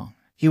was wrong.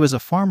 He was a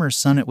farmer's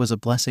son. It was a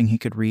blessing he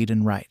could read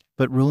and write,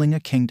 but ruling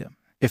a kingdom.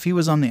 If he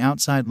was on the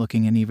outside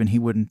looking in, even he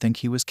wouldn't think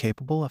he was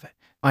capable of it.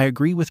 "I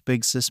agree with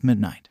Big Sis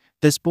Midnight.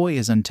 This boy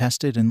is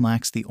untested and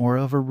lacks the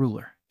aura of a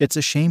ruler. It's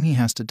a shame he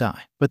has to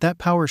die, but that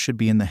power should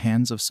be in the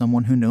hands of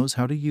someone who knows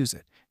how to use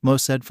it," Mo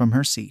said from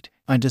her seat.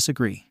 "I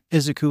disagree.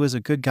 Izuku is a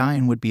good guy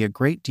and would be a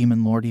great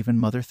demon lord. Even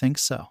Mother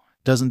thinks so.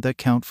 Doesn't that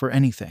count for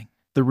anything?"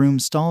 The room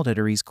stalled at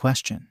Iri's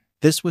question.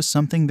 This was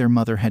something their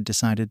mother had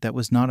decided that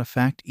was not a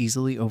fact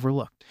easily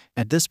overlooked.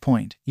 At this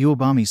point,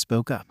 𝗚𝗑𝗵𝗵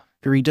spoke up.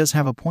 "Iri does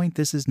have a point.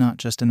 This is not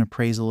just an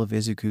appraisal of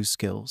Izuku's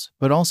skills,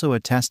 but also a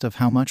test of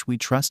how much we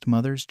trust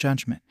Mother's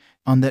judgment.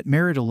 On that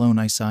merit alone,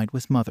 I side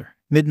with Mother."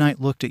 Midnight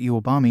looked at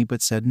𝗚𝗑𝗵𝗵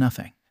but said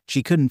nothing.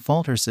 She couldn't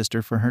fault her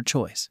sister for her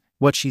choice.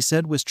 What she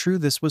said was true.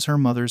 This was her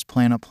mother's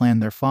plan, a plan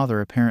their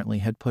father apparently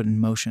had put in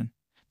motion.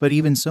 But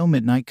even so,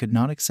 Midnight could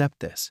not accept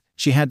this.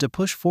 She had to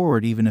push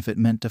forward even if it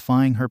meant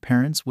defying her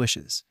parents'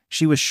 wishes.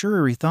 She was sure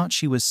Iri thought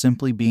she was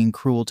simply being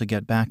cruel to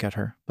get back at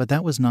her, but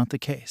that was not the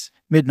case.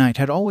 Midnight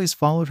had always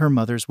followed her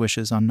mother's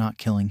wishes on not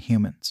killing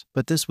humans,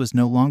 but this was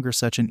no longer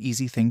such an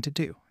easy thing to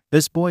do.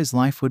 This boy's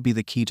life would be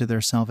the key to their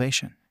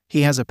salvation.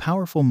 "He has a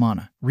powerful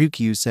mana,"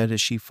 Ryukyu said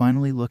as she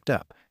finally looked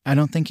up. "I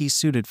don't think he's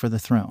suited for the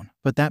throne,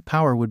 but that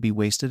power would be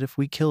wasted if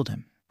we killed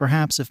him.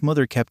 Perhaps if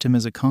Mother kept him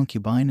as a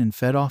concubine and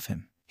fed off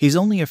him. He's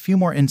only a few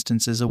more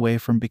instances away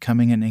from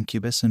becoming an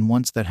incubus, and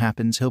once that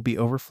happens, he'll be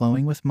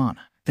overflowing with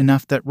mana.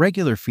 Enough that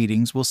regular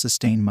feedings will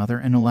sustain Mother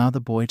and allow the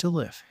boy to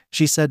live,"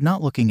 she said,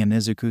 not looking in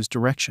Izuku's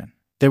direction.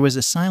 There was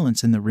a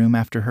silence in the room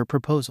after her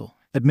proposal.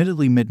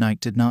 Admittedly,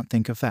 Midnight did not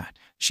think of that.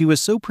 She was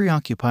so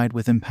preoccupied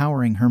with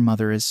empowering her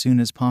mother as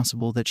soon as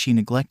possible that she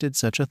neglected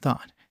such a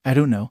thought. "I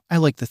don't know, I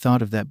like the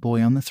thought of that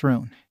boy on the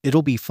throne.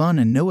 It'll be fun,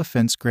 and no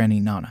offense, Granny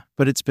Nana,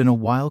 but it's been a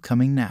while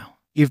coming now.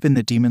 You've been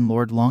the demon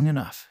lord long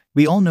enough.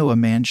 We all know a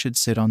man should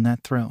sit on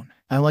that throne.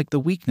 I like the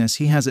weakness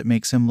he has. It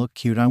makes him look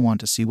cute. I want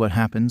to see what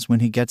happens when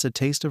he gets a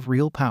taste of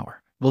real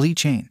power. Will he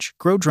change,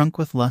 grow drunk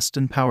with lust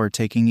and power,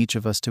 taking each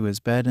of us to his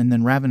bed and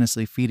then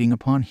ravenously feeding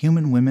upon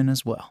human women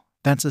as well?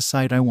 That's a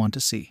sight I want to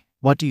see.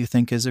 What do you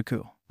think,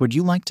 Izuku? Would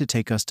you like to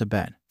take us to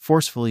bed,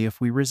 forcefully if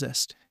we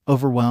resist?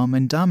 Overwhelm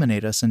and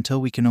dominate us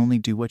until we can only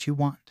do what you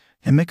want?"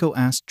 Himiko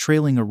asked,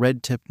 trailing a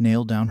red-tipped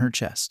nail down her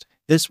chest.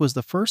 This was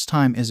the first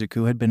time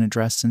Izuku had been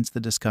addressed since the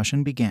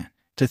discussion began.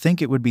 To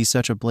think it would be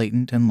such a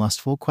blatant and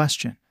lustful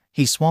question.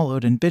 He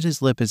swallowed and bit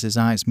his lip as his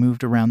eyes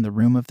moved around the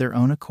room of their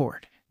own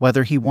accord.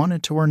 Whether he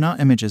wanted to or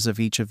not, images of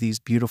each of these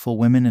beautiful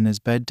women in his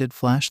bed did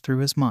flash through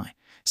his mind.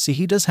 See,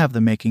 he does have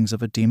the makings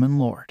of a demon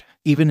lord.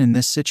 Even in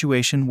this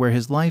situation where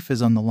his life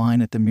is on the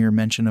line at the mere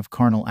mention of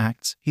carnal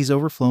acts, he's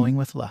overflowing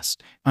with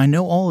lust. "I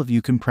know all of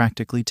you can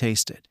practically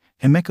taste it,"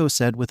 Himiko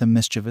said with a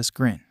mischievous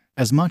grin.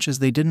 As much as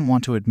they didn't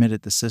want to admit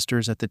it, the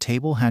sisters at the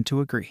table had to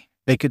agree.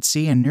 They could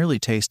see and nearly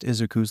taste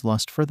Izuku's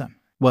lust for them.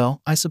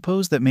 "Well, I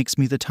suppose that makes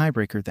me the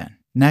tiebreaker then,"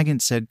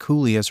 Nagant said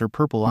coolly as her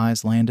purple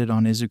eyes landed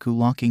on Izuku,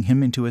 locking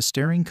him into a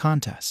staring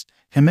contest.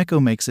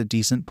 Himiko makes a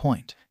decent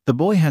point. The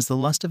boy has the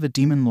lust of a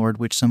demon lord,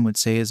 which some would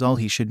say is all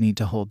he should need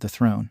to hold the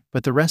throne,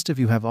 but the rest of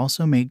you have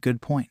also made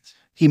good points.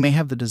 He may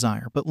have the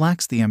desire, but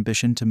lacks the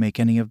ambition to make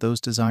any of those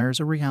desires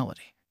a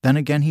reality. Then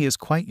again, he is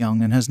quite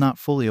young and has not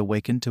fully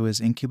awakened to his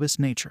incubus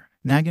nature.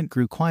 Nagant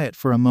grew quiet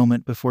for a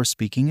moment before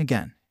speaking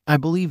again. I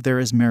believe there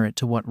is merit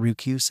to what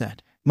Ryukyu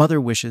said. Mother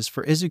wishes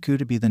for Izuku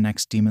to be the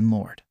next demon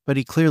lord, but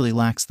he clearly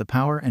lacks the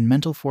power and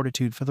mental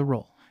fortitude for the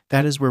role.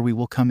 That is where we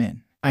will come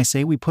in. I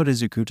say we put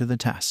Izuku to the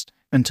test.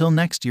 Until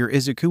next year,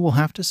 Izuku will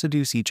have to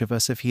seduce each of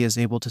us. If he is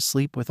able to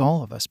sleep with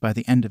all of us by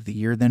the end of the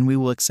year, then we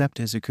will accept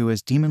Izuku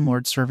as demon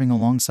lord, serving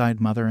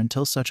alongside Mother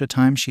until such a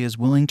time she is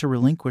willing to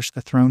relinquish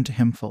the throne to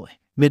him fully.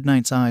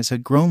 Midnight's eyes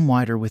had grown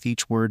wider with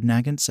each word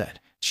Nagant said.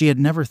 She had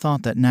never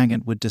thought that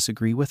Nagant would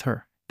disagree with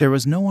her. There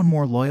was no one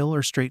more loyal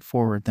or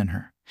straightforward than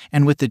her.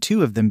 And with the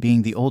two of them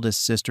being the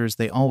oldest sisters,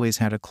 they always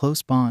had a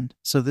close bond,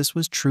 so this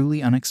was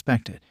truly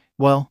unexpected.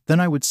 Well, then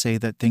I would say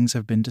that things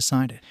have been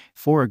decided.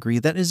 4 agree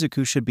that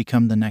Izuku should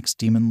become the next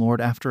demon lord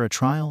after a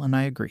trial, and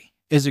I agree.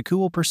 Izuku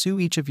will pursue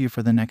each of you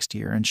for the next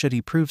year, and should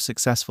he prove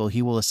successful,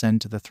 he will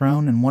ascend to the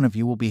throne, and one of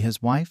you will be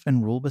his wife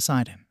and rule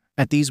beside him.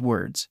 At these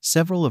words,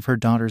 several of her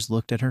daughters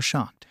looked at her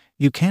shocked.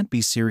 You can't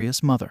be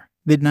serious, Mother,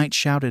 Midnight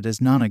shouted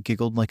as Nana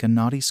giggled like a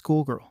naughty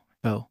schoolgirl.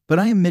 Oh, but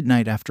I am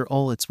Midnight after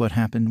all. It's what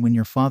happened when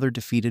your father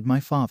defeated my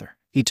father.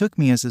 He took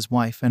me as his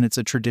wife, and it's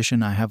a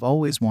tradition I have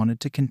always wanted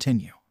to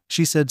continue,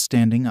 she said,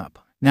 standing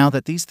up. Now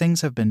that these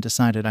things have been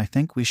decided, I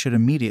think we should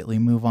immediately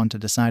move on to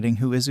deciding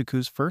who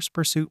Izuku's first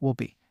pursuit will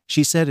be,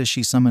 she said as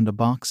she summoned a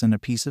box and a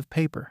piece of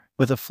paper.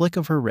 With a flick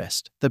of her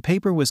wrist, the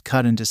paper was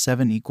cut into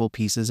 7 equal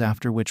pieces,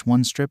 after which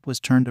one strip was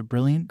turned a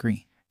brilliant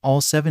green.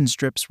 All 7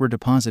 strips were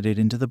deposited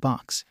into the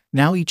box.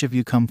 Now each of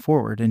you come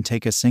forward and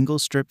take a single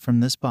strip from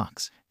this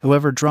box.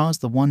 Whoever draws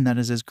the one that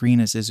is as green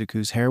as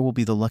Izuku's hair will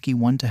be the lucky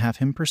one to have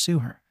him pursue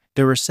her.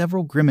 There were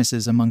several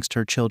grimaces amongst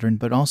her children,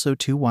 but also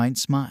 2 wide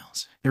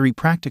smiles. Eri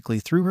practically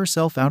threw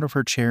herself out of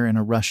her chair in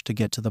a rush to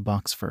get to the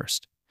box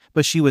first.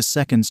 But she was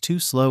seconds too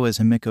slow as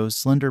Himiko's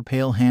slender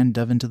pale hand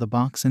dove into the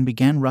box and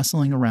began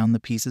rustling around the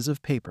pieces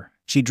of paper.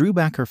 She drew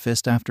back her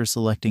fist after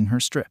selecting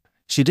her strip.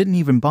 She didn't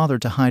even bother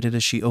to hide it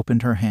as she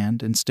opened her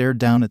hand and stared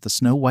down at the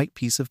snow-white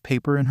piece of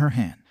paper in her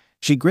hand.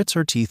 She grits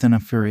her teeth in a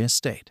furious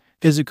state.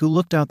 Izuku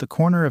looked out the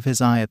corner of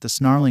his eye at the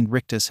snarling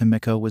rictus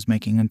Himiko was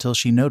making until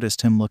she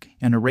noticed him look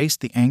and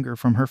erased the anger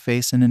from her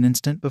face in an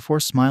instant before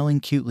smiling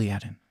cutely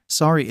at him.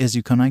 Sorry,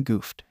 Izuku, I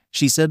goofed,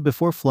 she said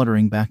before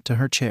fluttering back to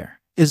her chair.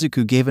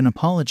 Izuku gave an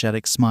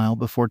apologetic smile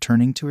before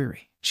turning to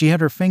Eri. She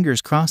had her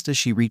fingers crossed as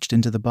she reached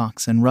into the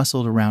box and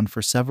rustled around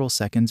for several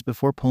seconds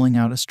before pulling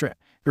out a strip.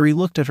 Eri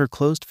looked at her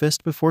closed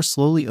fist before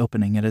slowly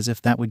opening it, as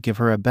if that would give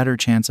her a better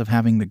chance of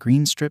having the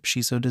green strip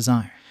she so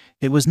desired.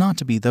 It was not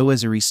to be, though,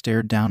 as Eri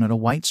stared down at a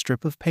white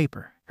strip of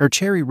paper. Her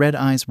cherry red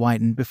eyes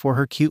widened before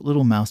her cute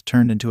little mouth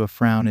turned into a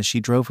frown as she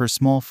drove her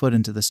small foot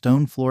into the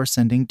stone floor,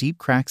 sending deep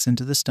cracks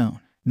into the stone.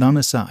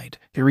 Nana sighed.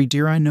 Eri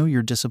dear, I know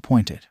you're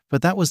disappointed,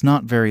 but that was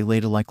not very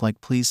ladylike.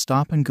 Please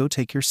stop and go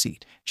take your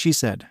seat, she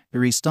said.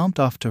 Eri stomped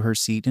off to her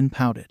seat and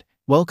pouted.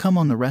 Well, come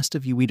on, the rest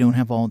of you, we don't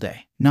have all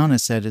day, Nana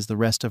said as the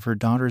rest of her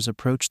daughters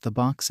approached the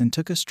box and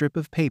took a strip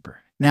of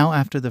paper. Now,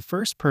 after the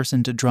first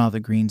person to draw the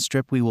green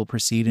strip, we will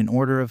proceed in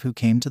order of who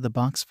came to the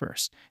box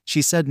first,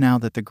 she said now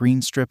that the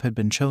green strip had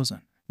been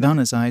chosen.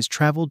 Nana's eyes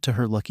traveled to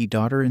her lucky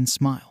daughter and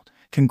smiled.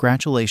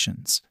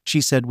 Congratulations,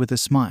 she said with a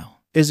smile.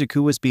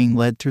 Izuku was being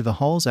led through the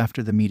halls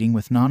after the meeting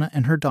with Nana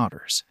and her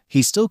daughters.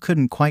 He still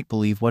couldn't quite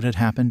believe what had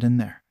happened in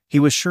there. He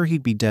was sure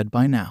he'd be dead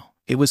by now.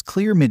 It was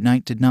clear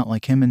Midnight did not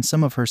like him, and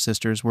some of her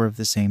sisters were of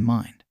the same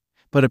mind.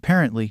 But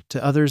apparently,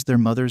 to others, their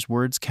mother's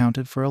words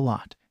counted for a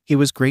lot. He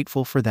was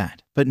grateful for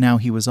that, but now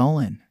he was all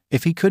in.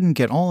 If he couldn't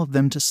get all of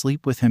them to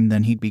sleep with him,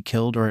 then he'd be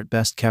killed, or at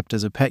best kept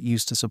as a pet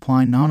used to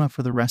supply Nana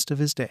for the rest of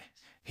his days.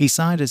 He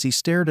sighed as he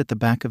stared at the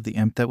back of the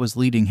imp that was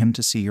leading him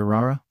to see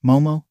Urara,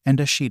 Momo, and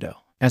Ashido.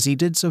 As he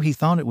did so, he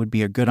thought it would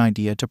be a good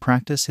idea to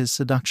practice his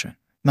seduction.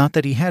 Not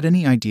that he had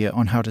any idea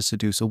on how to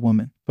seduce a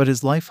woman, but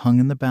his life hung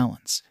in the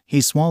balance.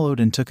 He swallowed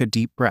and took a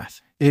deep breath.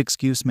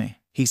 Excuse me,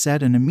 he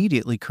said, and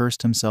immediately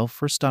cursed himself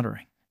for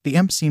stuttering. The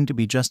imp seemed to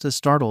be just as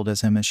startled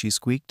as him as she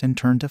squeaked and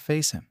turned to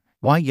face him.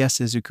 Why, yes,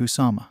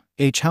 Izuku-sama.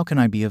 How can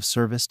I be of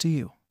service to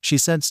you? She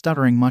said,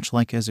 stuttering much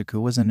like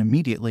Izuku was, and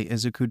immediately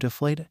Izuku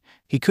deflated.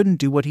 He couldn't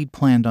do what he'd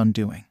planned on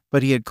doing,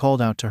 but he had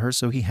called out to her,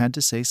 so he had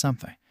to say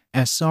something.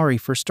 Sorry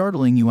for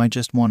startling you, I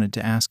just wanted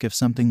to ask if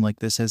something like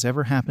this has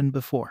ever happened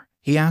before,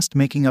 he asked,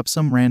 making up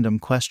some random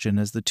question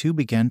as the two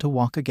began to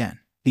walk again.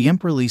 The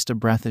imp released a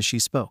breath as she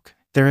spoke.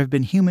 There have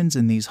been humans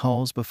in these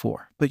halls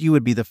before, but you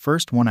would be the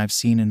first one I've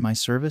seen in my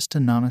service to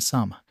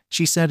Nana-sama,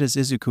 she said as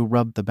Izuku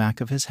rubbed the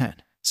back of his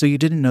head. So you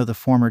didn't know the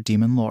former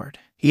demon lord?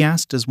 He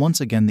asked as once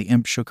again the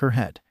imp shook her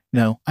head.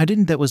 No, I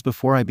didn't. That was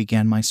before I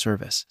began my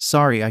service.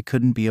 Sorry I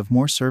couldn't be of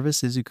more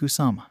service,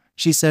 Izuku-sama,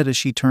 she said as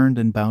she turned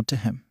and bowed to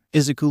him.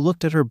 Izuku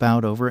looked at her,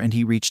 bowed over, and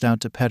he reached out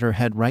to pet her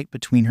head right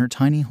between her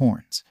tiny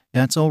horns.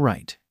 That's all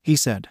right, he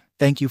said.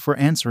 Thank you for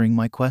answering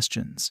my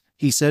questions,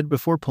 he said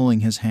before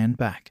pulling his hand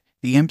back.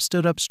 The imp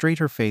stood up straight,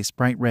 her face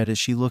bright red as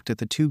she looked at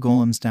the two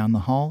golems down the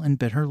hall and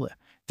bit her lip.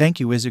 Thank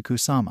you,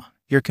 Izuku-sama.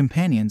 Your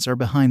companions are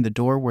behind the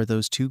door where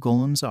those two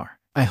golems are.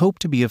 I hope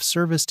to be of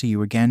service to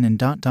you again and ...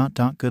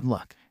 good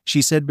luck,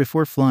 she said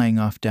before flying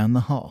off down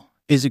the hall.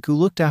 Izuku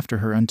looked after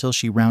her until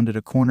she rounded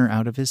a corner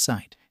out of his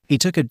sight. He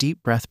took a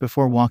deep breath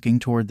before walking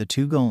toward the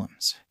two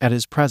golems. At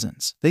his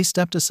presence, they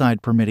stepped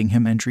aside, permitting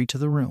him entry to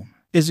the room.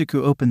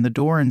 Izuku opened the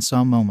door and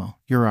saw Momo,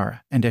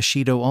 Uriara, and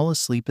Ashido all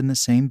asleep in the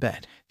same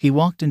bed. He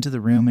walked into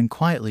the room and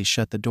quietly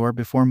shut the door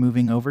before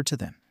moving over to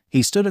them.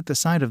 He stood at the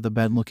side of the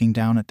bed looking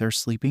down at their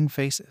sleeping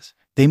faces.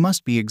 They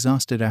must be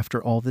exhausted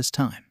after all this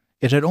time.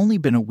 It had only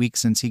been a week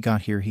since he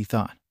got here, he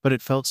thought, but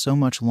it felt so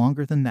much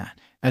longer than that.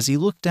 As he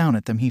looked down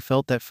at them, he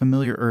felt that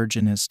familiar urge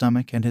in his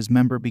stomach and his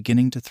member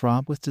beginning to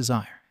throb with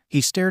desire.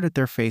 He stared at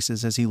their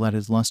faces as he let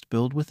his lust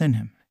build within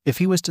him. If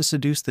he was to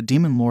seduce the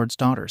Demon Lord's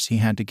daughters, he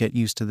had to get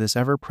used to this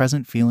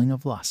ever-present feeling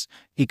of lust.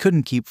 He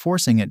couldn't keep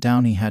forcing it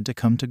down, he had to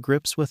come to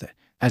grips with it.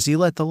 As he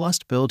let the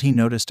lust build, he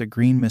noticed a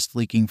green mist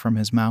leaking from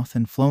his mouth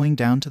and flowing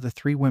down to the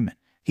three women.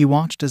 He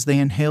watched as they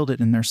inhaled it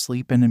in their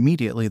sleep, and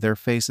immediately their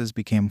faces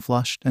became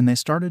flushed and they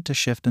started to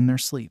shift in their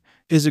sleep.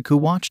 Izuku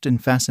watched in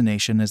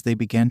fascination as they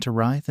began to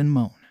writhe and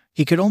moan.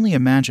 He could only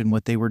imagine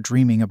what they were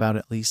dreaming about,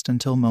 at least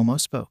until Momo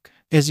spoke.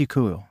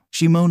 Izuku,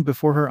 she moaned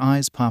before her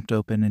eyes popped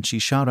open and she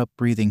shot up,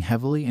 breathing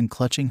heavily and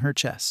clutching her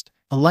chest.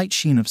 A light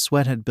sheen of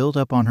sweat had built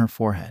up on her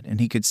forehead and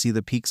he could see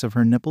the peaks of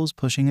her nipples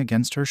pushing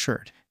against her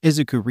shirt.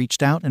 Izuku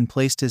reached out and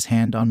placed his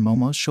hand on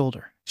Momo's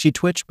shoulder. She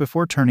twitched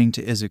before turning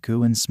to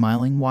Izuku and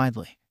smiling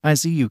widely.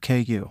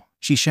 Izuku,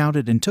 she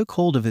shouted and took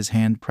hold of his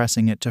hand,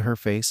 pressing it to her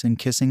face and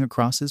kissing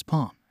across his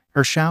palm.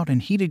 Her shout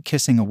and heated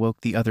kissing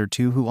awoke the other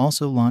two, who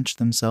also launched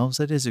themselves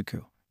at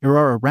Izuku.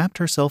 Uriara wrapped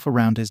herself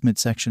around his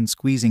midsection,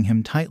 squeezing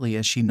him tightly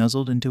as she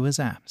nuzzled into his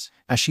abs.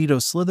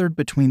 Ashido slithered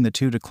between the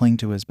two to cling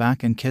to his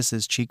back and kiss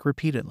his cheek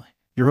repeatedly.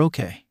 You're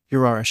okay,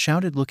 Uriara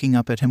shouted, looking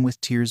up at him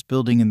with tears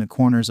building in the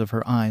corners of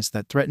her eyes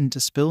that threatened to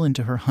spill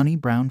into her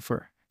honey-brown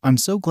fur. I'm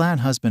so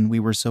glad, husband,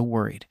 we were so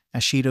worried,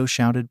 Ashido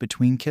shouted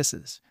between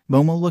kisses.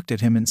 Momo looked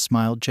at him and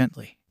smiled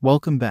gently.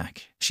 Welcome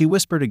back, she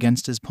whispered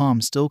against his palm,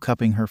 still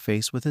cupping her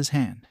face with his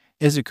hand.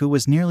 Izuku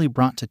was nearly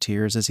brought to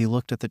tears as he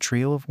looked at the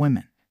trio of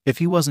women. If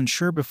he wasn't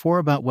sure before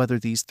about whether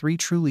these three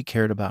truly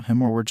cared about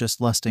him or were just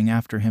lusting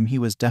after him, he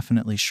was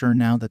definitely sure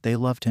now that they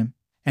loved him,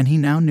 and he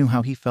now knew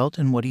how he felt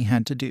and what he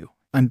had to do.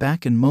 I'm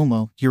back, and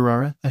Momo,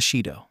 Uriara,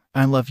 Ashido,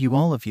 I love you,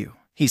 all of you,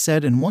 he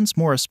said, and once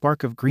more a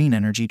spark of green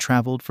energy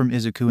traveled from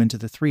Izuku into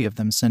the three of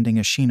them, sending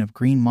a sheen of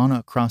green mana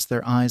across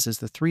their eyes as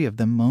the three of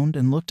them moaned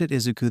and looked at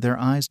Izuku, their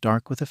eyes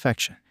dark with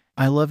affection.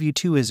 I love you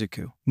too,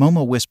 Izuku,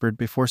 Momo whispered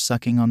before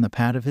sucking on the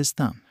pad of his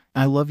thumb.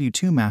 I love you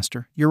too,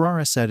 master,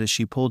 Uriara said as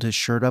she pulled his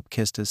shirt up,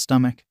 kissed his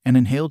stomach, and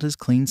inhaled his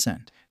clean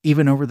scent.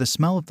 Even over the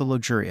smell of the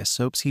luxurious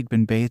soaps he'd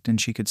been bathed in,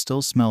 she could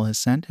still smell his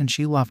scent, and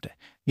she loved it.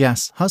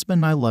 Yes,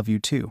 husband, I love you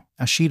too,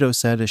 Ashido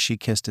said as she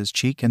kissed his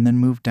cheek and then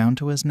moved down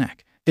to his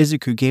neck.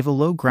 Izuku gave a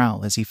low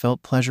growl as he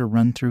felt pleasure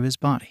run through his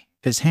body.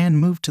 His hand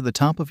moved to the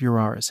top of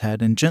Uriara's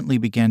head and gently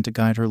began to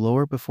guide her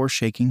lower before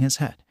shaking his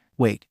head.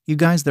 Wait, you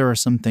guys, there are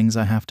some things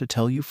I have to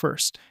tell you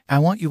first. I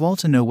want you all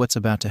to know what's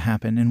about to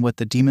happen and what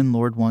the Demon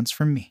Lord wants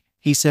from me,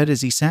 he said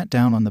as he sat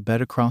down on the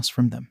bed across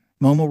from them.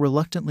 Momo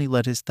reluctantly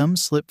let his thumb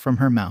slip from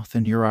her mouth,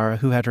 and Uriara,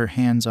 who had her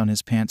hands on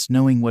his pants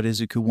knowing what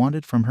Izuku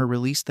wanted from her,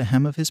 released the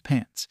hem of his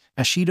pants.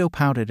 Ashido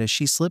pouted as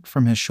she slipped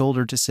from his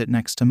shoulder to sit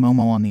next to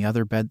Momo on the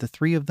other bed. The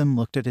three of them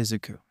looked at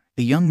Izuku.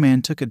 The young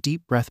man took a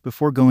deep breath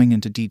before going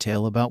into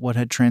detail about what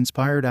had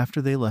transpired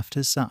after they left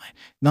his side.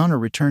 Nana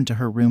returned to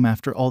her room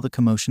after all the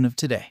commotion of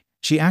today.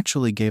 She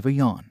actually gave a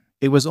yawn.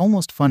 It was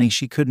almost funny,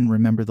 she couldn't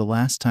remember the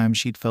last time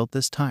she'd felt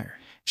this tired.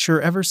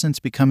 Sure, ever since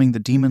becoming the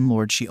Demon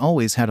Lord she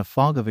always had a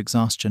fog of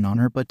exhaustion on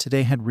her, but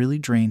today had really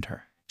drained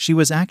her. She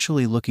was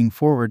actually looking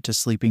forward to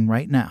sleeping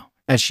right now.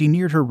 As she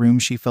neared her room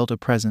she felt a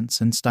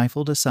presence and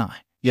stifled a sigh.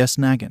 Yes,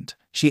 Nagant,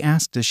 she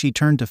asked as she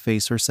turned to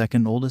face her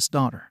second oldest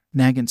daughter.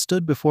 Nagant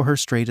stood before her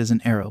straight as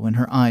an arrow, and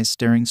her eyes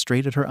staring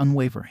straight at her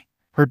unwavering.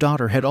 Her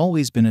daughter had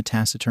always been a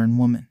taciturn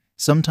woman.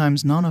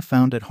 Sometimes Nana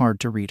found it hard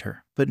to read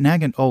her, but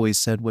Nagant always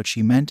said what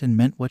she meant and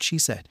meant what she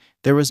said.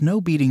 There was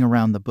no beating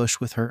around the bush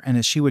with her, and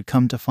as she would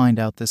come to find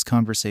out, this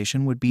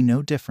conversation would be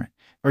no different.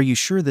 Are you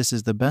sure this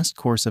is the best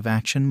course of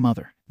action,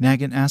 mother?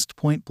 Nagant asked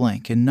point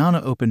blank, and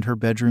Nana opened her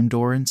bedroom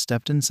door and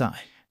stepped inside.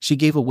 She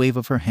gave a wave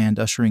of her hand,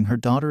 ushering her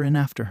daughter in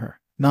after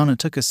her. Nana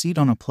took a seat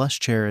on a plush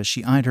chair as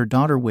she eyed her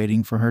daughter,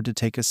 waiting for her to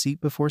take a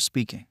seat before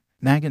speaking.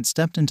 Nagant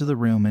stepped into the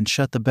room and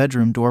shut the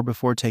bedroom door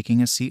before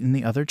taking a seat in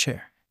the other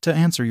chair. To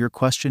answer your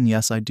question,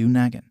 yes, I do,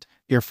 Nagant.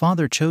 Your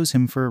father chose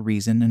him for a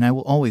reason, and I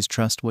will always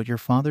trust what your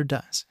father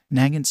does.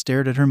 Nagant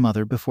stared at her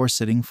mother before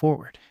sitting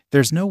forward.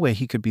 There's no way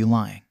he could be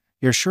lying.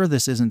 You're sure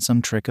this isn't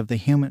some trick of the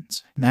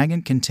humans?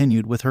 Nagant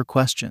continued with her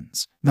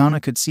questions.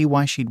 Nana could see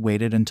why she'd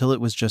waited until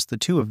it was just the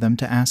two of them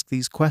to ask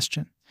these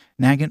questions.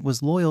 Nagant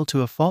was loyal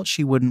to a fault.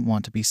 She wouldn't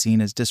want to be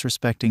seen as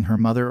disrespecting her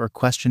mother or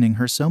questioning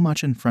her so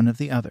much in front of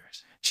the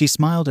others. She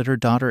smiled at her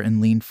daughter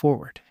and leaned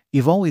forward.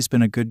 You've always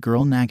been a good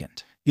girl,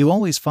 Nagant. You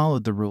always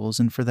followed the rules,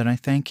 and for that I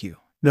thank you.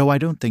 No, I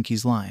don't think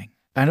he's lying.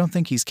 I don't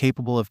think he's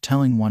capable of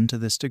telling one to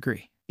this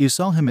degree. You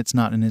saw him, it's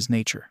not in his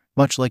nature.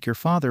 Much like your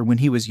father when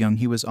he was young,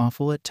 he was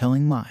awful at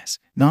telling lies,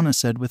 Nana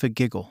said with a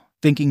giggle.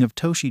 Thinking of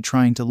Toshi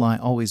trying to lie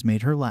always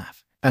made her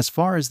laugh. As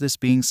far as this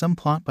being some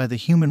plot by the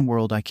human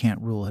world, I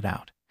can't rule it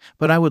out.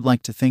 But I would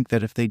like to think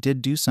that if they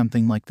did do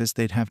something like this,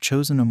 they'd have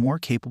chosen a more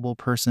capable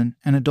person,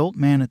 an adult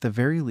man at the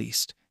very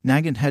least.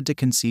 Nagant had to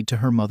concede to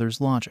her mother's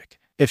logic.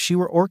 If she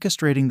were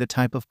orchestrating the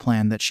type of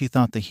plan that she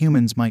thought the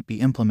humans might be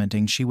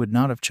implementing, she would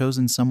not have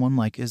chosen someone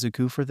like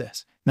Izuku for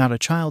this. Not a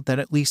child that,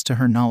 at least to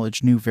her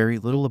knowledge, knew very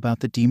little about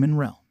the demon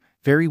realm.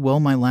 Very well,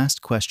 my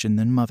last question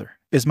then, mother.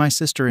 Is my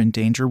sister in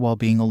danger while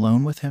being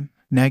alone with him?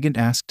 Nagant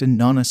asked, and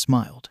Nana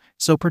smiled.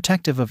 So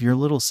protective of your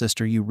little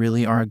sister, you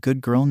really are a good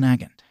girl,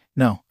 Nagant.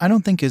 No, I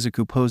don't think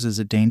Izuku poses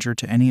a danger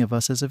to any of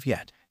us as of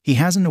yet. He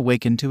hasn't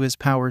awakened to his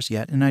powers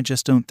yet, and I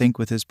just don't think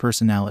with his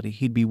personality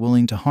he'd be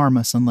willing to harm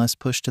us unless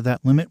pushed to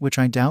that limit, which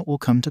I doubt will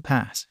come to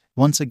pass.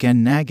 Once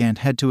again, Nagant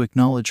had to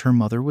acknowledge her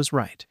mother was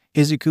right.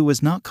 Izuku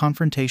was not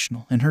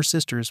confrontational, and her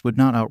sisters would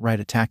not outright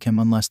attack him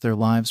unless their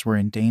lives were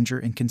in danger,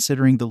 and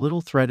considering the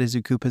little threat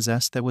Izuku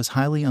possessed, that was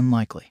highly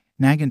unlikely.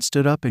 Nagant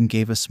stood up and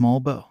gave a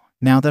small bow.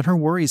 Now that her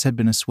worries had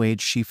been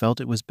assuaged, she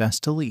felt it was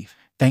best to leave.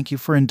 Thank you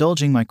for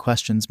indulging my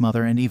questions,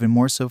 mother, and even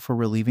more so for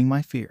relieving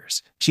my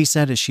fears, she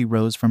said as she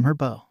rose from her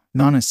bow.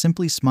 Nana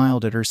simply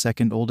smiled at her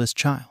second oldest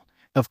child.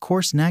 Of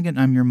course, Nagant,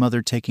 I'm your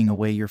mother. Taking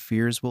away your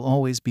fears will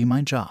always be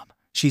my job,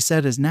 she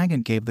said as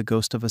Nagant gave the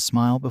ghost of a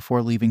smile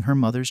before leaving her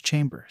mother's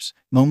chambers.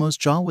 Momo's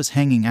jaw was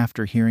hanging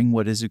after hearing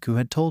what Izuku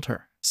had told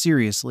her.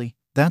 Seriously,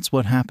 that's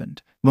what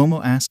happened?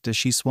 Momo asked as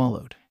she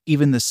swallowed.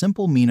 Even the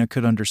simple Mina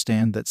could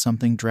understand that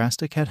something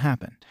drastic had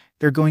happened.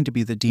 They're going to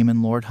be the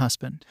demon lord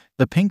husband?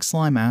 The pink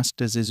slime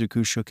asked as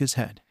Izuku shook his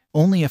head.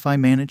 Only if I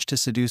manage to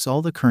seduce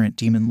all the current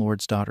demon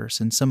lord's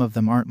daughters, and some of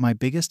them aren't my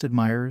biggest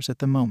admirers at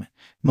the moment.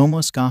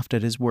 Momo scoffed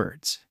at his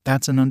words.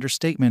 That's an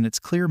understatement. It's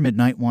clear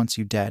Midnight wants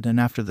you dead, and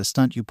after the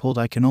stunt you pulled,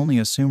 I can only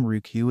assume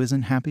Ryukyu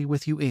isn't happy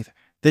with you either.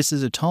 This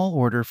is a tall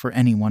order for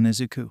anyone,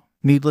 Izuku.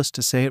 Needless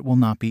to say, it will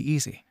not be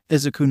easy.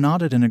 Izuku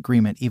nodded in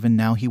agreement. Even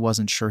now he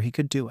wasn't sure he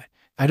could do it.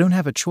 I don't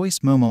have a choice,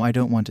 Momo. I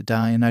don't want to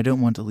die, and I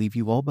don't want to leave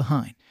you all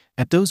behind.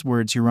 At those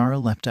words,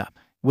 Urara leapt up.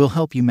 We'll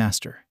help you,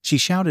 master, she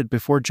shouted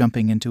before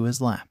jumping into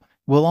his lap.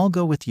 We'll all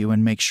go with you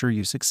and make sure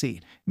you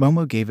succeed.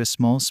 Momo gave a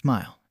small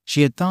smile.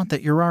 She had thought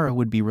that Urara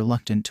would be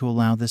reluctant to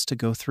allow this to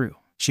go through.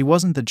 She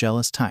wasn't the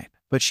jealous type,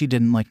 but she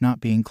didn't like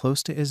not being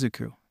close to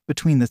Izuku.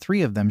 Between the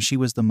three of them, she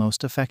was the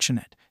most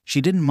affectionate.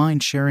 She didn't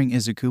mind sharing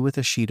Izuku with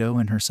Ishido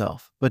and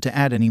herself, but to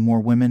add any more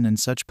women, and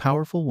such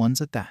powerful ones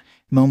at that,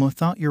 Momo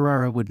thought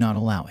Urara would not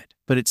allow it.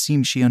 But it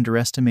seemed she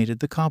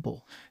underestimated the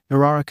Kabul.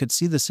 Urara could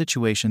see the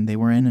situation they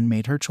were in and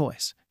made her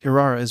choice.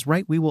 Urara is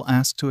right. We will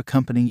ask to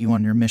accompany you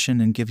on your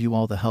mission and give you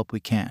all the help we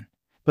can.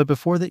 But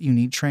before that, you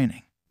need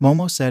training,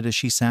 Momo said as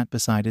she sat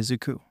beside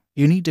Izuku.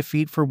 You need to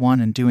feed for one,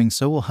 and doing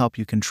so will help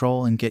you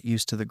control and get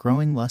used to the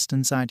growing lust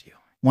inside you.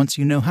 Once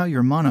you know how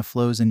your mana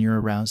flows in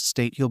your aroused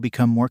state, you'll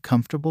become more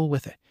comfortable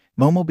with it.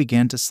 Momo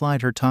began to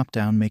slide her top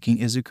down, making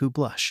Izuku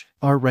blush.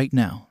 Right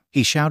now,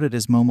 he shouted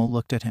as Momo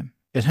looked at him.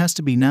 It has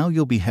to be now.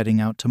 You'll be heading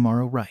out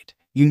tomorrow, right?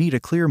 You need a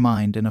clear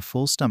mind and a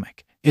full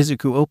stomach.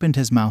 Izuku opened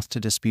his mouth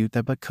to dispute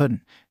that, but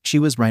couldn't. She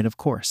was right, of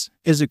course.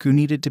 Izuku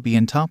needed to be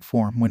in top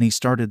form when he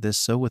started this,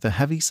 so with a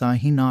heavy sigh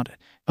he nodded.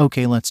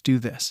 Okay, let's do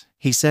this,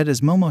 he said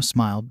as Momo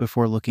smiled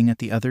before looking at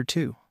the other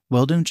two.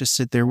 Well, don't just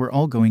sit there. We're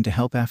all going to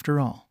help after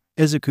all.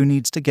 Izuku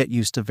needs to get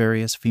used to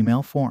various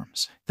female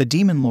forms. The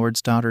demon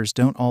lord's daughters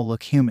don't all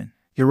look human.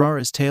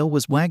 Urara's tail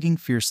was wagging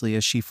fiercely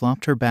as she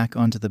flopped her back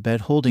onto the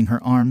bed, holding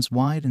her arms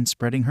wide and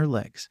spreading her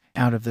legs.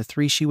 Out of the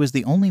three, she was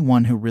the only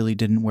one who really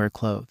didn't wear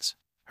clothes.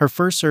 Her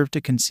fur served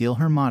to conceal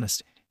her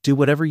modesty. Do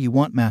whatever you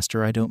want,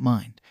 master, I don't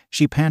mind,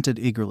 she panted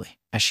eagerly.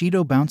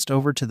 Ishido bounced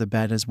over to the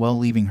bed as well,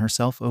 leaving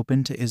herself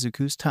open to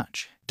Izuku's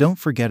touch. Don't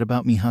forget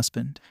about me,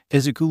 husband.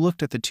 Izuku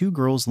looked at the two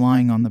girls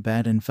lying on the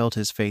bed and felt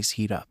his face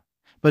heat up,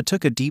 but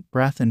took a deep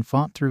breath and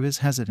fought through his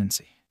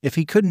hesitancy. If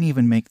he couldn't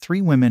even make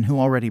three women who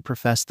already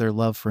professed their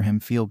love for him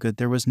feel good,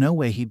 there was no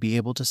way he'd be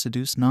able to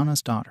seduce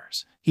Nana's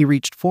daughters. He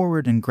reached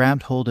forward and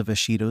grabbed hold of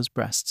Ishido's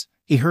breasts.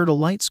 He heard a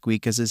light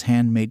squeak as his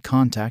hand made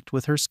contact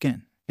with her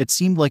skin. It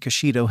seemed like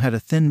Ishido had a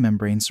thin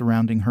membrane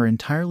surrounding her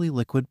entirely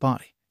liquid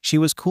body. She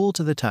was cool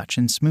to the touch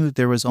and smooth.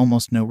 There was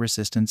almost no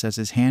resistance as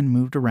his hand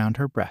moved around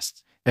her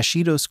breasts.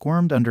 Ishido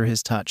squirmed under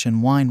his touch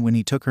and whined when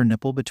he took her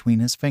nipple between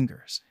his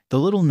fingers. The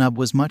little nub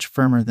was much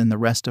firmer than the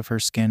rest of her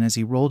skin as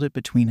he rolled it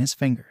between his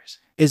fingers.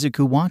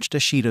 Izuku watched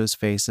Ishido's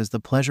face as the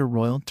pleasure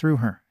roiled through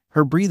her.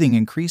 Her breathing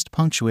increased,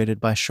 punctuated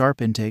by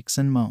sharp intakes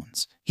and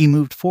moans. He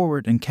moved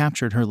forward and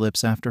captured her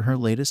lips after her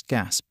latest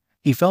gasp.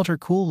 He felt her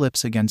cool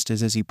lips against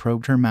his as he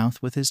probed her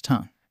mouth with his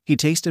tongue. He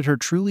tasted her,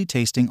 truly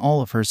tasting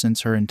all of her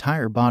since her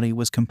entire body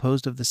was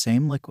composed of the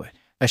same liquid.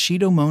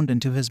 Ishido moaned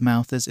into his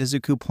mouth as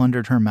Izuku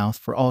plundered her mouth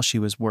for all she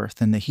was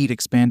worth, and the heat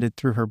expanded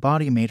through her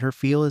body made her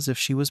feel as if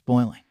she was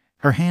boiling.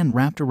 Her hand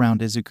wrapped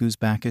around Izuku's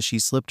back as she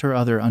slipped her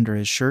other under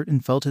his shirt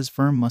and felt his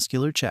firm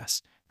muscular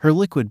chest. Her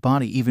liquid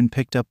body even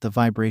picked up the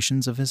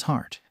vibrations of his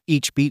heart.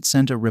 Each beat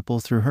sent a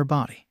ripple through her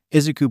body.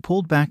 Izuku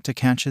pulled back to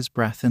catch his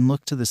breath and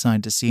looked to the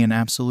side to see an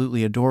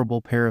absolutely adorable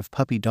pair of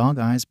puppy dog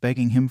eyes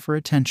begging him for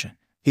attention.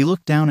 He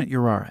looked down at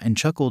Uriara and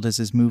chuckled as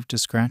his move to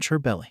scratch her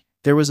belly.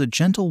 There was a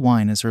gentle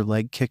whine as her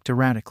leg kicked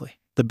erratically.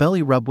 The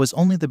belly rub was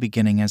only the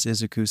beginning as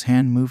Izuku's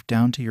hand moved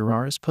down to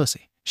Uriara's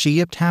pussy. She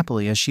yipped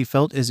happily as she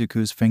felt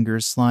Izuku's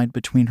fingers slide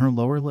between her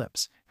lower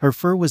lips. Her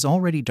fur was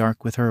already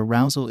dark with her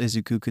arousal.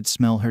 Izuku could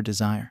smell her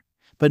desire.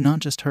 But not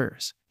just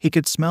hers. He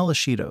could smell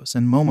Ishido's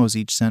and Momo's.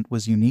 Each scent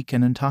was unique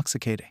and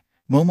intoxicating.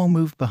 Momo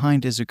moved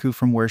behind Izuku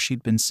from where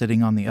she'd been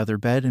sitting on the other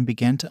bed and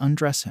began to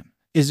undress him.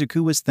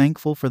 Izuku was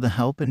thankful for the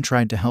help and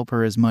tried to help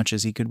her as much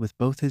as he could with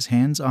both his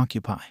hands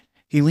occupied.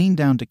 He leaned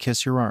down to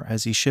kiss Uriara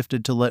as he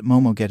shifted to let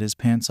Momo get his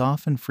pants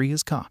off and free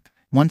his cock.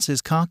 Once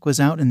his cock was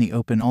out in the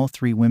open, all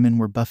three women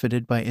were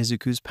buffeted by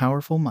Izuku's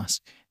powerful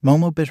musk.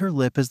 Momo bit her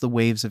lip as the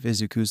waves of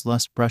Izuku's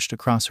lust brushed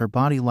across her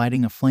body,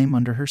 lighting a flame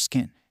under her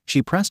skin.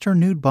 She pressed her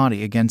nude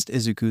body against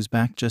Izuku's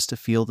back just to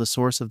feel the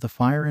source of the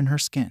fire in her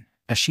skin.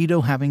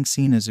 Ishido, having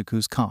seen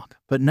Izuku's cock,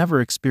 but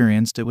never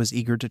experienced it, was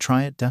eager to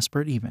try it,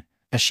 desperate even.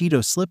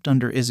 Ishido slipped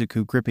under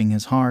Izuku, gripping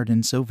his hard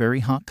and so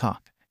very hot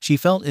cock. She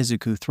felt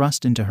Izuku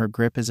thrust into her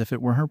grip as if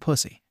it were her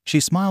pussy.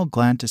 She smiled,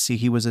 glad to see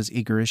he was as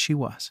eager as she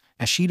was.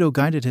 Ishido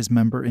guided his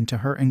member into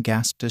her and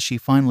gasped as she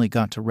finally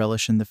got to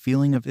relish in the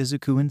feeling of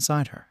Izuku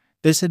inside her.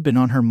 This had been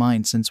on her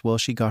mind since, well,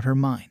 she got her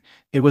mind.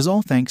 It was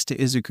all thanks to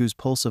Izuku's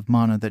pulse of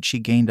mana that she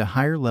gained a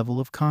higher level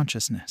of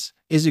consciousness.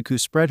 Izuku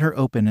spread her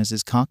open as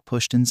his cock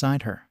pushed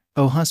inside her.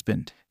 "Oh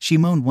husband," she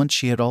moaned once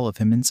she had all of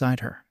him inside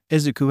her.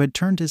 Izuku had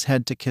turned his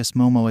head to kiss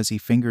Momo as he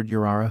fingered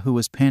Uriara, who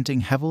was panting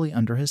heavily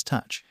under his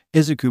touch.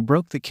 Izuku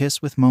broke the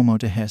kiss with Momo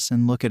to hiss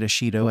and look at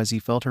Ishido as he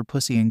felt her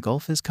pussy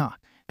engulf his cock.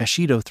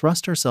 Ishido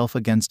thrust herself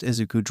against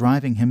Izuku,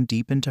 driving him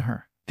deep into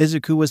her.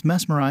 Izuku was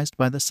mesmerized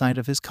by the sight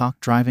of his cock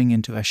driving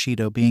into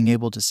Ishido. Being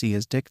able to see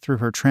his dick through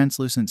her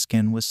translucent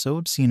skin was so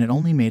obscene it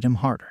only made him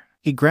harder.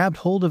 He grabbed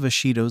hold of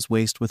Ishido's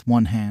waist with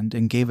one hand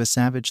and gave a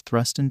savage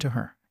thrust into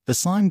her. The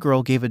slime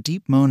girl gave a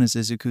deep moan as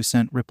Izuku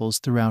sent ripples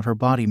throughout her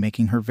body,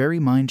 making her very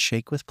mind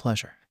shake with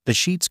pleasure. The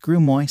sheets grew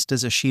moist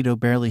as Ishido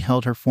barely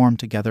held her form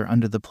together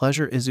under the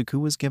pleasure Izuku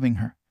was giving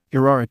her.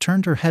 Uriara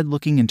turned her head,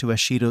 looking into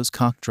Ishido's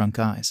cock-drunk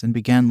eyes, and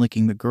began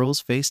licking the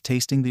girl's face,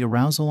 tasting the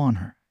arousal on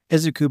her.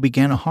 Izuku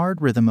began a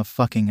hard rhythm of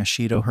fucking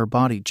Ishido, her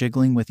body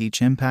jiggling with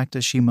each impact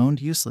as she moaned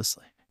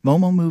uselessly.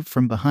 Momo moved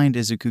from behind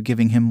Izuku,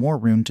 giving him more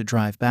room to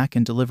drive back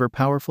and deliver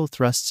powerful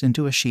thrusts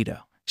into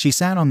Ishido. She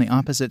sat on the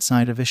opposite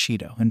side of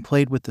Ishido and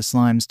played with the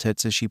slime's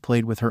tits as she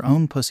played with her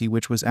own pussy,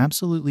 which was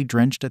absolutely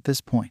drenched at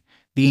this point.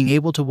 Being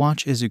able to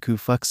watch Izuku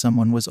fuck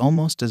someone was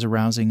almost as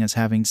arousing as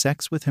having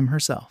sex with him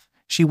herself.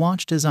 She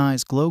watched his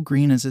eyes glow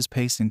green as his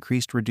pace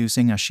increased,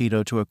 reducing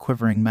Ishido to a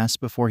quivering mess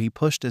before he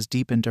pushed as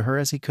deep into her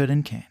as he could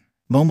and came.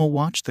 Momo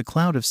watched the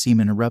cloud of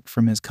semen erupt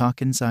from his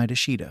cock inside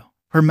Ishido.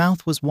 Her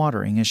mouth was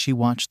watering as she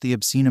watched the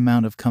obscene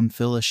amount of cum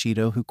fill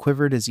Ishido, who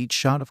quivered as each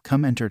shot of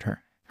cum entered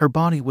her. Her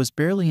body was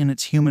barely in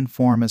its human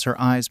form as her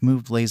eyes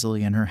moved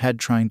lazily and her head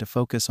trying to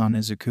focus on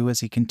Izuku as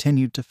he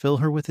continued to fill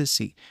her with his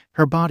seed.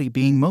 Her body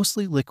being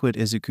mostly liquid,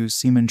 Izuku's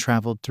semen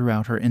traveled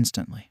throughout her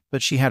instantly,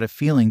 but she had a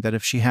feeling that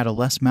if she had a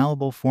less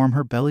malleable form,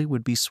 her belly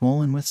would be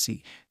swollen with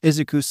seed.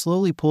 Izuku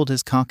slowly pulled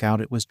his cock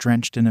out. It was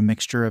drenched in a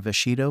mixture of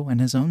Ishido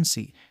and his own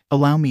seed.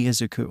 "Allow me,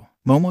 Izuku,"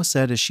 Momo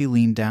said as she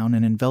leaned down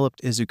and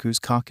enveloped Izuku's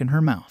cock in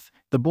her mouth.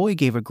 The boy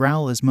gave a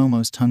growl as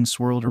Momo's tongue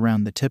swirled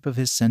around the tip of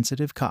his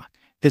sensitive cock.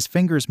 His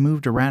fingers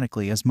moved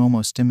erratically as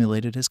Momo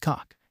stimulated his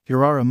cock.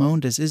 Uriara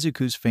moaned as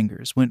Izuku's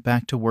fingers went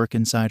back to work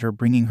inside her,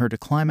 bringing her to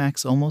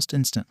climax almost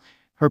instantly.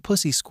 Her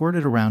pussy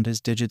squirted around his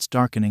digits,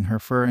 darkening her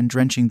fur and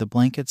drenching the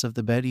blankets of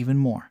the bed even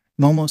more.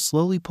 Momo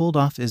slowly pulled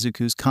off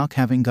Izuku's cock,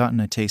 having gotten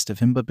a taste of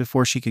him, but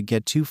before she could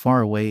get too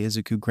far away,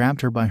 Izuku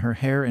grabbed her by her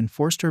hair and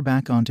forced her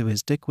back onto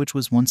his dick, which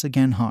was once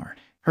again hard.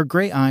 Her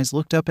gray eyes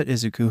looked up at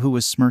Izuku, who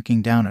was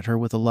smirking down at her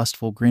with a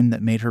lustful grin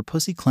that made her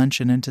pussy clench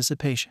in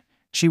anticipation.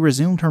 She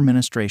resumed her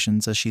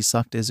ministrations as she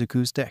sucked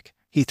Izuku's dick.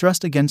 He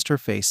thrust against her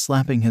face,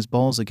 slapping his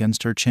balls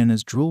against her chin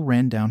as drool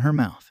ran down her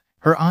mouth.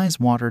 Her eyes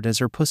watered as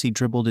her pussy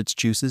dribbled its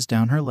juices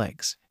down her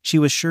legs. She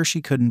was sure she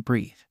couldn't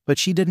breathe, but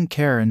she didn't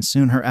care, and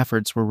soon her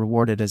efforts were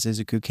rewarded as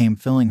Izuku came,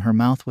 filling her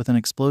mouth with an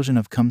explosion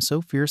of cum so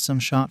fierce some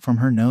shot from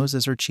her nose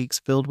as her cheeks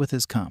filled with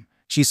his cum.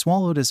 She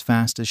swallowed as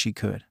fast as she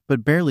could,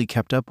 but barely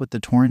kept up with the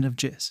torrent of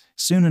jizz.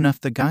 Soon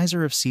enough, the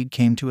geyser of seed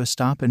came to a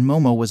stop and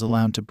Momo was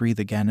allowed to breathe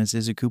again as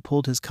Izuku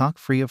pulled his cock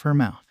free of her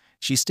mouth.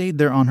 She stayed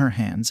there on her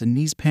hands and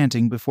knees,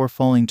 panting before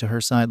falling to her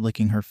side,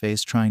 licking her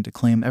face, trying to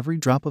claim every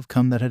drop of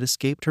cum that had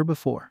escaped her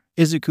before.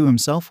 Izuku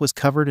himself was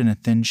covered in a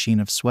thin sheen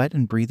of sweat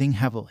and breathing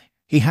heavily.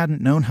 He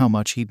hadn't known how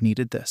much he'd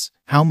needed this,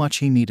 how much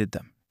he needed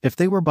them. If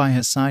they were by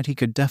his side, he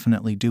could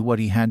definitely do what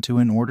he had to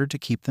in order to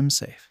keep them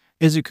safe.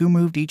 Izuku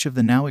moved each of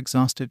the now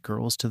exhausted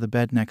girls to the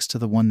bed next to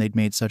the one they'd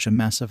made such a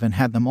mess of and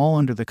had them all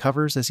under the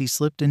covers as he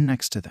slipped in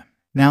next to them.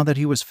 Now that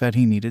he was fed,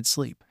 he needed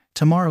sleep.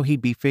 Tomorrow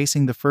he'd be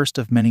facing the first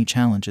of many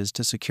challenges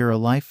to secure a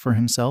life for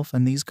himself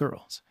and these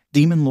girls.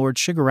 Demon Lord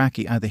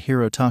Shigaraki, I, the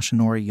hero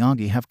Toshinori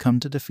Yagi, have come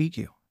to defeat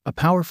you. A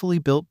powerfully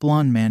built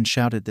blonde man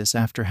shouted this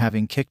after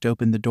having kicked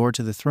open the door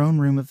to the throne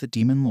room of the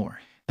demon lord.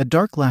 A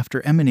dark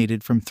laughter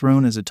emanated from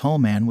throne as a tall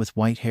man with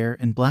white hair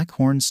and black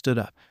horns stood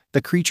up.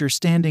 The creature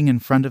standing in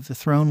front of the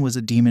throne was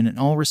a demon in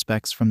all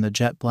respects, from the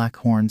jet black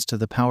horns to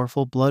the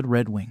powerful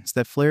blood-red wings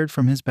that flared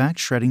from his back,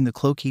 shredding the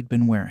cloak he'd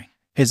been wearing.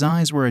 His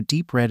eyes were a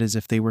deep red as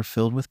if they were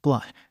filled with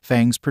blood.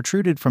 Fangs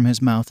protruded from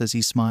his mouth as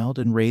he smiled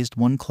and raised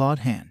one clawed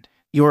hand.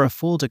 "You're a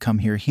fool to come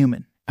here,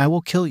 human. I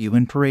will kill you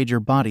and parade your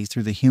body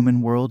through the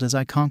human world as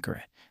I conquer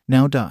it.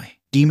 Now die."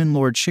 Demon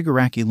Lord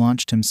Shigaraki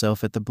launched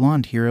himself at the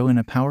blonde hero in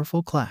a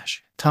powerful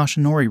clash.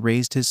 Toshinori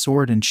raised his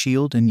sword and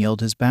shield and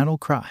yelled his battle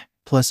cry,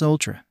 "Plus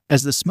Ultra."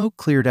 As the smoke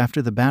cleared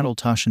after the battle,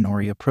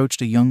 Toshinori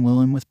approached a young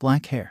woman with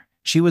black hair.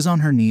 She was on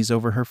her knees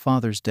over her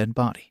father's dead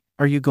body.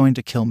 "Are you going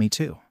to kill me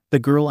too?" the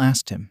girl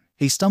asked him.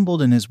 He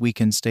stumbled in his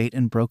weakened state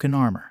and broken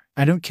armor.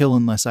 "I don't kill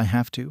unless I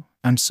have to.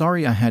 I'm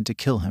sorry I had to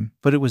kill him,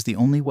 but it was the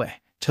only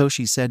way,"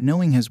 Toshi said,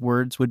 knowing his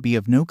words would be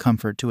of no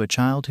comfort to a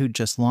child who'd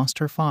just lost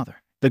her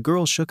father. The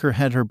girl shook her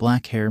head, her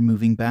black hair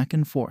moving back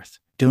and forth.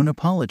 "Don't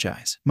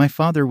apologize. My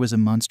father was a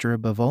monster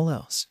above all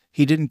else.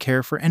 He didn't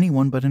care for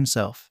anyone but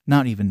himself,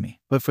 not even me.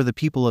 But for the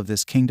people of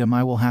this kingdom,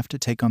 I will have to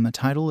take on the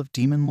title of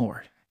Demon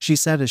Lord," she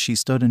said as she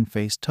stood and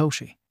faced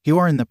Toshi. "You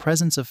are in the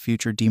presence of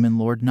future Demon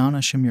Lord Nana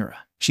Shimura,"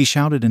 she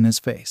shouted in his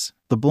face.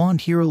 The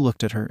blonde hero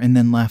looked at her and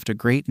then laughed a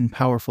great and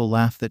powerful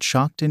laugh that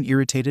shocked and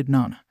irritated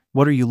Nana.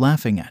 "What are you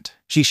laughing at?"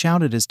 she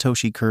shouted as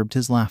Toshi curbed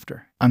his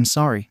laughter. "I'm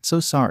sorry, so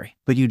sorry,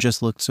 but you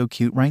just looked so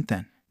cute right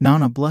then."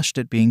 Nana blushed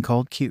at being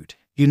called cute.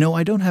 "You know,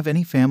 I don't have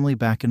any family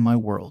back in my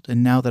world,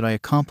 and now that I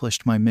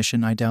accomplished my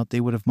mission, I doubt they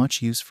would have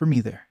much use for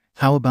me there.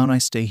 How about I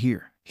stay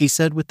here?" he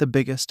said with the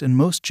biggest and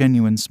most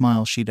genuine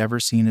smile she'd ever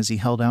seen as he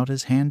held out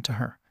his hand to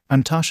her.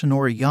 "I'm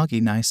Toshinori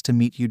Yagi. Nice to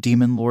meet you,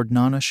 Demon Lord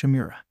Nana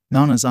Shimura."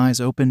 Nana's eyes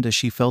opened as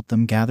she felt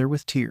them gather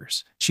with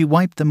tears. She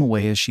wiped them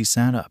away as she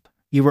sat up.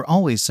 "You were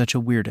always such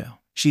a weirdo,"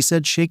 she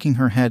said, shaking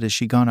her head as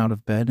she got out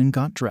of bed and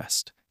got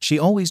dressed. She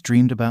always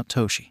dreamed about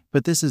Toshi,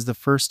 but this is the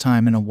first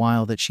time in a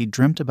while that she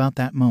dreamt about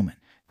that moment.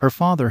 Her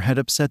father had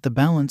upset the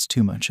balance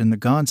too much, and the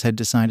gods had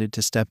decided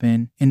to step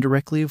in,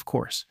 indirectly of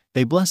course.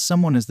 They blessed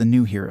someone as the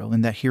new hero,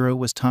 and that hero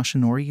was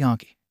Toshinori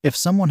Yagi. If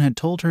someone had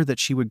told her that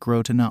she would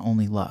grow to not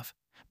only love,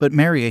 but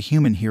marry a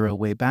human hero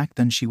way back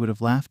then, she would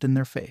have laughed in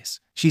their face.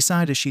 She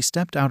sighed as she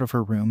stepped out of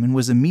her room and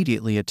was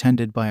immediately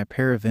attended by a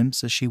pair of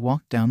imps as she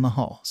walked down the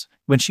halls.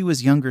 When she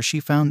was younger, she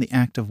found the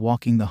act of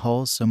walking the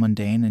halls so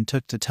mundane and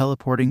took to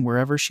teleporting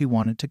wherever she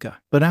wanted to go.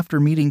 But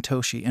after meeting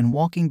Toshi and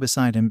walking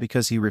beside him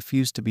because he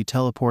refused to be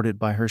teleported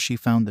by her, she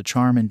found the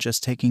charm in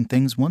just taking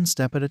things one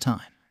step at a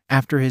time.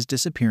 After his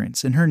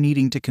disappearance and her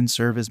needing to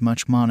conserve as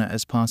much mana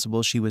as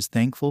possible, she was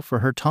thankful for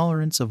her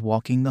tolerance of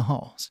walking the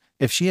halls.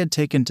 If she had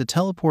taken to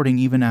teleporting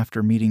even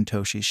after meeting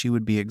Toshi, she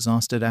would be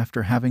exhausted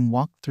after having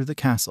walked through the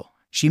castle.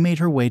 She made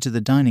her way to the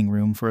dining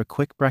room for a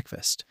quick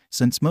breakfast.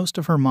 Since most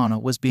of her mana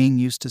was being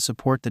used to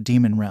support the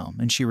demon realm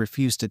and she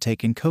refused to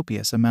take in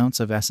copious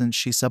amounts of essence,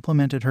 she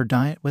supplemented her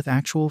diet with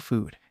actual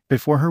food.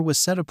 Before her was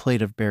set a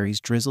plate of berries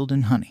drizzled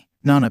in honey.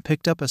 Nana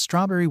picked up a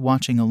strawberry,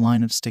 watching a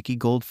line of sticky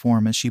gold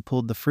form as she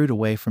pulled the fruit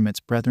away from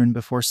its brethren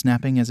before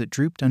snapping as it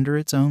drooped under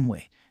its own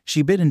weight.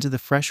 She bit into the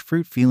fresh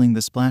fruit, feeling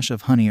the splash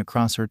of honey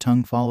across her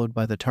tongue, followed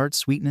by the tart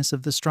sweetness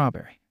of the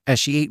strawberry. As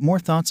she ate, more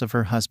thoughts of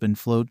her husband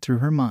flowed through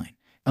her mind.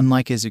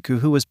 Unlike Izuku,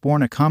 who was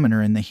born a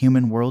commoner in the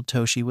human world,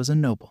 Toshi was a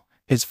noble.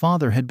 His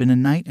father had been a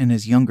knight and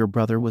his younger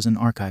brother was an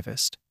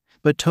archivist.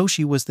 But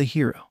Toshi was the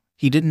hero.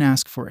 He didn't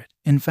ask for it.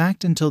 In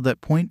fact, until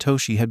that point,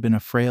 Toshi had been a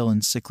frail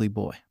and sickly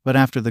boy. But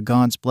after the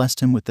gods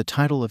blessed him with the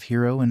title of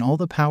hero and all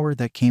the power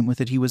that came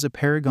with it, he was a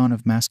paragon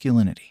of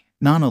masculinity.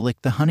 Nana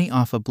licked the honey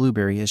off a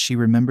blueberry as she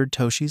remembered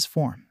Toshi's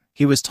form.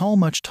 He was tall,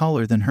 much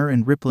taller than her,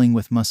 and rippling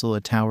with muscle,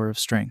 a tower of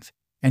strength.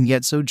 And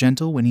yet so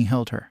gentle when he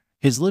held her.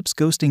 His lips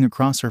ghosting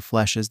across her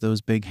flesh as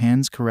those big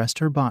hands caressed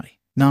her body.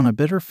 Nana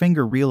bit her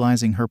finger,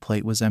 realizing her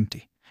plate was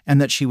empty,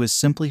 and that she was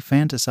simply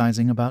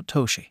fantasizing about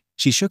Toshi.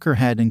 She shook her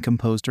head and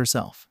composed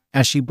herself.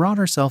 As she brought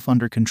herself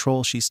under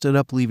control, she stood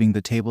up, leaving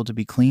the table to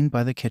be cleaned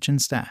by the kitchen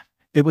staff.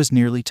 It was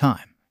nearly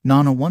time.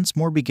 Nana once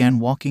more began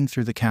walking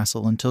through the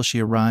castle until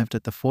she arrived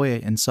at the foyer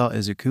and saw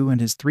Izuku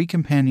and his 3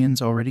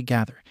 companions already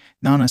gathered.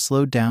 Nana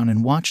slowed down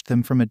and watched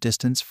them from a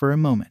distance for a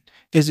moment.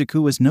 Izuku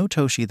was no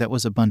Toshi, that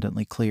was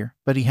abundantly clear,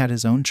 but he had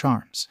his own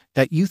charms.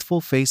 That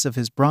youthful face of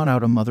his brought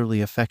out a motherly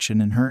affection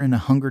in her and a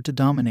hunger to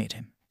dominate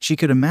him. She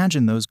could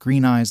imagine those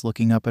green eyes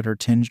looking up at her,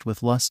 tinged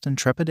with lust and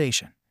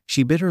trepidation.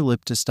 She bit her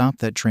lip to stop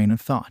that train of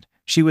thought.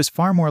 She was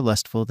far more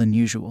lustful than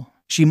usual.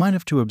 She might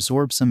have to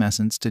absorb some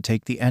essence to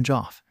take the edge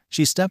off.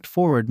 She stepped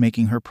forward,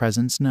 making her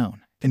presence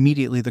known.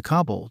 Immediately the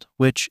kobold,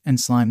 witch, and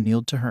slime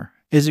kneeled to her.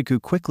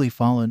 Izuku quickly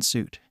followed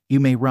suit.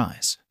 "You may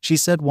rise," she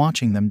said,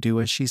 watching them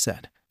do as she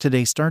said.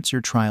 "Today starts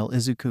your trial,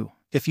 Izuku.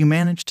 If you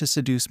manage to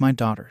seduce my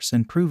daughters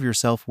and prove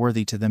yourself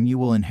worthy to them, you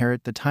will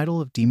inherit the title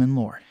of Demon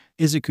Lord."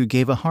 Izuku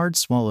gave a hard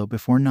swallow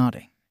before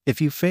nodding.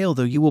 "If you fail,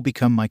 though, you will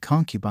become my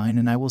concubine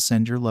and I will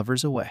send your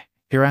lovers away.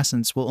 Your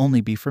essence will only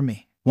be for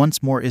me."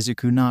 Once more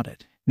Izuku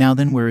nodded. Now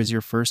then, where is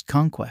your first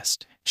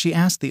conquest? She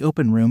asked the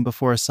open room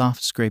before a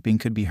soft scraping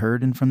could be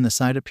heard, and from the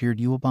side appeared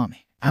 𴑚𴘘.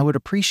 I would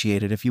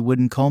appreciate it if you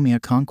wouldn't call me a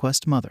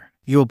conquest mother,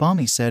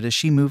 𴑚𴘘 said as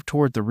she moved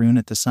toward the rune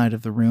at the side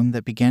of the room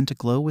that began to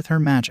glow with her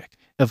magic.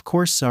 Of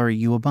course, sorry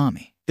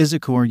 𴑚𴘘.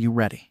 Izuku, are you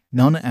ready?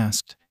 Nana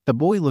asked. The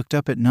boy looked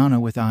up at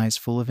Nana with eyes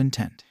full of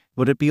intent.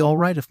 Would it be all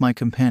right if my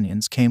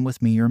companions came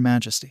with me, your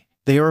majesty?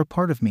 They are a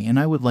part of me and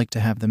I would like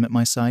to have them at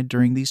my side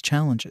during these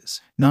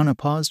challenges. Nana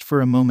paused for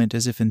a moment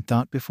as if in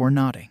thought before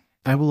nodding.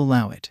 I will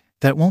allow it.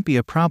 That won't be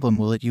a problem,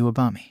 will it,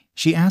 𴑚𴘘?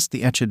 She asked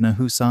the echidna,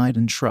 who sighed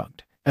and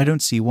shrugged. I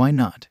don't see why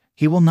not.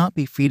 He will not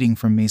be feeding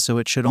from me, so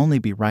it should only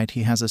be right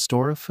he has a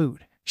store of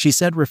food, she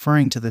said,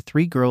 referring to the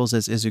three girls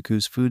as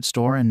Izuku's food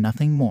store and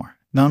nothing more.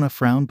 Nana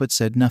frowned but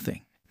said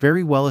nothing.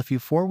 Very well, if you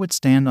four would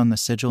stand on the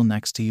sigil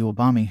next to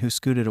 𴑚𴘘, who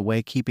scooted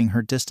away, keeping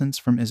her distance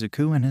from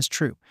Izuku and his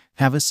troop.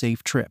 Have a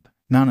safe trip,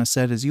 Nana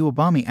said as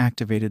𝑚𴘘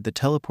 activated the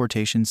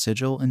teleportation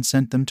sigil and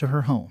sent them to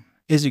her home.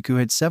 Izuku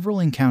had several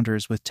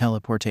encounters with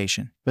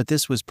teleportation, but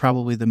this was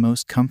probably the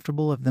most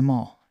comfortable of them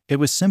all. It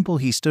was simple.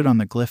 He stood on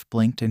the glyph,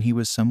 blinked, and he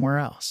was somewhere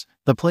else.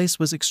 The place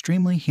was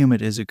extremely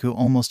humid. Izuku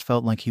almost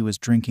felt like he was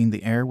drinking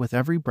the air with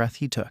every breath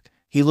he took.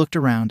 He looked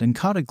around and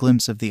caught a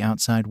glimpse of the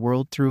outside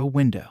world through a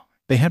window.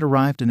 They had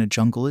arrived in a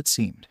jungle, it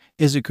seemed.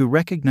 Izuku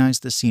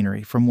recognized the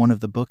scenery from one of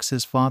the books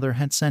his father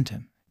had sent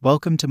him.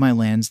 Welcome to my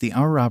lands, the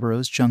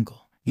Ouroboros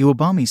jungle,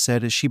 𴑚𴘘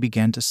 said as she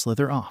began to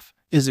slither off.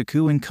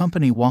 Izuku and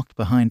company walked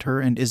behind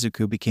her, and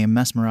Izuku became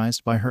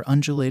mesmerized by her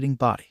undulating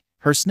body.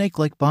 Her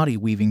snake-like body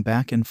weaving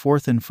back and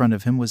forth in front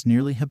of him was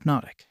nearly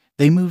hypnotic.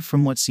 They moved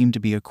from what seemed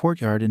to be a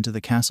courtyard into the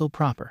castle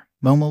proper.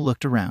 Momo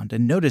looked around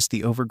and noticed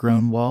the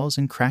overgrown walls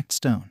and cracked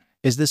stone.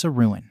 Is this a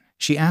ruin?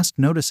 She asked,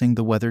 noticing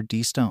the weathered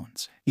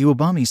stones.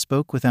 𴑚𴘘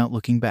 spoke without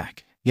looking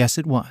back. Yes,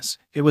 it was.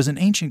 It was an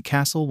ancient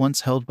castle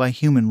once held by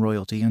human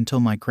royalty until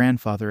my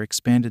grandfather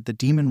expanded the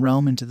demon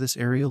realm into this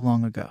area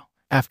long ago.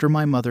 After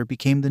my mother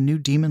became the new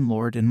demon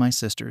lord and my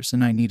sisters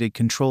and I needed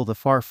control the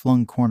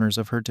far-flung corners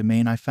of her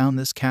domain, I found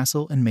this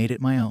castle and made it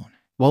my own.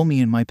 Well,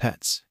 me and my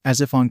pets. As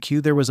if on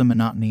cue, there was a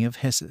monotony of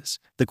hisses.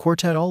 The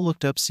quartet all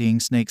looked up, seeing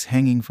snakes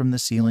hanging from the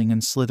ceiling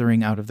and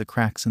slithering out of the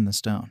cracks in the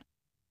stone.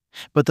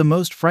 But the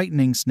most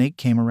frightening snake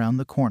came around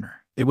the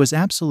corner. It was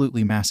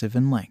absolutely massive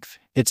in length.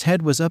 Its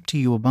head was up to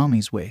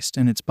 𴑚𴘘's waist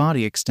and its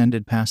body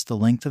extended past the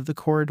length of the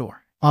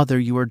corridor. Ah, there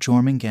you are,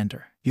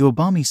 𝗲𴗵𴜩,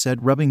 𴑚𴘘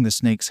 said, rubbing the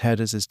snake's head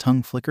as his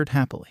tongue flickered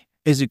happily.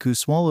 Izuku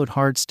swallowed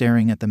hard,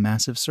 staring at the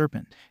massive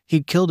serpent.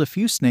 He'd killed a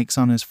few snakes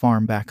on his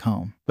farm back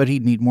home, but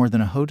he'd need more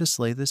than a hoe to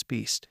slay this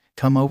beast.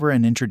 Come over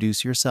and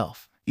introduce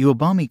yourself,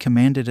 𝗚𝗑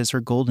commanded as her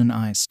golden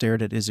eyes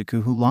stared at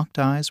Izuku, who locked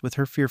eyes with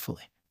her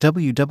fearfully.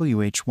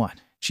 WWH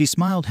what? She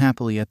smiled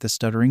happily at the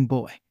stuttering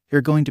boy.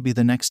 You're going to be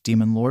the next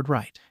demon lord,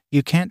 right?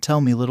 You can't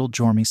tell me little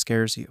𝗲𴗵𴜩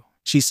 scares you,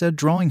 she said,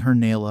 drawing her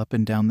nail up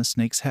and down the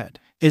snake's head.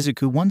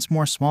 Izuku once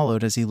more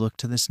swallowed as he looked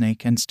to the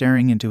snake and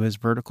staring into his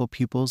vertical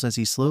pupils as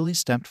he slowly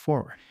stepped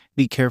forward.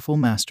 Be careful,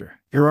 master,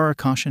 Iraru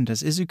cautioned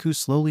as Izuku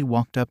slowly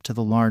walked up to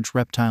the large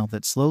reptile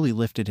that slowly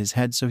lifted his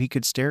head so he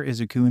could stare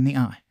Izuku in the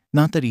eye.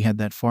 Not that he had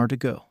that far to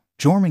go.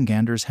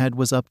 Jormungandr's head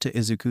was up to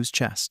Izuku's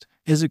chest.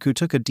 Izuku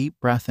took a deep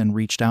breath and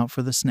reached out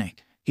for the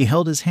snake. He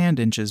held his hand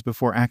inches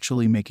before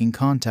actually making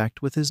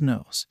contact with his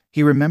nose.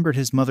 He remembered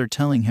his mother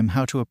telling him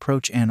how to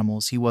approach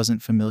animals he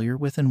wasn't familiar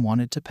with and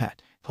wanted to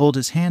pet. Hold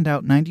his hand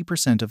out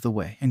 90% of the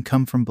way and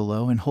come from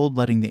below and hold,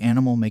 letting the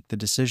animal make the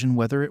decision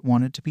whether it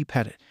wanted to be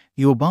petted.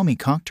 𝗚𝗑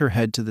cocked her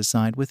head to the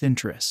side with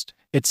interest.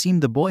 It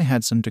seemed the boy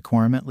had some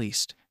decorum at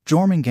least.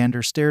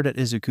 Jormungandr stared at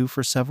Izuku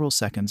for several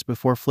seconds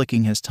before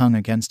flicking his tongue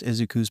against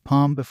Izuku's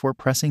palm before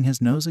pressing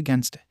his nose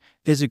against it.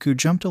 Izuku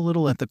jumped a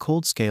little at the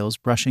cold scales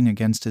brushing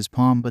against his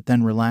palm, but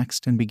then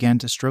relaxed and began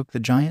to stroke the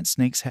giant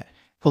snake's head.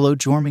 Hello,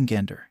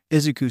 Jormungandr,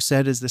 Izuku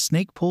said as the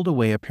snake pulled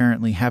away,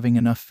 apparently having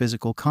enough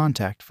physical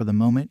contact for the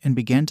moment, and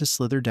began to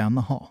slither down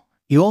the hall.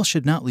 You all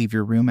should not leave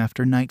your room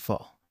after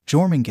nightfall.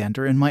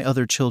 Jormungandr and my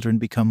other children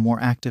become more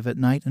active at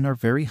night and are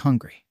very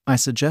hungry. I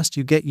suggest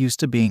you get used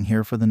to being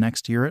here for the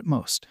next year at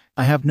most.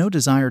 I have no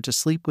desire to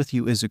sleep with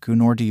you, Izuku,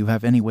 nor do you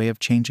have any way of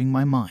changing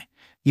my mind.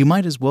 You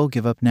might as well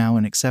give up now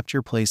and accept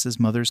your place as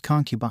mother's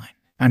concubine.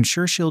 I'm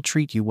sure she'll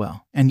treat you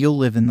well, and you'll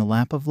live in the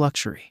lap of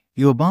luxury.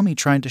 𝗚𝗑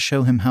tried to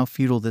show him how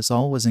futile this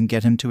all was and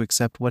get him to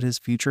accept what his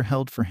future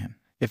held for him.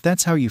 If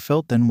that's how you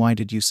felt, then why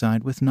did you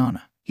side with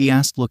Nana? He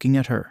asked, looking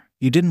at her.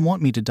 You didn't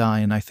want me to die,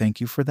 and I thank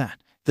you for that.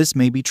 This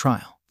may be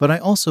trial, but I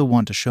also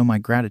want to show my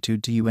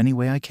gratitude to you any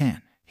way I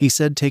can, he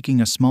said,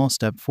 taking a small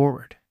step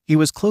forward. He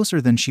was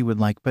closer than she would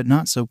like, but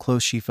not so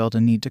close she felt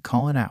a need to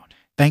call it out.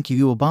 Thank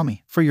you,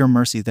 𝗚𝗑, for your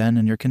mercy then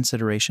and your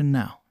consideration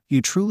now.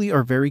 You truly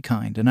are very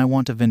kind, and I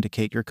want to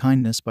vindicate your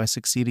kindness by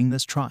succeeding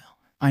this trial.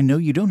 I know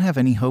you don't have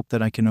any hope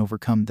that I can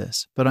overcome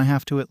this, but I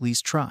have to at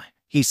least try,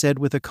 he said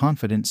with a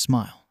confident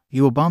smile.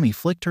 𝗚𝗑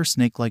flicked her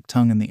snake-like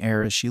tongue in the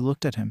air as she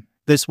looked at him.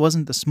 This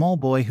wasn't the small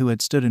boy who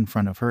had stood in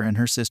front of her and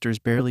her sisters,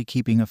 barely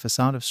keeping a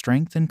facade of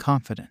strength and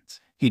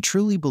confidence. He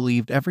truly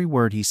believed every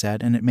word he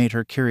said, and it made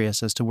her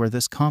curious as to where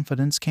this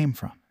confidence came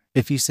from.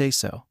 If you say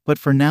so, but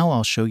for now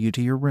I'll show you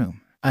to your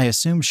room. I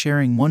assume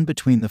sharing one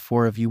between the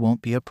four of you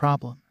won't be a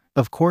problem.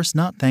 Of course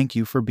not, thank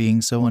you for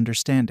being so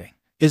understanding,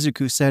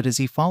 Izuku said as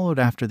he followed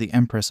after the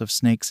Empress of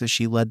Snakes as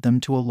she led them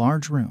to a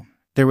large room.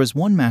 There was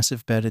one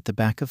massive bed at the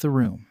back of the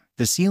room.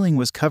 The ceiling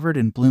was covered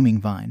in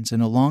blooming vines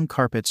and a long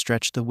carpet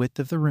stretched the width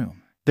of the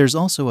room. There's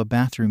also a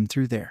bathroom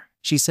through there,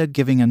 she said,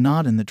 giving a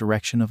nod in the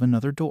direction of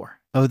another door.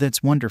 Oh,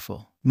 that's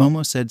wonderful,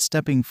 Momo said,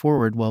 stepping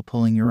forward while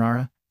pulling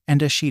Urara and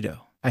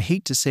Ashido. I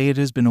hate to say it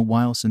has been a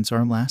while since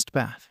our last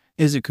bath.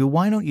 Izuku,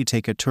 why don't you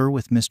take a tour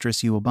with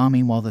Mistress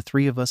Uobami while the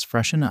three of us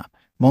freshen up?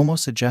 Momo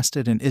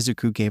suggested, and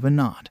Izuku gave a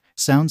nod.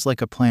 Sounds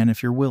like a plan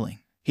if you're willing,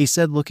 he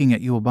said, looking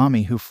at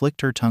Uobami, who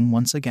flicked her tongue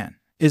once again.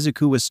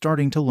 Izuku was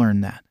starting to learn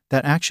that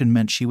action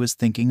meant she was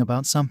thinking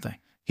about something.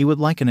 He would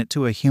liken it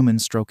to a human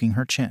stroking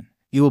her chin.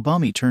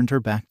 Uobami turned her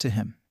back to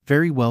him.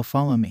 Very well,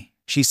 follow me,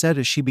 she said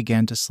as she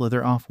began to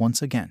slither off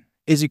once again.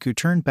 Izuku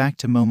turned back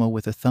to Momo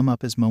with a thumb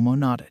up as Momo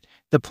nodded.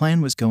 The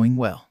plan was going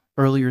well.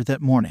 Earlier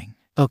that morning.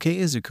 Okay,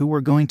 Izuku,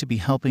 we're going to be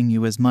helping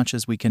you as much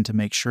as we can to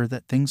make sure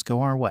that things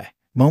go our way,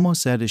 Momo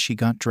said as she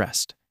got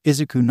dressed.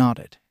 Izuku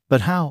nodded.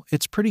 But how?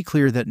 It's pretty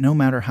clear that no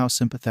matter how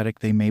sympathetic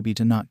they may be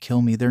to not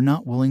kill me, they're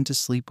not willing to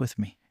sleep with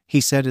me,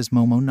 he said as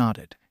Momo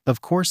nodded.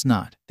 Of course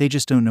not, they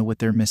just don't know what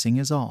they're missing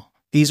is all.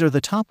 These are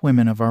the top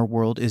women of our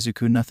world,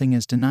 Izuku, nothing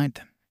has denied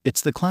them.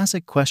 It's the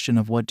classic question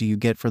of what do you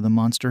get for the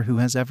monster who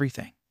has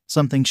everything?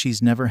 Something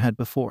she's never had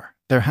before.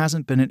 There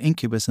hasn't been an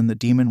incubus in the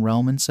demon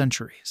realm in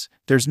centuries.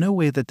 There's no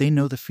way that they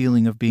know the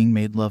feeling of being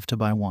made love to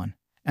by one.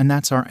 And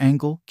that's our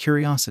angle,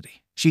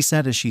 curiosity, she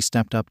said as she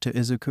stepped up to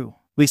Izuku.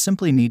 We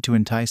simply need to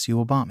entice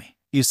Uobami.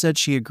 You said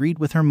she agreed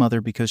with her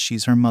mother because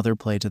she's her mother.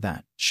 Play to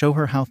that. Show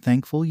her how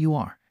thankful you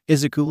are.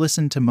 Izuku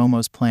listened to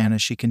Momo's plan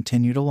as she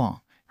continued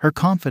along. Her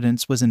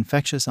confidence was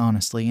infectious,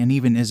 honestly, and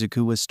even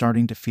Izuku was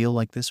starting to feel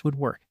like this would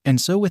work.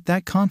 And so with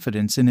that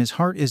confidence in his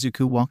heart,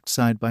 Izuku walked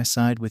side by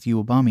side with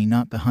Uobami,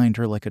 not behind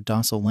her like a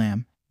docile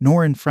lamb,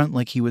 nor in front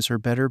like he was her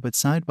better, but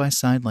side by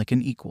side like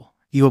an equal.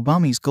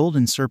 Uobami's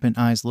golden serpent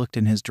eyes looked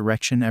in his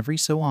direction every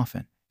so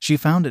often. She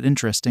found it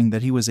interesting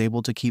that he was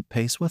able to keep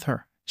pace with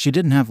her. She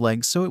didn't have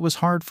legs, so it was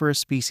hard for a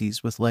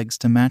species with legs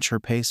to match her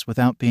pace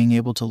without being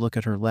able to look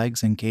at her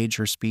legs and gauge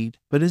her speed,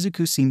 but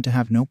Izuku seemed to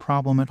have no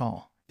problem at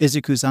all.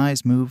 Izuku's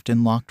eyes moved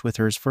and locked with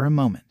hers for a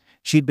moment.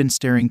 She'd been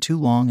staring too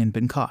long and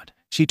been caught.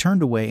 She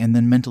turned away and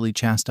then mentally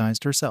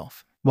chastised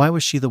herself. Why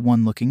was she the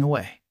one looking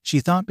away? She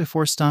thought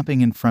before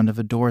stopping in front of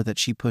a door that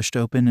she pushed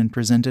open and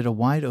presented a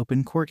wide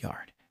open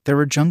courtyard. There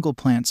were jungle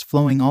plants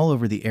flowing all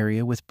over the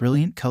area with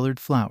brilliant colored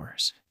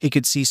flowers. He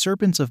could see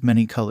serpents of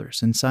many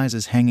colors and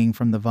sizes hanging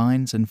from the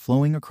vines and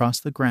flowing across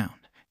the ground.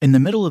 In the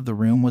middle of the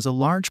room was a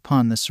large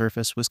pond. The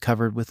surface was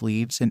covered with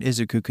leaves, and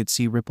Izuku could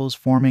see ripples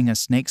forming as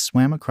snakes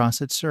swam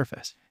across its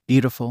surface.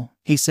 Beautiful,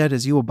 he said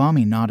as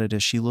Uobami nodded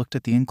as she looked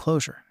at the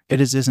enclosure.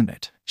 It is, isn't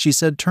it? She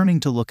said, turning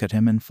to look at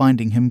him and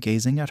finding him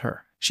gazing at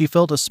her. She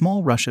felt a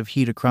small rush of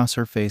heat across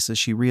her face as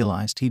she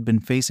realized he'd been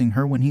facing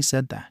her when he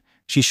said that.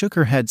 She shook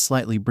her head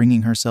slightly,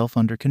 bringing herself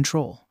under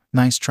control.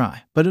 Nice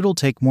try, but it'll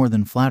take more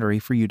than flattery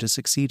for you to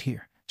succeed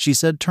here, she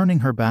said, turning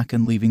her back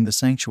and leaving the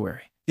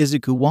sanctuary.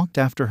 Izuku walked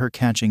after her,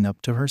 catching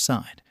up to her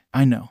side.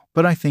 I know,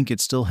 but I think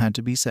it still had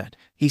to be said,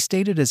 he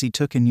stated as he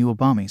took in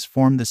Uobami's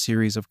form, the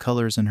series of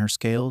colors in her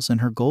scales and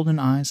her golden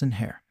eyes and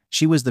hair.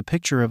 She was the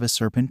picture of a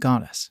serpent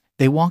goddess.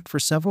 They walked for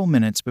several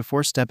minutes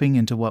before stepping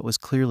into what was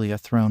clearly a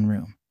throne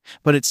room,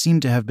 but it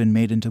seemed to have been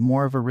made into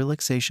more of a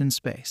relaxation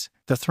space.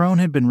 The throne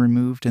had been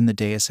removed and the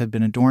dais had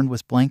been adorned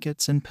with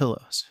blankets and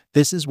pillows.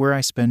 This is where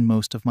I spend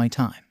most of my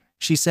time,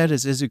 she said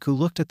as Izuku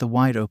looked at the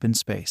wide open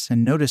space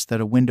and noticed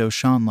that a window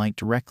shone light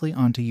directly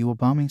onto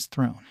Uobami's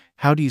throne.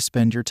 How do you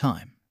spend your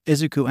time?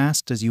 Izuku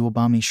asked as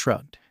Uobami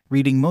shrugged.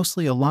 Reading.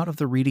 Mostly. A lot of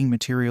the reading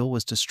material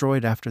was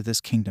destroyed after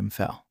this kingdom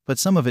fell, but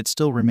some of it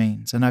still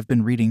remains, and I've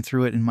been reading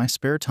through it in my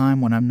spare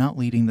time when I'm not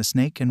leading the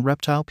snake and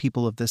reptile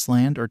people of this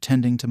land or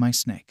tending to my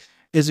snake.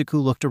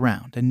 Izuku looked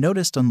around and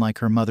noticed, unlike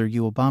her mother,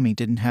 Uobami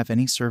didn't have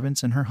any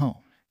servants in her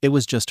home. It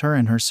was just her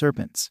and her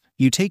serpents.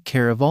 You take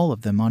care of all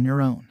of them on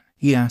your own?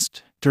 He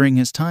asked. During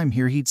his time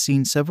here, he'd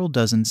seen several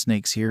dozen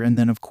snakes here, and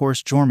then of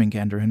course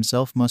Jormungandr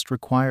himself must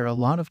require a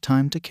lot of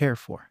time to care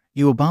for.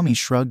 Uobami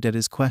shrugged at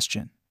his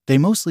question. They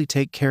mostly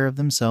take care of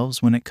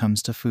themselves when it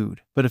comes to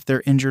food, but if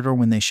they're injured or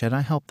when they shed,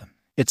 I help them.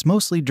 It's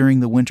mostly during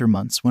the winter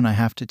months when I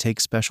have to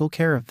take special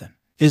care of them.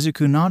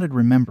 Izuku nodded,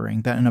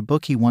 remembering that in a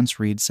book he once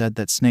read said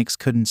that snakes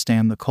couldn't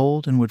stand the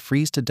cold and would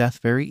freeze to death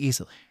very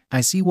easily.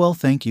 I see. Well,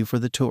 thank you for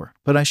the tour,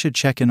 but I should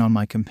check in on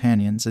my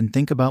companions and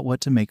think about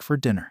what to make for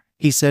dinner,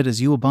 he said as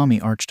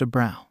Uobami arched a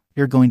brow.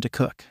 You're going to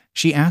cook?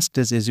 She asked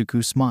as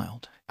Izuku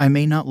smiled. I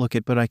may not look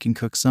it, but I can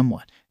cook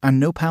somewhat. I'm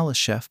no palace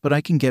chef, but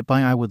I can get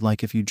by. I would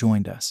like if you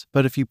joined us,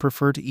 but if you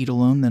prefer to eat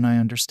alone, then I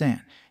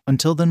understand.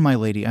 Until then, my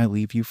lady, I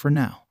leave you for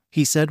now,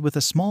 he said with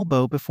a small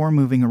bow before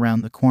moving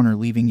around the corner,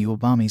 leaving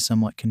Uobami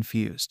somewhat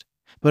confused,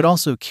 but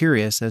also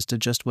curious as to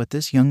just what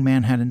this young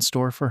man had in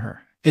store for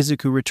her.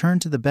 Izuku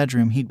returned to the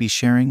bedroom he'd be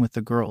sharing with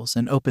the girls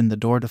and opened the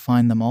door to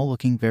find them all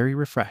looking very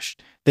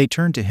refreshed. They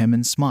turned to him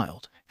and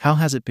smiled. How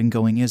has it been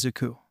going,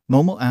 Izuku?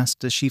 Momo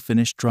asked as she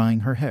finished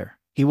drying her hair.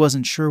 He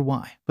wasn't sure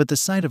why, but the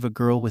sight of a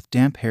girl with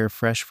damp hair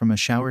fresh from a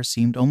shower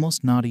seemed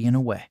almost naughty in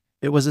a way.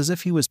 It was as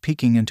if he was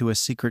peeking into a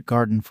secret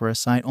garden for a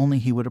sight only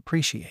he would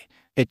appreciate.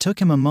 It took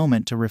him a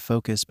moment to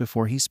refocus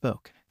before he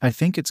spoke. I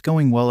think it's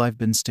going well. I've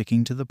been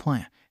sticking to the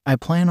plan. I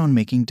plan on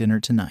making dinner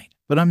tonight,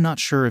 but I'm not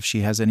sure if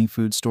she has any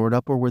food stored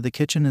up or where the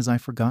kitchen is. I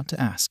forgot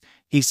to ask,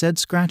 he said,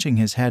 scratching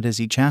his head as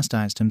he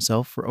chastised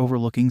himself for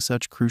overlooking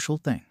such crucial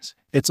things.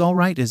 It's all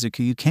right,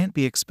 Izuku, you can't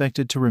be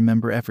expected to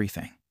remember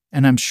everything.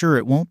 And I'm sure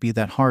it won't be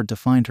that hard to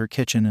find her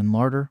kitchen and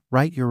larder,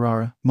 right,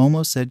 Uriara?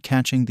 Momo said,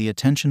 catching the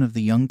attention of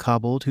the young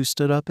kobold, who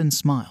stood up and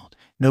smiled.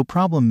 No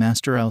problem,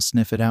 Master, I'll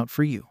sniff it out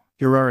for you,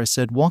 Uriara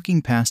said,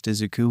 walking past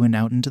Izuku and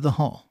out into the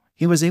hall.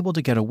 He was able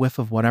to get a whiff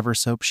of whatever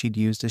soap she'd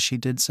used as she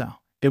did so.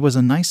 It was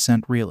a nice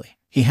scent, really.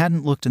 He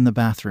hadn't looked in the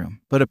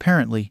bathroom, but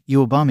apparently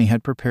𝗚𝗵𝗲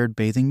had prepared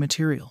bathing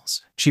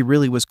materials. She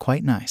really was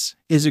quite nice.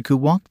 Izuku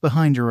walked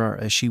behind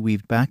Uriara as she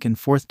weaved back and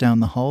forth down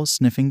the halls,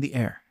 sniffing the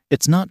air.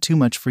 It's not too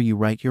much for you,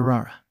 right,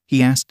 Uriara?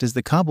 He asked as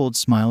the kobold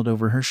smiled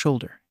over her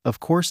shoulder. Of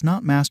course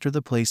not, Master,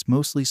 the place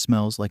mostly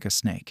smells like a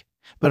snake.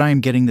 But I am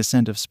getting the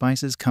scent of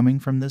spices coming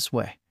from this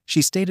way,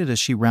 she stated as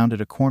she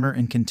rounded a corner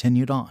and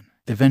continued on.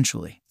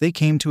 Eventually, they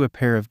came to a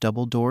pair of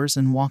double doors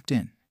and walked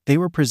in. They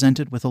were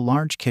presented with a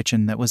large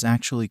kitchen that was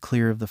actually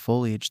clear of the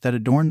foliage that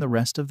adorned the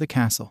rest of the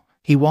castle.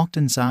 He walked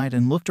inside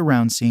and looked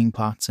around, seeing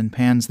pots and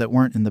pans that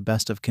weren't in the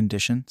best of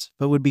conditions,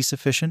 but would be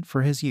sufficient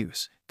for his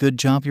use. Good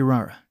job,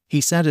 Uriara,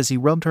 he said as he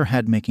rubbed her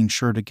head, making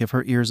sure to give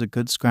her ears a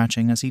good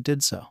scratching as he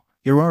did so.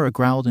 Uriara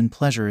growled in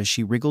pleasure as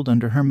she wriggled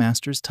under her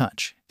master's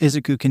touch.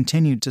 Izuku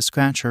continued to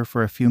scratch her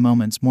for a few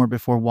moments more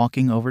before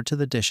walking over to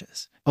the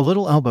dishes. A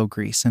little elbow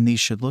grease and these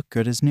should look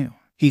good as new,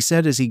 he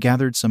said as he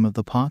gathered some of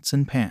the pots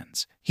and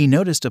pans. He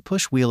noticed a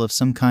push wheel of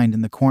some kind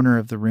in the corner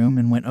of the room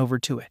and went over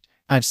to it.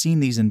 I've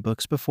seen these in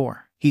books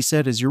before, he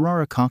said as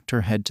Uriara cocked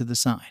her head to the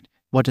side.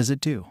 What does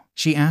it do?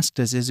 She asked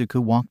as Izuku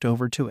walked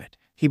over to it.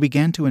 He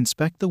began to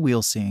inspect the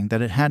wheel, seeing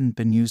that it hadn't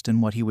been used in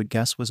what he would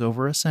guess was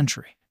over a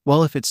century.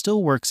 Well, if it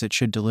still works, it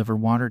should deliver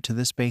water to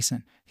this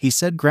basin, he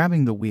said,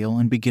 grabbing the wheel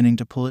and beginning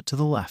to pull it to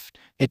the left.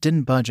 It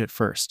didn't budge at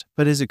first,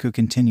 but Izuku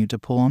continued to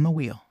pull on the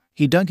wheel.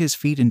 He dug his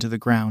feet into the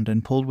ground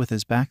and pulled with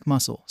his back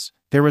muscles.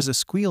 There was a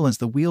squeal as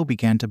the wheel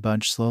began to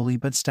budge slowly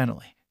but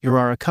steadily.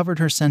 Uriara covered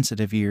her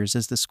sensitive ears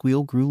as the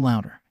squeal grew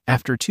louder.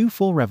 After 2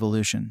 full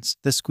revolutions,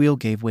 the squeal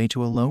gave way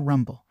to a low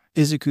rumble.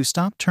 Izuku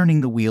stopped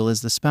turning the wheel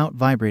as the spout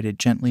vibrated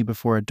gently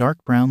before a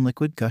dark brown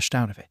liquid gushed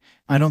out of it.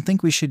 I don't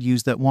think we should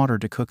use that water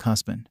to cook,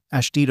 husband,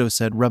 Ashido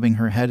said, rubbing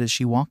her head as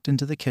she walked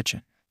into the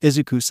kitchen.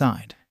 Izuku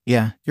sighed.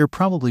 Yeah, you're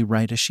probably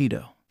right,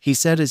 Ashido, he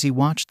said as he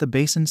watched the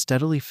basin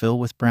steadily fill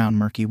with brown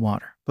murky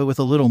water. But with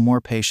a little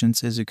more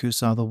patience, Izuku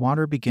saw the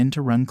water begin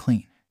to run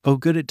clean. Oh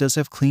good, it does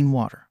have clean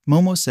water,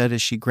 Momo said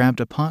as she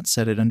grabbed a pot,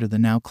 set it under the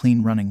now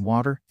clean running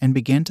water, and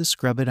began to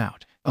scrub it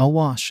out. I'll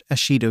wash,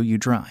 Ashido, you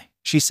dry,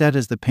 she said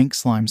as the pink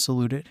slime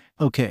saluted.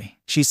 Okay,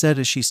 she said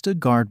as she stood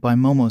guard by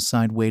Momo's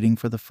side, waiting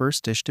for the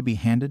first dish to be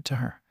handed to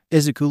her.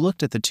 Izuku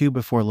looked at the two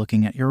before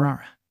looking at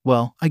Uriara.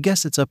 Well, I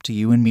guess it's up to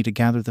you and me to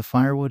gather the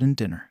firewood and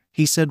dinner,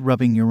 he said,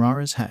 rubbing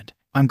Uriara's head.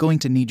 I'm going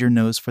to need your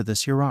nose for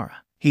this,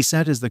 Uriara, he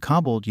said as the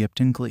kobold yipped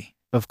in glee.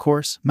 Of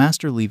course,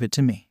 Master, leave it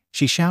to me,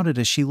 she shouted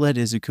as she led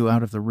Izuku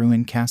out of the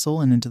ruined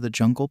castle and into the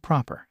jungle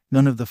proper.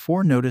 None of the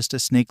four noticed a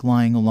snake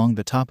lying along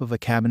the top of a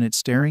cabinet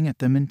staring at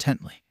them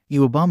intently.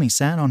 𝗚𝗵𝗲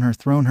sat on her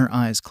throne, her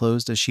eyes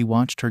closed as she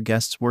watched her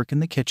guests work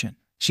in the kitchen.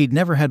 She'd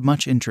never had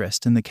much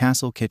interest in the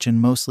castle kitchen,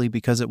 mostly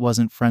because it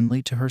wasn't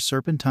friendly to her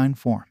serpentine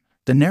form.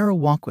 The narrow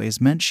walkways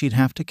meant she'd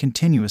have to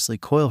continuously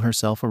coil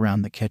herself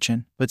around the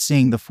kitchen, but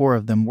seeing the four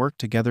of them work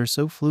together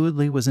so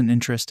fluidly was an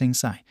interesting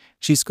sight.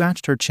 She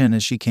scratched her chin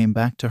as she came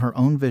back to her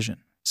own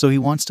vision. So he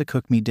wants to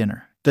cook me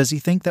dinner. Does he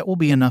think that will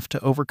be enough to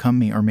overcome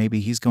me, or maybe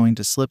he's going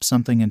to slip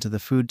something into the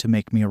food to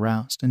make me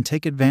aroused and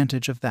take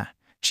advantage of that?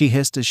 She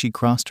hissed as she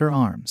crossed her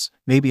arms.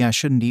 Maybe I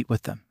shouldn't eat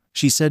with them,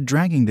 she said,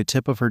 dragging the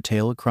tip of her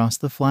tail across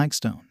the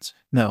flagstones.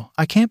 No,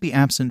 I can't be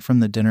absent from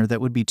the dinner.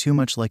 That would be too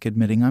much like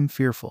admitting I'm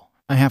fearful.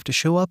 I have to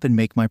show up and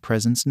make my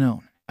presence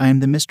known. I am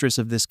the mistress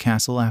of this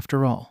castle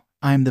after all.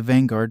 I am the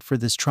vanguard for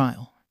this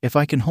trial. If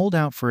I can hold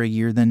out for a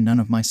year, then none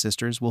of my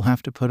sisters will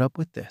have to put up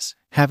with this.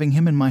 Having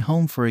him in my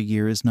home for a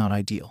year is not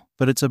ideal,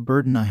 but it's a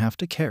burden I have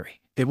to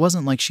carry. It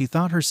wasn't like she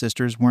thought her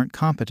sisters weren't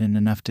competent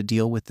enough to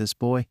deal with this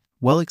boy,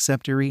 well,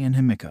 except 𝗍𝗟 and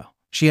ⴗ𝗵𝗃.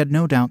 She had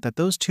no doubt that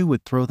those two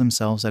would throw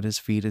themselves at his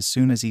feet as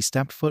soon as he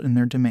stepped foot in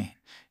their domain.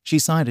 She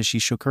sighed as she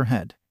shook her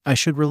head. I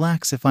should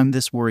relax. If I'm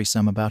this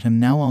worrisome about him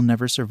now, I'll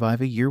never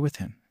survive a year with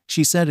him,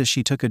 she said as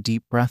she took a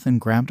deep breath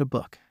and grabbed a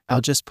book.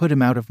 I'll just put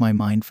him out of my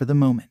mind for the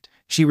moment,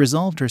 she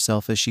resolved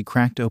herself as she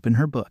cracked open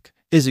her book.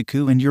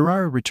 Izuku and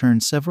Uriara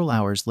returned several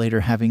hours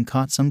later, having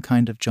caught some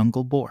kind of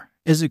jungle boar.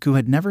 Izuku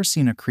had never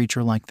seen a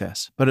creature like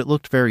this, but it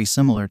looked very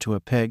similar to a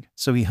pig,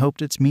 so he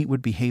hoped its meat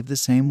would behave the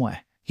same way.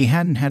 He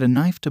hadn't had a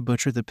knife to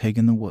butcher the pig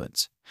in the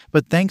woods,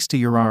 but thanks to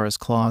Uriara's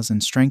claws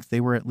and strength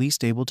they were at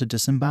least able to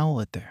disembowel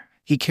it there.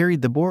 He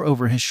carried the boar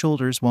over his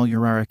shoulders while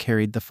Uriara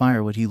carried the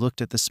firewood. He looked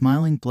at the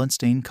smiling,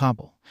 blood-stained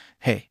𝗃𝗁.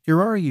 "Hey,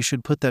 Uriara, you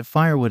should put that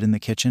firewood in the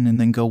kitchen and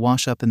then go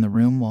wash up in the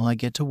room while I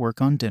get to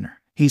work on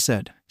dinner," he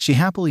said. She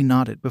happily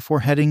nodded before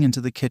heading into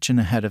the kitchen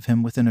ahead of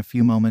him. Within a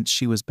few moments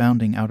she was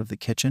bounding out of the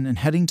kitchen and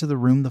heading to the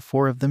room the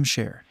four of them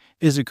shared.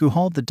 Izuku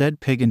hauled the dead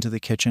pig into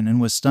the kitchen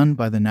and was stunned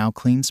by the now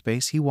clean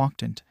space he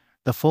walked into.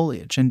 The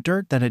foliage and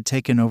dirt that had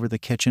taken over the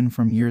kitchen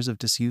from years of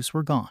disuse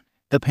were gone.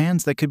 The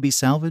pans that could be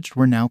salvaged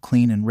were now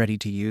clean and ready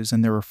to use,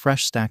 and there were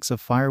fresh stacks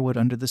of firewood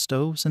under the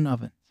stoves and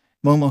ovens.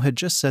 Momo had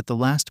just set the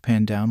last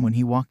pan down when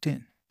he walked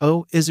in.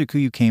 "Oh, Izuku,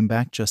 you came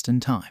back just in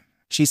time,"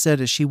 she said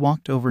as she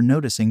walked over,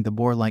 noticing the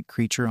boar-like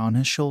creature on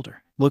his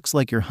shoulder. "Looks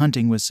like your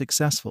hunting was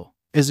successful."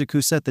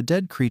 Izuku set the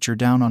dead creature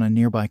down on a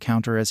nearby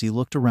counter as he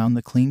looked around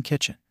the clean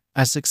kitchen.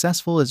 "As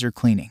successful as your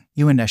cleaning.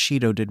 You and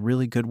Ashido did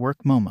really good work,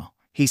 Momo,"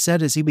 he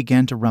said as he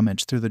began to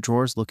rummage through the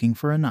drawers looking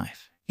for a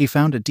knife. He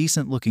found a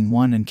decent-looking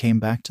one and came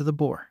back to the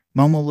boar.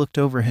 Momo looked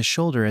over his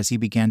shoulder as he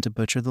began to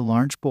butcher the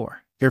large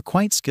boar. "You're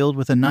quite skilled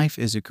with a knife,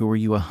 Izuku. Were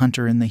you a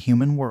hunter in the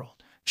human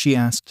world?" she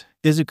asked.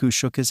 Izuku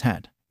shook his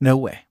head. "No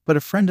way, but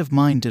a friend of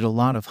mine did a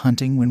lot of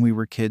hunting when we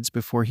were kids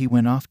before he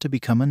went off to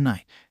become a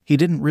knight. He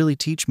didn't really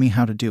teach me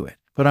how to do it,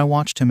 but I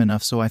watched him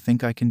enough so I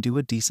think I can do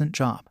a decent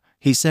job,"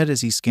 he said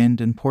as he skinned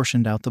and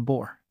portioned out the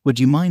boar. "Would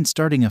you mind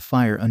starting a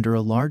fire under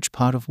a large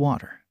pot of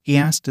water?" he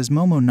asked as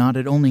Momo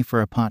nodded, only for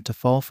a pot to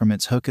fall from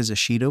its hook as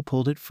Ashido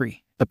pulled it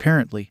free.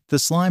 Apparently, the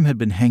slime had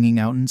been hanging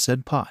out in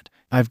said pot.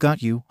 "I've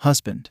got you,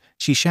 husband,"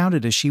 she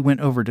shouted as she went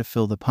over to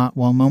fill the pot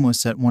while Momo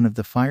set one of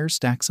the fire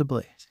stacks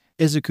ablaze.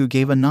 Izuku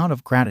gave a nod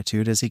of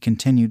gratitude as he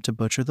continued to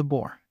butcher the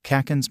boar.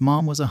 Kaken's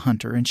mom was a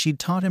hunter and she'd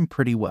taught him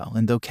pretty well,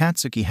 and though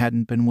Katsuki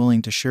hadn't been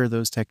willing to share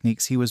those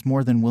techniques, he was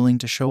more than willing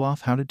to show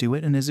off how to do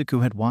it, and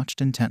Izuku had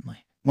watched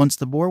intently. Once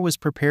the boar was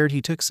prepared,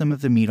 he took some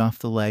of the meat off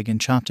the leg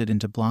and chopped it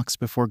into blocks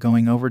before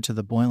going over to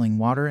the boiling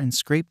water and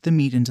scraped the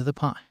meat into the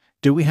pot.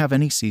 "Do we have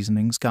any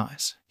seasonings,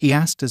 guys?" he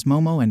asked as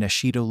Momo and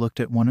Ashido looked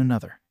at one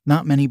another.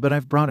 "Not many, but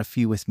I've brought a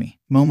few with me,"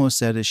 Momo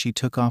said as she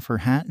took off her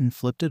hat and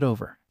flipped it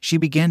over. She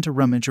began to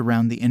rummage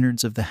around the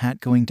innards of the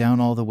hat, going down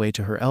all the way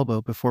to her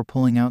elbow before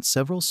pulling out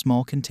several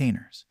small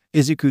containers.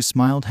 Izuku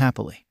smiled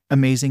happily.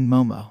 "Amazing,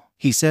 Momo,"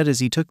 he said as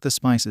he took the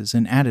spices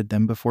and added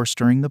them before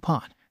stirring the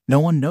pot. No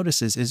one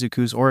notices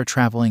Izuku's aura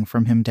traveling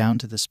from him down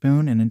to the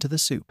spoon and into the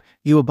soup.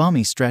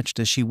 𝗬𝗑𝗵𝗄 stretched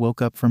as she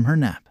woke up from her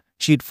nap.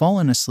 She'd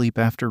fallen asleep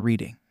after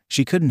reading.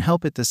 She couldn't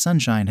help it, the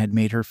sunshine had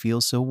made her feel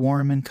so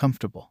warm and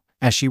comfortable.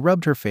 As she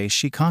rubbed her face,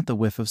 she caught the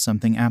whiff of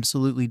something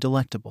absolutely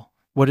delectable.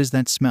 "What is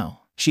that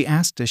smell?" she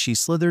asked as she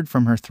slithered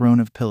from her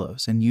throne of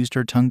pillows and used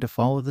her tongue to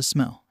follow the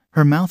smell.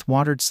 Her mouth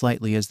watered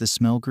slightly as the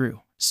smell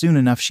grew. Soon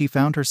enough she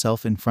found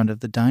herself in front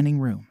of the dining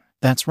room.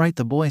 "That's right,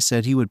 the boy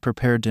said he would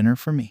prepare dinner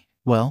for me.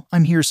 Well,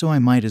 I'm here so I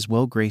might as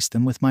well grace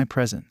them with my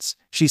presence,"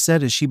 she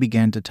said as she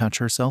began to touch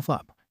herself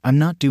up. "I'm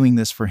not doing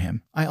this for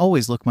him. I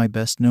always look my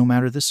best no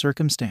matter the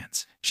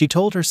circumstance," she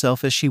told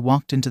herself as she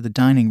walked into the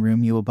dining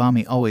room.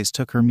 𝗬𝗑𝗵𝗄 always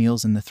took her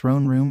meals in the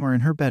throne room or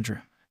in her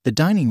bedroom. The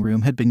dining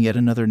room had been yet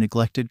another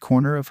neglected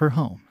corner of her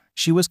home.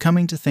 She was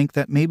coming to think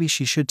that maybe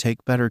she should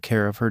take better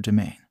care of her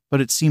domain,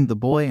 but it seemed the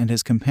boy and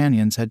his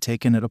companions had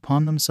taken it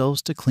upon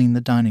themselves to clean the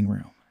dining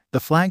room. The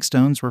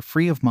flagstones were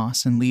free of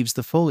moss and leaves,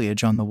 the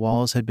foliage on the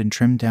walls had been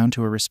trimmed down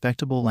to a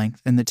respectable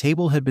length, and the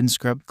table had been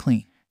scrubbed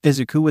clean.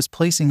 Izuku was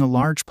placing a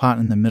large pot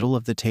in the middle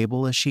of the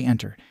table as she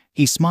entered.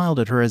 He smiled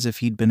at her as if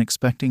he'd been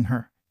expecting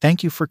her.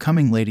 "Thank you for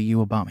coming, Lady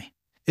𝗬𝗑𝗵𝗄,"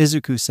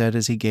 Izuku said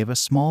as he gave a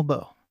small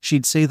bow.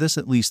 She'd say this,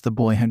 at least the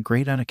boy had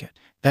great etiquette.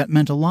 That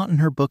meant a lot in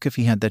her book. If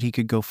he had that, he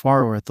could go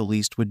far, or at the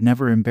least would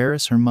never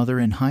embarrass her mother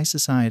in high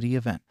society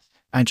events.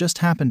 "I just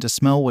happened to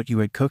smell what you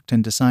had cooked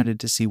and decided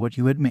to see what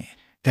you had made.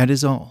 That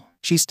is all,"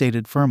 she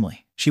stated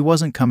firmly. She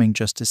wasn't coming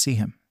just to see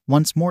him.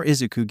 Once more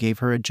Izuku gave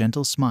her a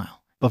gentle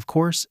smile. "Of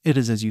course, it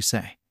is as you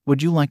say.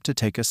 Would you like to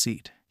take a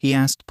seat?" he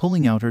asked,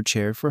 pulling out her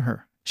chair for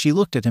her. She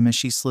looked at him as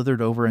she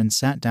slithered over and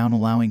sat down,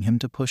 allowing him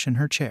to push in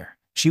her chair.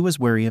 She was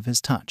wary of his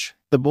touch.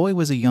 The boy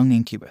was a young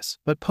incubus,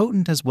 but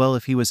potent as well.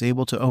 If he was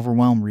able to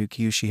overwhelm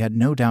Ryukyu, she had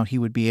no doubt he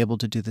would be able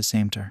to do the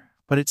same to her.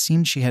 But it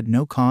seemed she had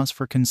no cause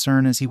for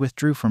concern as he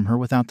withdrew from her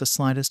without the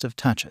slightest of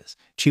touches.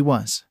 She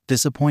was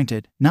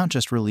disappointed, not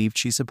just relieved,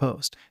 she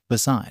supposed.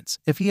 Besides,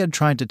 if he had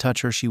tried to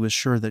touch her, she was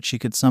sure that she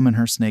could summon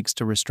her snakes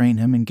to restrain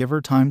him and give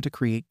her time to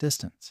create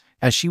distance.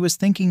 As she was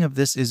thinking of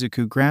this,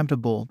 Izuku grabbed a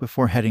bowl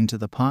before heading to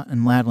the pot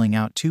and ladling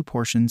out 2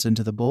 portions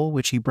into the bowl,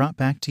 which he brought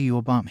back to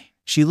𝗬𝗑𝗵𝗄.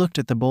 She looked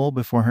at the bowl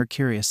before her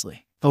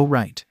curiously. "Oh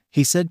right,"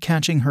 he said,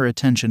 catching her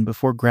attention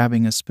before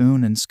grabbing a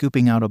spoon and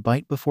scooping out a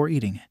bite before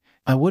eating it.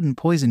 "I wouldn't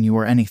poison you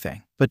or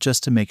anything, but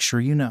just to make sure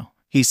you know,"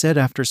 he said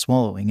after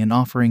swallowing and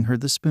offering her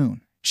the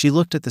spoon. She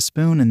looked at the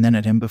spoon and then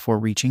at him before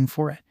reaching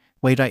for it.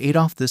 "Wait, I ate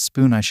off this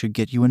spoon, I should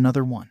get you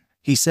another one,"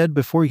 he said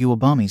before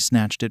𝗬𝗑𝗵𝗄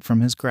snatched it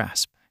from his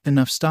grasp.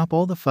 "Enough, stop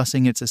all the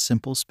fussing, it's a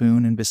simple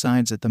spoon, and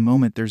besides at the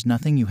moment there's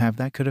nothing you have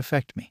that could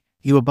affect me."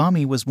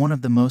 𝗬𝗑𝗵𝗄 was one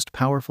of the most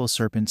powerful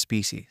serpent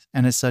species,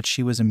 and as such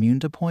she was immune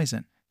to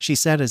poison. She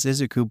said as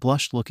Izuku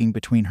blushed, looking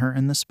between her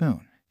and the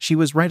spoon. She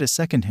was right, a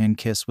second-hand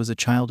kiss was a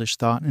childish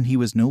thought and he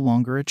was no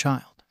longer a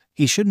child.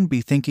 He shouldn't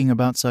be thinking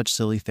about such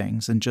silly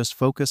things and just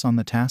focus on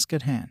the task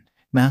at hand.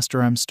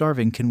 Master, I'm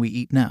starving, can we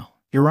eat now?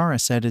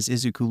 Urara said as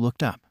Izuku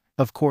looked up.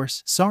 Of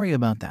course, sorry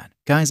about that.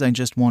 Guys, I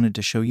just wanted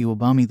to show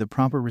𝗚𝗵𝗲 the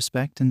proper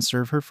respect and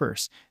serve her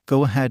first.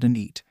 Go ahead and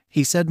eat,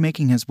 he said,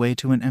 making his way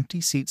to an empty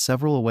seat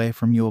several away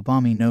from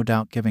𝗚𝗵𝗲, no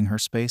doubt giving her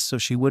space so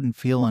she wouldn't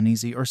feel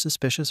uneasy or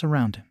suspicious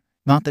around him.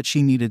 Not that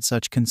she needed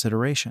such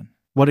consideration.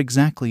 What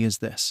exactly is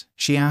this?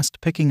 She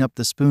asked, picking up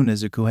the spoon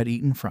Izuku had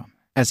eaten from.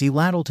 As he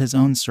ladled his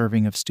own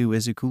serving of stew,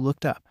 Izuku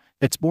looked up.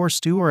 It's boar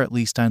stew, or at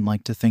least I'd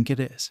like to think it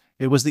is.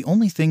 It was the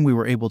only thing we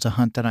were able to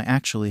hunt that I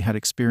actually had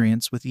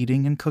experience with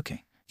eating and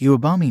cooking.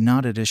 𝗚𝗵𝗲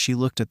nodded as she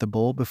looked at the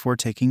bowl before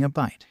taking a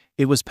bite.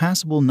 It was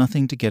passable,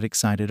 nothing to get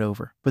excited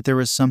over, but there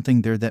was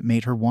something there that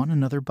made her want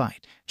another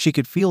bite. She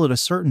could feel it, a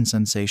certain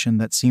sensation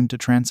that seemed to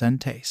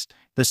transcend taste.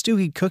 The stew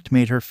he'd cooked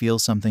made her feel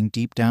something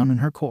deep down in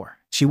her core.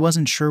 She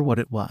wasn't sure what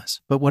it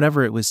was, but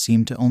whatever it was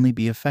seemed to only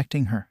be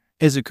affecting her.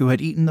 Izuku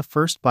had eaten the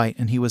first bite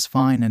and he was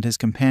fine, and his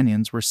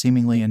companions were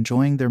seemingly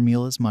enjoying their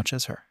meal as much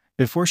as her.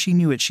 Before she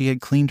knew it, she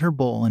had cleaned her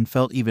bowl and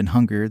felt even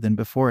hungrier than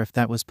before. If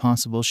that was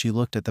possible, she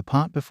looked at the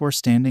pot before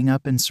standing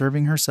up and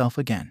serving herself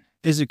again.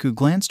 Izuku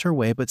glanced her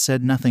way but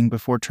said nothing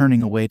before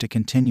turning away to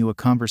continue a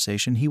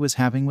conversation he was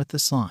having with the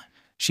slime.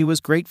 She was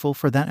grateful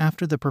for that.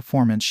 After the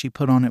performance she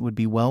put on, it would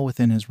be well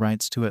within his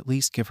rights to at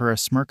least give her a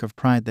smirk of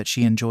pride that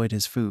she enjoyed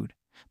his food.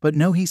 But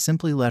no, he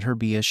simply let her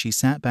be as she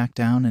sat back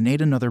down and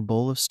ate another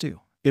bowl of stew.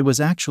 It was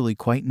actually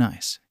quite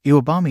nice.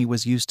 𝗚𝗵𝗲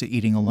was used to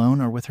eating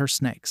alone or with her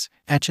snakes.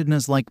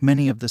 Echidnas, like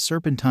many of the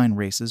serpentine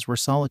races, were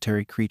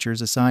solitary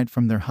creatures aside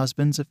from their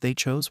husbands if they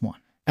chose one.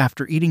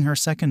 After eating her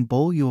second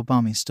bowl,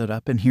 𝗚𝗵𝗲 stood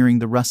up, and hearing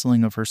the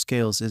rustling of her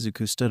scales,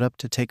 Izuku stood up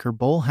to take her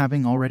bowl,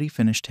 having already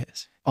finished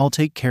his. I'll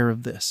take care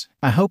of this.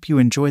 I hope you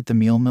enjoyed the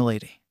meal,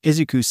 milady,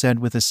 Izuku said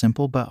with a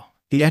simple bow.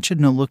 The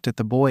echidna looked at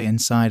the boy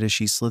and sighed as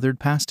she slithered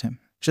past him.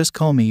 Just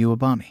call me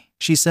𝗚𝗵𝗲,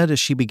 she said as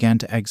she began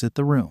to exit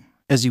the room.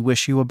 As you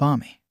wish,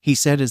 𝗚𝗵𝗲, he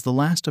said as the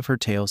last of her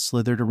tail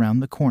slithered around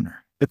the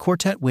corner. The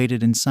quartet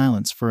waited in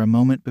silence for a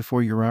moment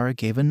before Urara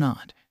gave a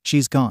nod.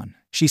 She's gone,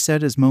 she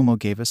said as Momo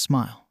gave a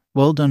smile.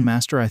 Well done,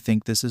 master, I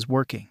think this is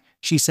working,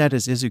 she said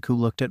as Izuku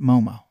looked at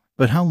Momo.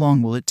 But how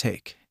long will it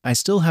take? I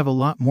still have a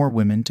lot more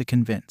women to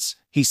convince,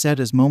 he said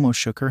as Momo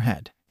shook her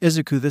head.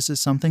 Izuku, this is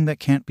something that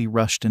can't be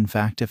rushed. In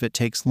fact, if it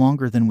takes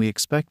longer than we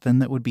expect, then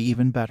that would be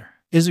even better.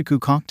 Izuku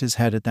cocked his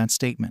head at that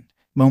statement.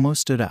 Momo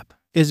stood up.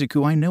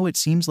 Izuku, I know it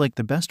seems like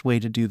the best way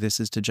to do this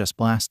is to just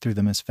blast through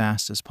them as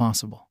fast as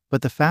possible.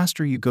 But the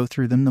faster you go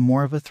through them, the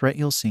more of a threat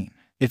you'll seem.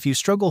 If you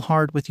struggle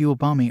hard with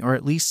𝗚𝗵𝗲, or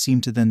at least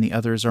seem to, then the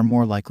others are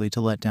more likely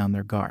to let down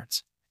their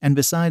guards. And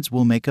besides,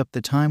 we'll make up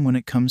the time when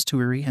it comes to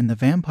𝗬𝗟 and the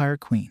Vampire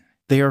Queen.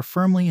 They are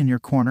firmly in your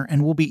corner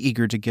and will be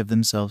eager to give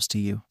themselves to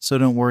you, so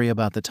don't worry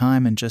about the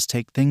time and just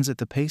take things at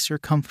the pace you're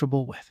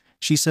comfortable with,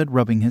 she said,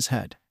 rubbing his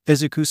head.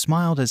 Izuku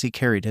smiled as he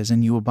carried his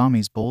and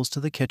𝗚𝗵𝗲's bowls to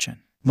the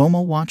kitchen.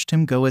 Momo watched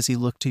him go as he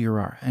looked to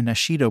Urara and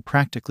Ashido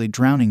practically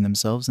drowning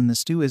themselves in the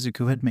stew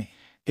Izuku had made.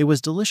 It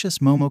was delicious,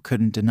 Momo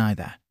couldn't deny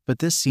that, but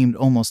this seemed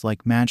almost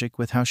like magic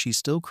with how she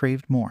still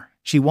craved more.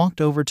 She walked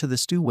over to the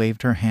stew,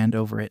 waved her hand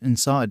over it, and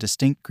saw a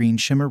distinct green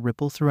shimmer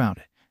ripple throughout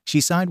it.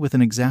 She sighed with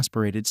an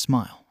exasperated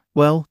smile.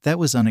 Well, that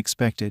was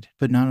unexpected,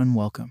 but not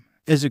unwelcome.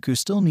 Izuku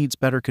still needs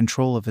better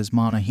control of his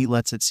mana, he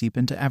lets it seep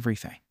into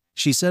everything,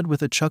 she said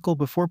with a chuckle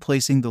before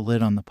placing the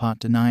lid on the pot,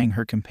 denying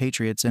her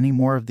compatriots any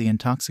more of the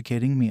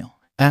intoxicating meal.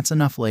 That's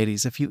enough,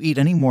 ladies. If you eat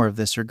any more of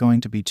this, you're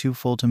going to be too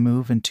full to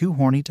move and too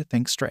horny to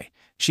think straight,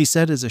 she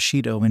said as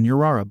Ashido and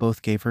Urara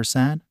both gave her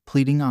sad,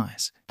 pleading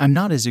eyes. I'm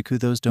not, Izuku,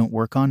 those don't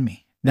work on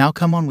me. Now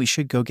come on, we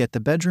should go get the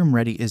bedroom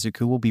ready.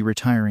 Izuku will be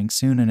retiring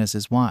soon, and as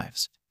his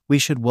wives, we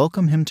should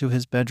welcome him to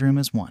his bedroom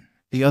as one.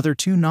 The other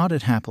two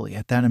nodded happily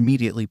at that,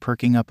 immediately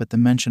perking up at the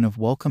mention of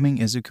welcoming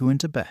Izuku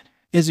into bed.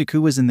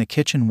 Izuku was in the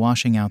kitchen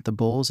washing out the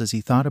bowls as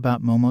he thought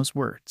about Momo's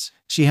words.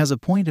 She has a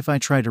point. If I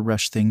try to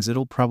rush things,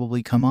 it'll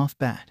probably come off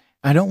bad.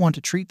 I don't want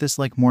to treat this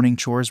like morning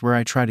chores where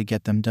I try to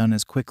get them done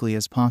as quickly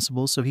as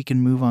possible so he can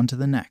move on to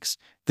the next.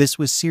 This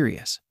was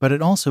serious, but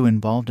it also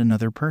involved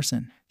another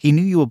person. He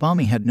knew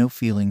𝗚𝗵𝗲 had no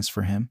feelings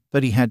for him,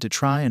 but he had to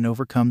try and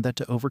overcome that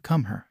to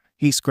overcome her.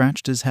 He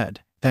scratched his head.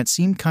 That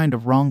seemed kind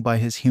of wrong by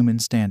his human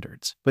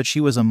standards, but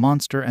she was a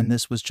monster and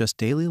this was just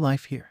daily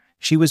life here.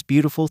 She was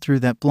beautiful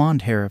through that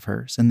blonde hair of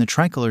hers and the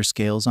tricolor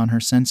scales on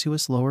her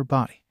sensuous lower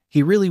body.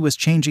 He really was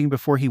changing.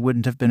 Before, he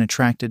wouldn't have been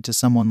attracted to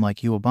someone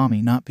like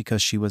𝗚𝗵𝗲, not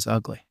because she was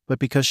ugly, but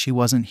because she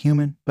wasn't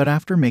human. But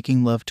after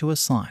making love to a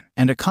slime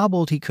and a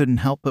kobold, he couldn't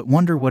help but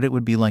wonder what it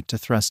would be like to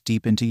thrust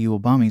deep into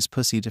𝗚𝗵𝗲's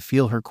pussy, to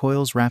feel her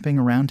coils wrapping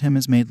around him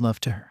as made love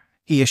to her.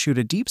 He issued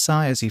a deep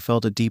sigh as he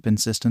felt a deep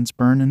insistence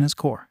burn in his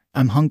core.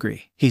 I'm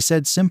hungry, he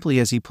said simply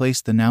as he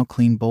placed the now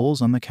clean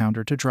bowls on the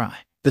counter to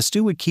dry. The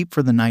stew would keep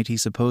for the night, he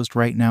supposed.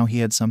 Right now he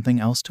had something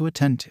else to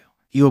attend to.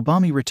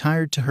 𝗚𝗵𝗲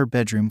retired to her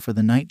bedroom for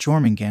the night.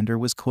 Jormungandr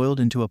was coiled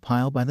into a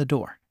pile by the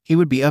door. He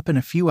would be up in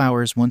a few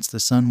hours once the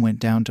sun went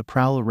down to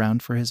prowl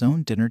around for his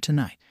own dinner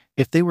tonight.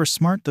 If they were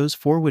smart, those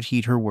four would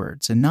heed her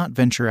words and not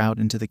venture out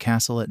into the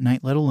castle at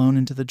night, let alone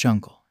into the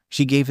jungle.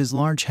 She gave his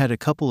large head a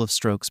couple of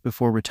strokes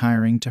before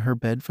retiring to her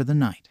bed for the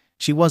night.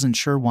 She wasn't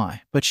sure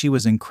why, but she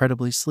was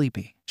incredibly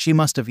sleepy. She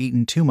must have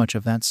eaten too much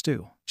of that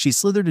stew. She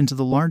slithered into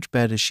the large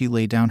bed as she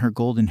lay down, her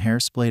golden hair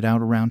splayed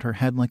out around her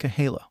head like a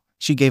halo.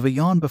 She gave a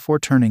yawn before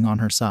turning on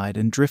her side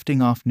and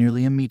drifting off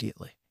nearly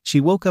immediately.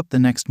 She woke up the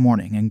next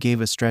morning and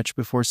gave a stretch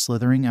before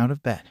slithering out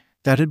of bed.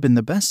 That had been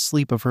the best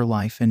sleep of her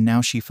life, and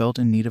now she felt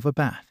in need of a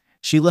bath.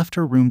 She left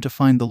her room to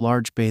find the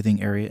large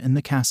bathing area in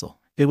the castle.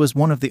 It was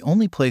one of the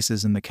only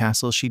places in the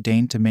castle she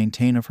deigned to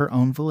maintain of her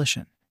own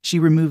volition. She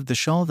removed the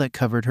shawl that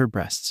covered her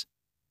breasts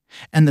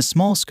and the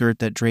small skirt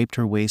that draped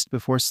her waist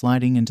before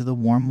sliding into the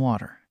warm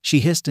water. She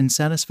hissed in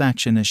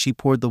satisfaction as she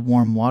poured the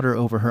warm water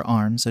over her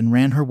arms and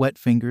ran her wet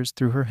fingers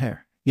through her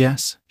hair.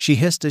 Yes, she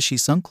hissed as she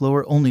sunk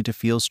lower, only to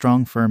feel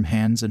strong, firm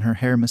hands in her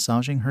hair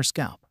massaging her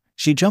scalp.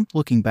 She jumped,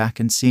 looking back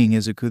and seeing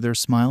Izuku there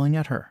smiling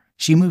at her.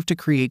 She moved to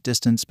create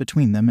distance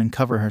between them and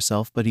cover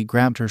herself, but he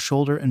grabbed her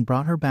shoulder and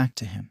brought her back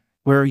to him.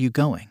 "Where are you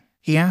going?"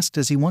 he asked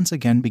as he once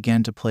again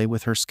began to play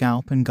with her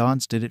scalp, and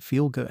gods, did it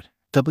feel good.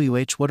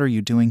 What are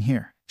you doing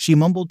here?" she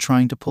mumbled,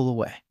 trying to pull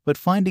away, but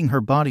finding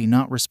her body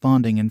not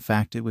responding. In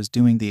fact, it was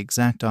doing the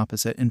exact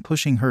opposite and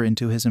pushing her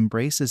into his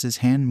embrace as his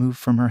hand moved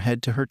from her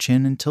head to her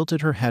chin and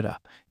tilted her head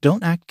up.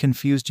 "Don't act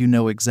confused, you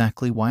know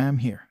exactly why I'm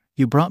here."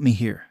 "You brought me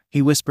here,"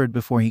 he whispered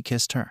before he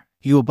kissed her.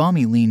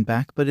 𝗚𝗑 leaned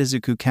back, but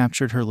Izuku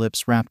captured her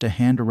lips, wrapped a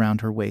hand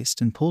around her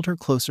waist and pulled her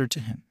closer to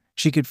him.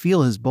 She could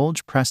feel his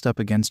bulge pressed up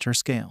against her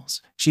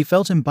scales. She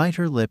felt him bite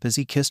her lip as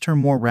he kissed her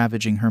more,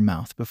 ravaging her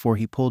mouth before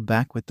he pulled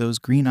back with those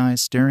green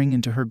eyes staring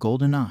into her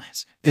golden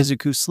eyes.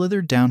 Izuku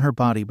slithered down her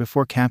body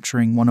before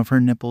capturing one of her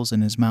nipples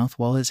in his mouth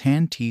while his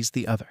hand teased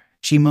the other.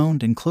 She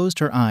moaned and closed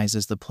her eyes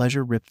as the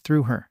pleasure ripped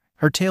through her.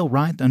 Her tail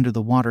writhed under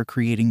the water,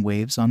 creating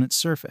waves on its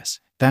surface.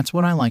 "That's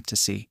what I like to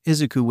see,"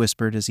 Izuku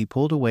whispered as he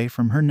pulled away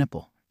from her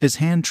nipple. His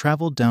hand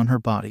traveled down her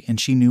body and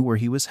she knew where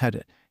he was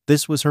headed.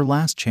 This was her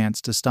last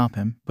chance to stop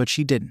him, but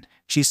she didn't.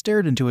 She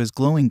stared into his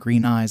glowing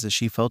green eyes as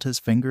she felt his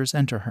fingers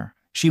enter her.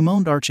 She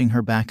moaned, arching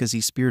her back as he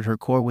speared her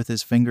core with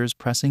his fingers,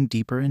 pressing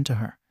deeper into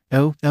her.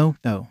 "Oh, oh,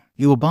 oh."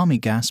 𝗚𝗑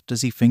gasped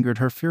as he fingered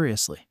her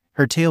furiously.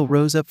 Her tail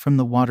rose up from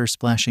the water,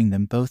 splashing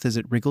them both as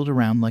it wriggled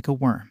around like a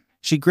worm.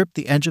 She gripped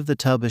the edge of the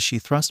tub as she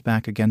thrust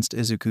back against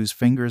Izuku's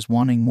fingers,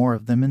 wanting more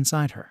of them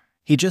inside her.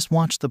 He just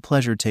watched the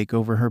pleasure take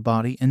over her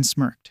body and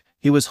smirked.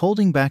 He was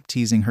holding back,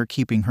 teasing her,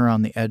 keeping her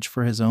on the edge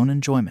for his own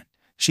enjoyment.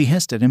 She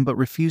hissed at him but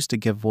refused to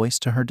give voice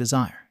to her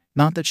desire.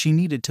 Not that she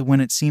needed to, when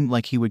it seemed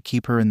like he would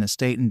keep her in this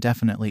state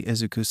indefinitely.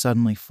 Izuku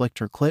suddenly flicked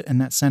her clit, and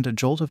that sent a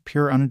jolt of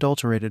pure,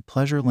 unadulterated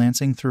pleasure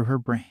lancing through her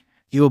brain.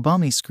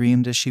 𝗚𝗑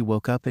screamed as she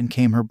woke up and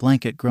came, her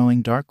blanket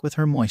growing dark with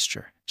her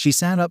moisture. She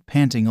sat up,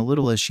 panting a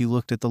little as she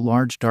looked at the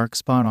large dark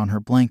spot on her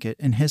blanket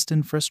and hissed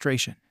in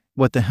frustration.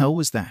 What the hell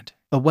was that?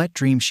 A wet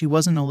dream? She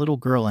wasn't a little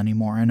girl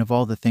anymore, and of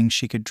all the things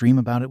she could dream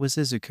about, it was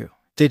Izuku.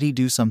 Did he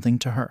do something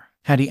to her?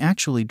 Had he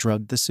actually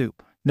drugged the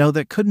soup? No,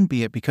 that couldn't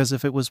be it, because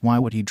if it was, why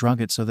would he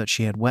drug it so that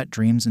she had wet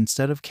dreams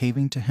instead of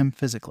caving to him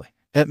physically?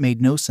 It made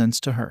no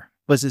sense to her.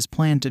 Was his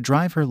plan to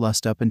drive her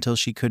lust up until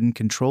she couldn't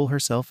control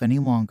herself any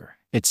longer?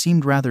 It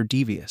seemed rather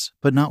devious,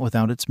 but not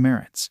without its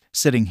merits.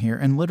 Sitting here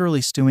and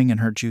literally stewing in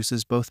her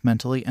juices, both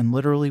mentally and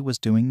literally, was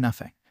doing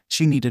nothing.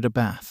 She needed a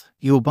bath.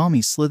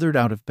 𝗚𝗑 slithered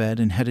out of bed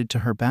and headed to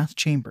her bath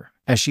chamber.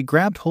 As she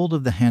grabbed hold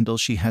of the handle,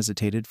 she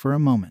hesitated for a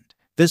moment.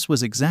 This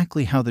was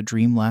exactly how the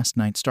dream last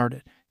night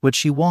started. Would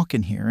she walk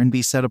in here and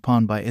be set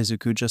upon by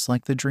Izuku just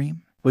like the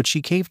dream? Would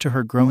she cave to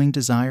her growing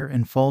desire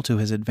and fall to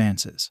his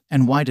advances?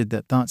 And why did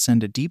that thought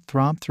send a deep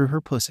throb through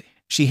her pussy?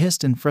 She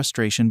hissed in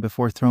frustration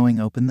before throwing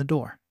open the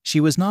door. She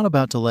was not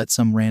about to let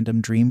some random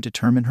dream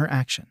determine her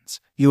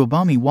actions.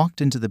 𝗚𝗑 walked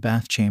into the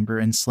bath chamber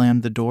and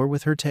slammed the door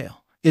with her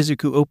tail.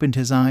 Izuku opened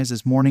his eyes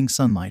as morning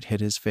sunlight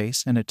hit his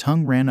face and a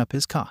tongue ran up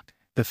his cock.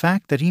 The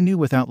fact that he knew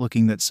without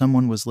looking that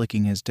someone was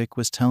licking his dick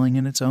was telling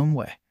in its own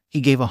way. He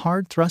gave a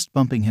hard thrust,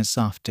 bumping his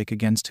soft dick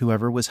against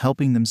whoever was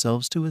helping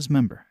themselves to his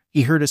member.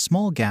 He heard a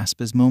small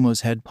gasp as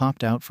Momo's head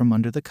popped out from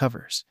under the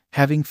covers.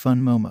 "Having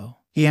fun, Momo?"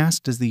 he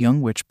asked as the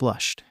young witch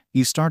blushed.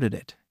 "You started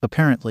it.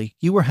 Apparently,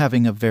 you were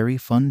having a very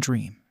fun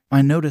dream.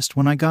 I noticed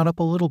when I got up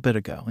a little bit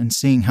ago, and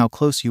seeing how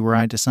close you were,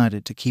 I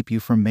decided to keep you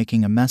from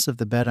making a mess of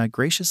the bed. I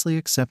graciously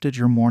accepted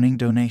your morning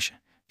donation."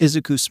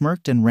 Izuku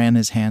smirked and ran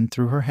his hand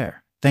through her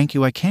hair. "Thank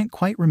you. I can't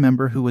quite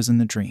remember who was in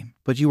the dream,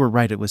 but you were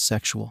right, it was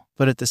sexual.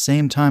 But at the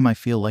same time, I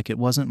feel like it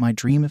wasn't my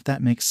dream, if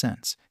that makes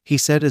sense," he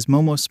said as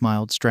Momo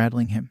smiled,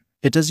 straddling him.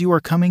 "It does. You are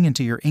coming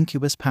into your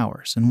incubus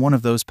powers, and one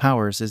of those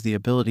powers is the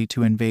ability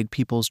to invade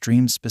people's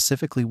dreams,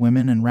 specifically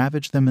women, and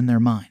ravage them in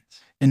their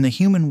minds. In the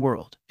human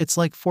world, it's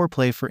like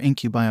foreplay for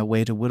incubi, a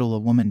way to whittle a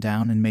woman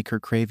down and make her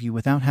crave you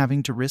without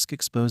having to risk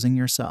exposing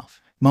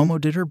yourself." Momo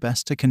did her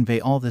best to convey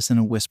all this in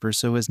a whisper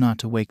so as not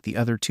to wake the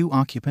other two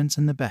occupants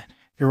in the bed.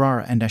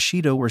 Urara and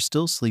Ashido were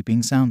still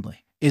sleeping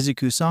soundly.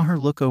 Izuku saw her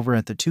look over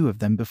at the two of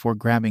them before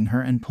grabbing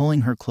her and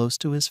pulling her close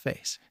to his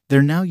face.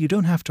 "There now, you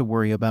don't have to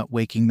worry about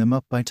waking them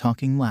up by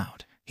talking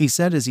loud," he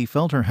said as he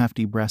felt her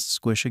hefty breasts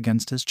squish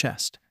against his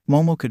chest.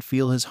 Momo could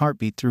feel his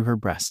heartbeat through her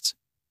breasts.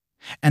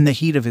 and the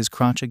heat of his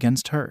crotch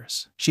against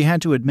hers. She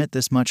had to admit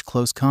this much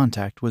close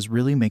contact was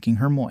really making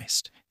her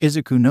moist.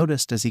 Izuku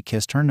noticed as he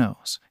kissed her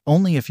nose.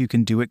 "Only if you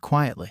can do it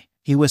quietly,"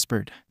 he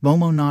whispered.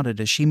 Momo nodded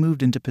as she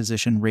moved into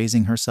position,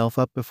 raising herself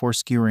up before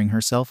skewering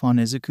herself on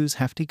Izuku's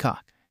hefty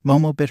cock.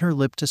 Momo bit her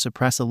lip to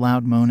suppress a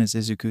loud moan as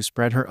Izuku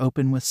spread her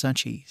open with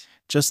such ease.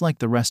 Just like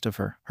the rest of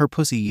her, her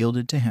pussy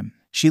yielded to him.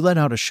 She let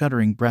out a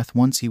shuddering breath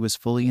once he was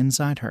fully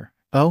inside her.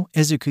 "Oh,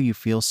 Izuku, you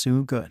feel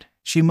so good,"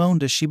 she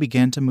moaned as she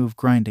began to move,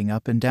 grinding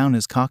up and down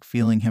his cock,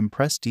 feeling him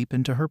press deep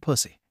into her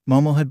pussy.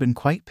 Momo had been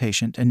quite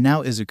patient, and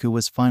now Izuku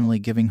was finally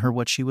giving her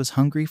what she was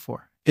hungry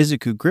for.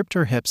 Izuku gripped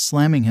her hips,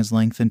 slamming his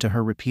length into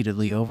her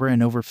repeatedly over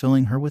and over,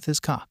 filling her with his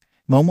cock.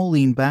 Momo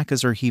leaned back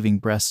as her heaving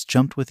breasts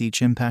jumped with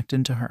each impact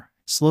into her.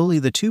 Slowly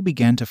the two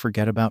began to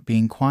forget about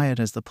being quiet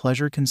as the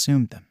pleasure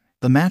consumed them.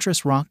 The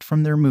mattress rocked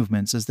from their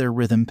movements as their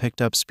rhythm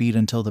picked up speed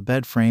until the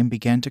bed frame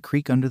began to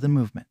creak under the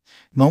movement.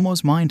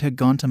 Momo's mind had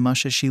gone to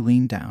mush as she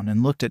leaned down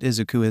and looked at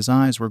Izuku. His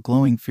eyes were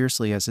glowing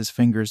fiercely as his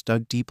fingers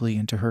dug deeply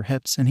into her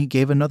hips, and he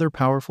gave another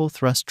powerful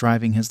thrust,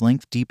 driving his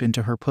length deep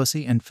into her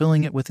pussy and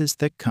filling it with his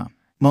thick cum.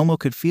 Momo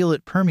could feel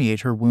it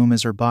permeate her womb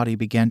as her body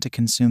began to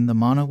consume the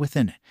mana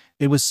within it.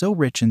 It was so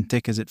rich and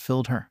thick as it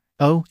filled her.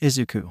 "Oh,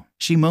 Izuku,"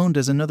 she moaned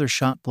as another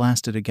shot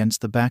blasted against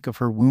the back of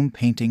her womb,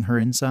 painting her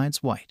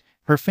insides white.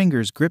 Her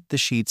fingers gripped the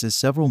sheets as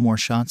several more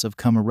shots of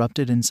cum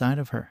erupted inside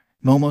of her.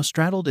 Momo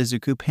straddled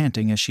Izuku,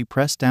 panting as she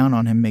pressed down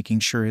on him, making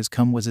sure his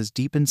cum was as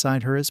deep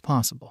inside her as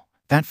possible.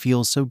 "That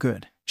feels so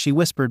good," she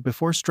whispered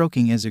before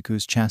stroking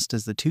Izuku's chest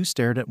as the two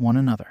stared at one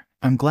another.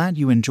 "I'm glad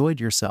you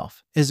enjoyed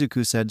yourself,"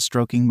 Izuku said,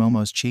 stroking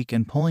Momo's cheek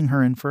and pulling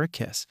her in for a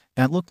kiss.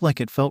 "That looked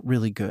like it felt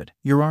really good,"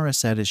 Urara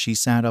said as she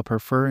sat up, her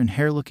fur and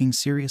hair looking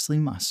seriously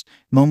mussed.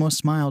 Momo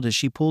smiled as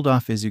she pulled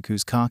off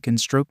Izuku's cock and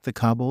stroked the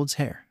kobold's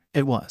hair.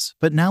 "It was.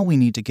 But now we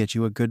need to get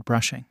you a good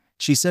brushing,"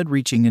 she said,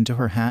 reaching into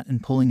her hat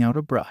and pulling out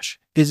a brush.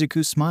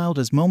 Izuku smiled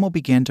as Momo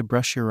began to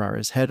brush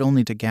Urara's head,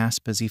 only to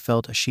gasp as he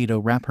felt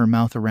Ashido wrap her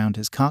mouth around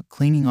his cock,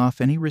 cleaning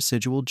off any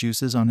residual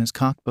juices on his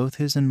cock, both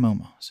his and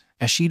Momo's.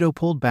 Ashido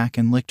pulled back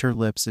and licked her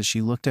lips as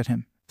she looked at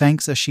him.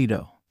 "Thanks,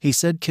 Ashido," he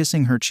said,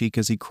 kissing her cheek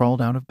as he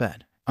crawled out of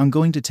bed. "I'm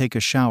going to take a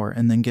shower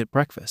and then get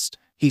breakfast,"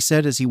 he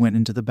said as he went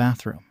into the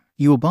bathroom.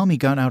 𝗚𝗑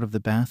got out of the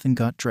bath and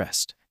got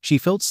dressed. She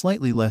felt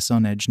slightly less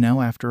on edge now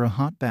after a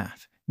hot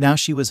bath. Now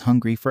she was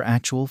hungry for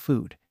actual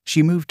food.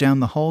 She moved down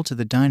the hall to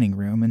the dining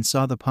room and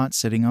saw the pot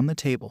sitting on the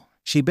table.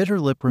 She bit her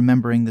lip,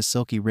 remembering the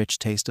silky rich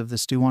taste of the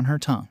stew on her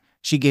tongue.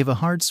 She gave a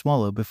hard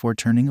swallow before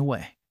turning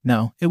away.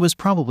 "No, it was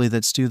probably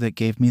that stew that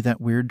gave me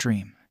that weird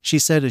dream," she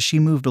said as she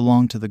moved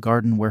along to the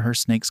garden where her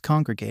snakes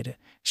congregated.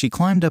 She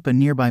climbed up a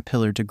nearby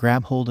pillar to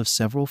grab hold of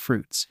several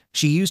fruits.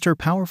 She used her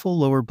powerful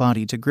lower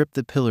body to grip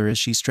the pillar as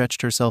she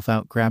stretched herself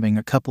out, grabbing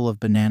a couple of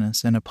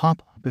bananas and a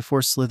pawpaw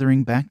before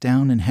slithering back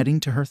down and heading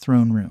to her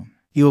throne room.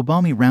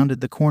 𝗚𝗑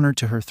rounded the corner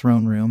to her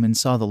throne room and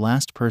saw the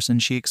last person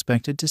she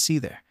expected to see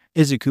there.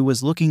 Izuku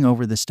was looking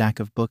over the stack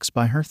of books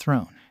by her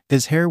throne.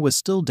 His hair was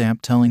still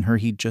damp, telling her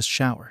he'd just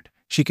showered.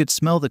 She could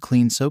smell the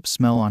clean soap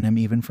smell on him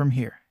even from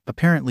here.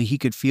 Apparently he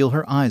could feel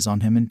her eyes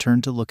on him and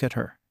turned to look at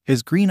her.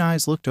 His green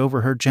eyes looked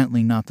over her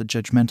gently, not the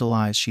judgmental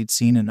eyes she'd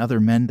seen in other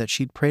men that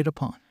she'd preyed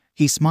upon.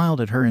 He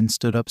smiled at her and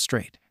stood up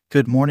straight.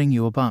 "Good morning,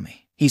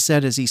 𝗚𝗑," he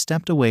said as he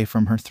stepped away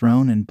from her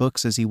throne and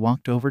books as he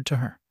walked over to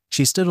her.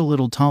 She stood a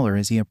little taller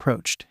as he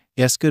approached.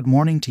 "Yes, good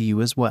morning to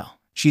you as well,"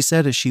 she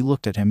said as she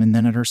looked at him and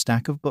then at her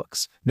stack of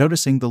books.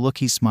 Noticing the look,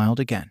 he smiled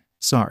again.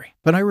 "Sorry,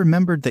 but I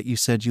remembered that you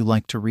said you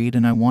liked to read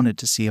and I wanted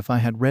to see if I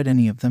had read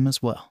any of them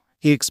as well,"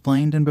 he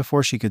explained, and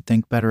before she could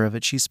think better of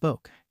it, she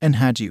spoke. "And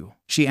had you?"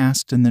 she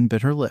asked and then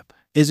bit her lip.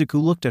 Izuku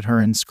looked at her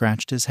and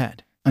scratched his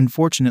head.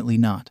 "Unfortunately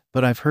not,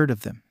 but I've heard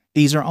of them.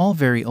 These are all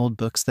very old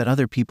books that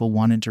other people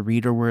wanted to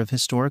read or were of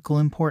historical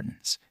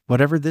importance.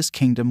 Whatever this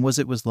kingdom was,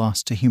 it was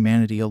lost to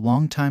humanity a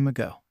long time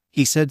ago,"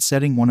 he said,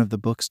 setting one of the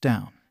books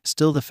down.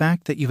 "Still, the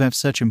fact that you have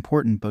such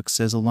important books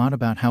says a lot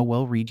about how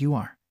well read you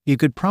are. You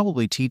could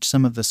probably teach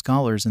some of the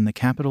scholars in the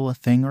capital a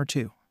thing or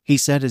two," he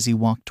said as he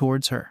walked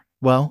towards her.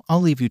 "Well,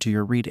 I'll leave you to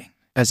your reading."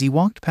 As he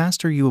walked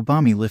past her,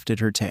 𝗚𝗑 lifted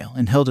her tail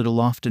and held it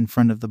aloft in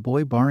front of the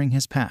boy, barring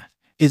his path.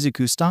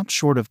 Izuku stopped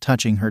short of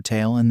touching her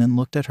tail and then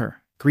looked at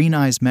her. Green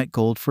eyes met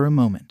gold for a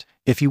moment.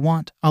 "If you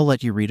want, I'll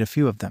let you read a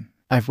few of them.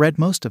 I've read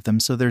most of them,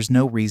 so there's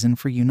no reason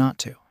for you not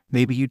to.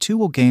 Maybe you too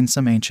will gain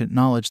some ancient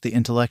knowledge the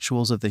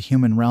intellectuals of the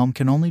human realm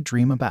can only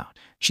dream about,"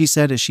 she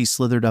said as she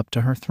slithered up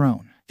to her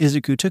throne.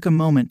 Izuku took a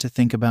moment to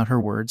think about her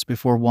words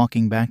before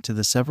walking back to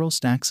the several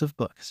stacks of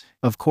books.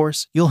 "Of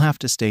course, you'll have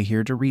to stay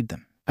here to read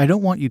them. I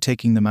don't want you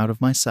taking them out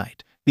of my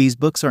sight. These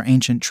books are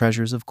ancient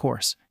treasures, of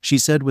course," she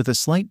said with a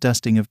slight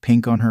dusting of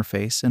pink on her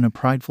face and a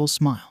prideful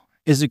smile.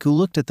 Izuku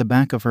looked at the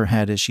back of her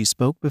head as she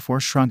spoke before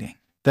shrugging.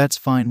 "That's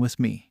fine with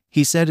me,"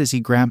 he said as he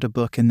grabbed a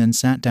book and then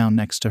sat down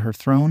next to her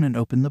throne and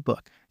opened the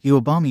book.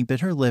 𝗚𝗑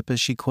bit her lip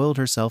as she coiled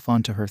herself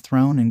onto her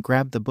throne and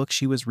grabbed the book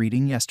she was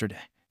reading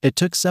yesterday. It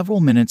took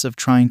several minutes of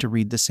trying to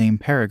read the same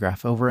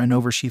paragraph over and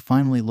over. She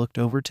finally looked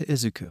over to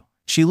Izuku.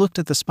 She looked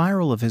at the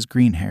spiral of his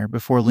green hair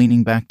before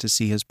leaning back to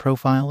see his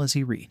profile as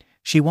he read.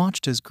 She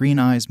watched his green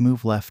eyes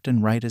move left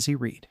and right as he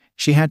read.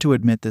 She had to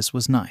admit this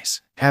was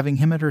nice. Having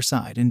him at her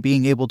side and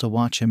being able to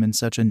watch him in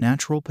such a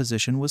natural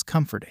position was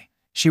comforting.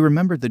 She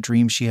remembered the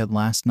dream she had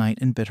last night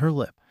and bit her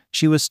lip.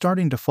 She was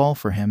starting to fall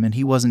for him and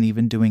he wasn't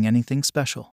even doing anything special.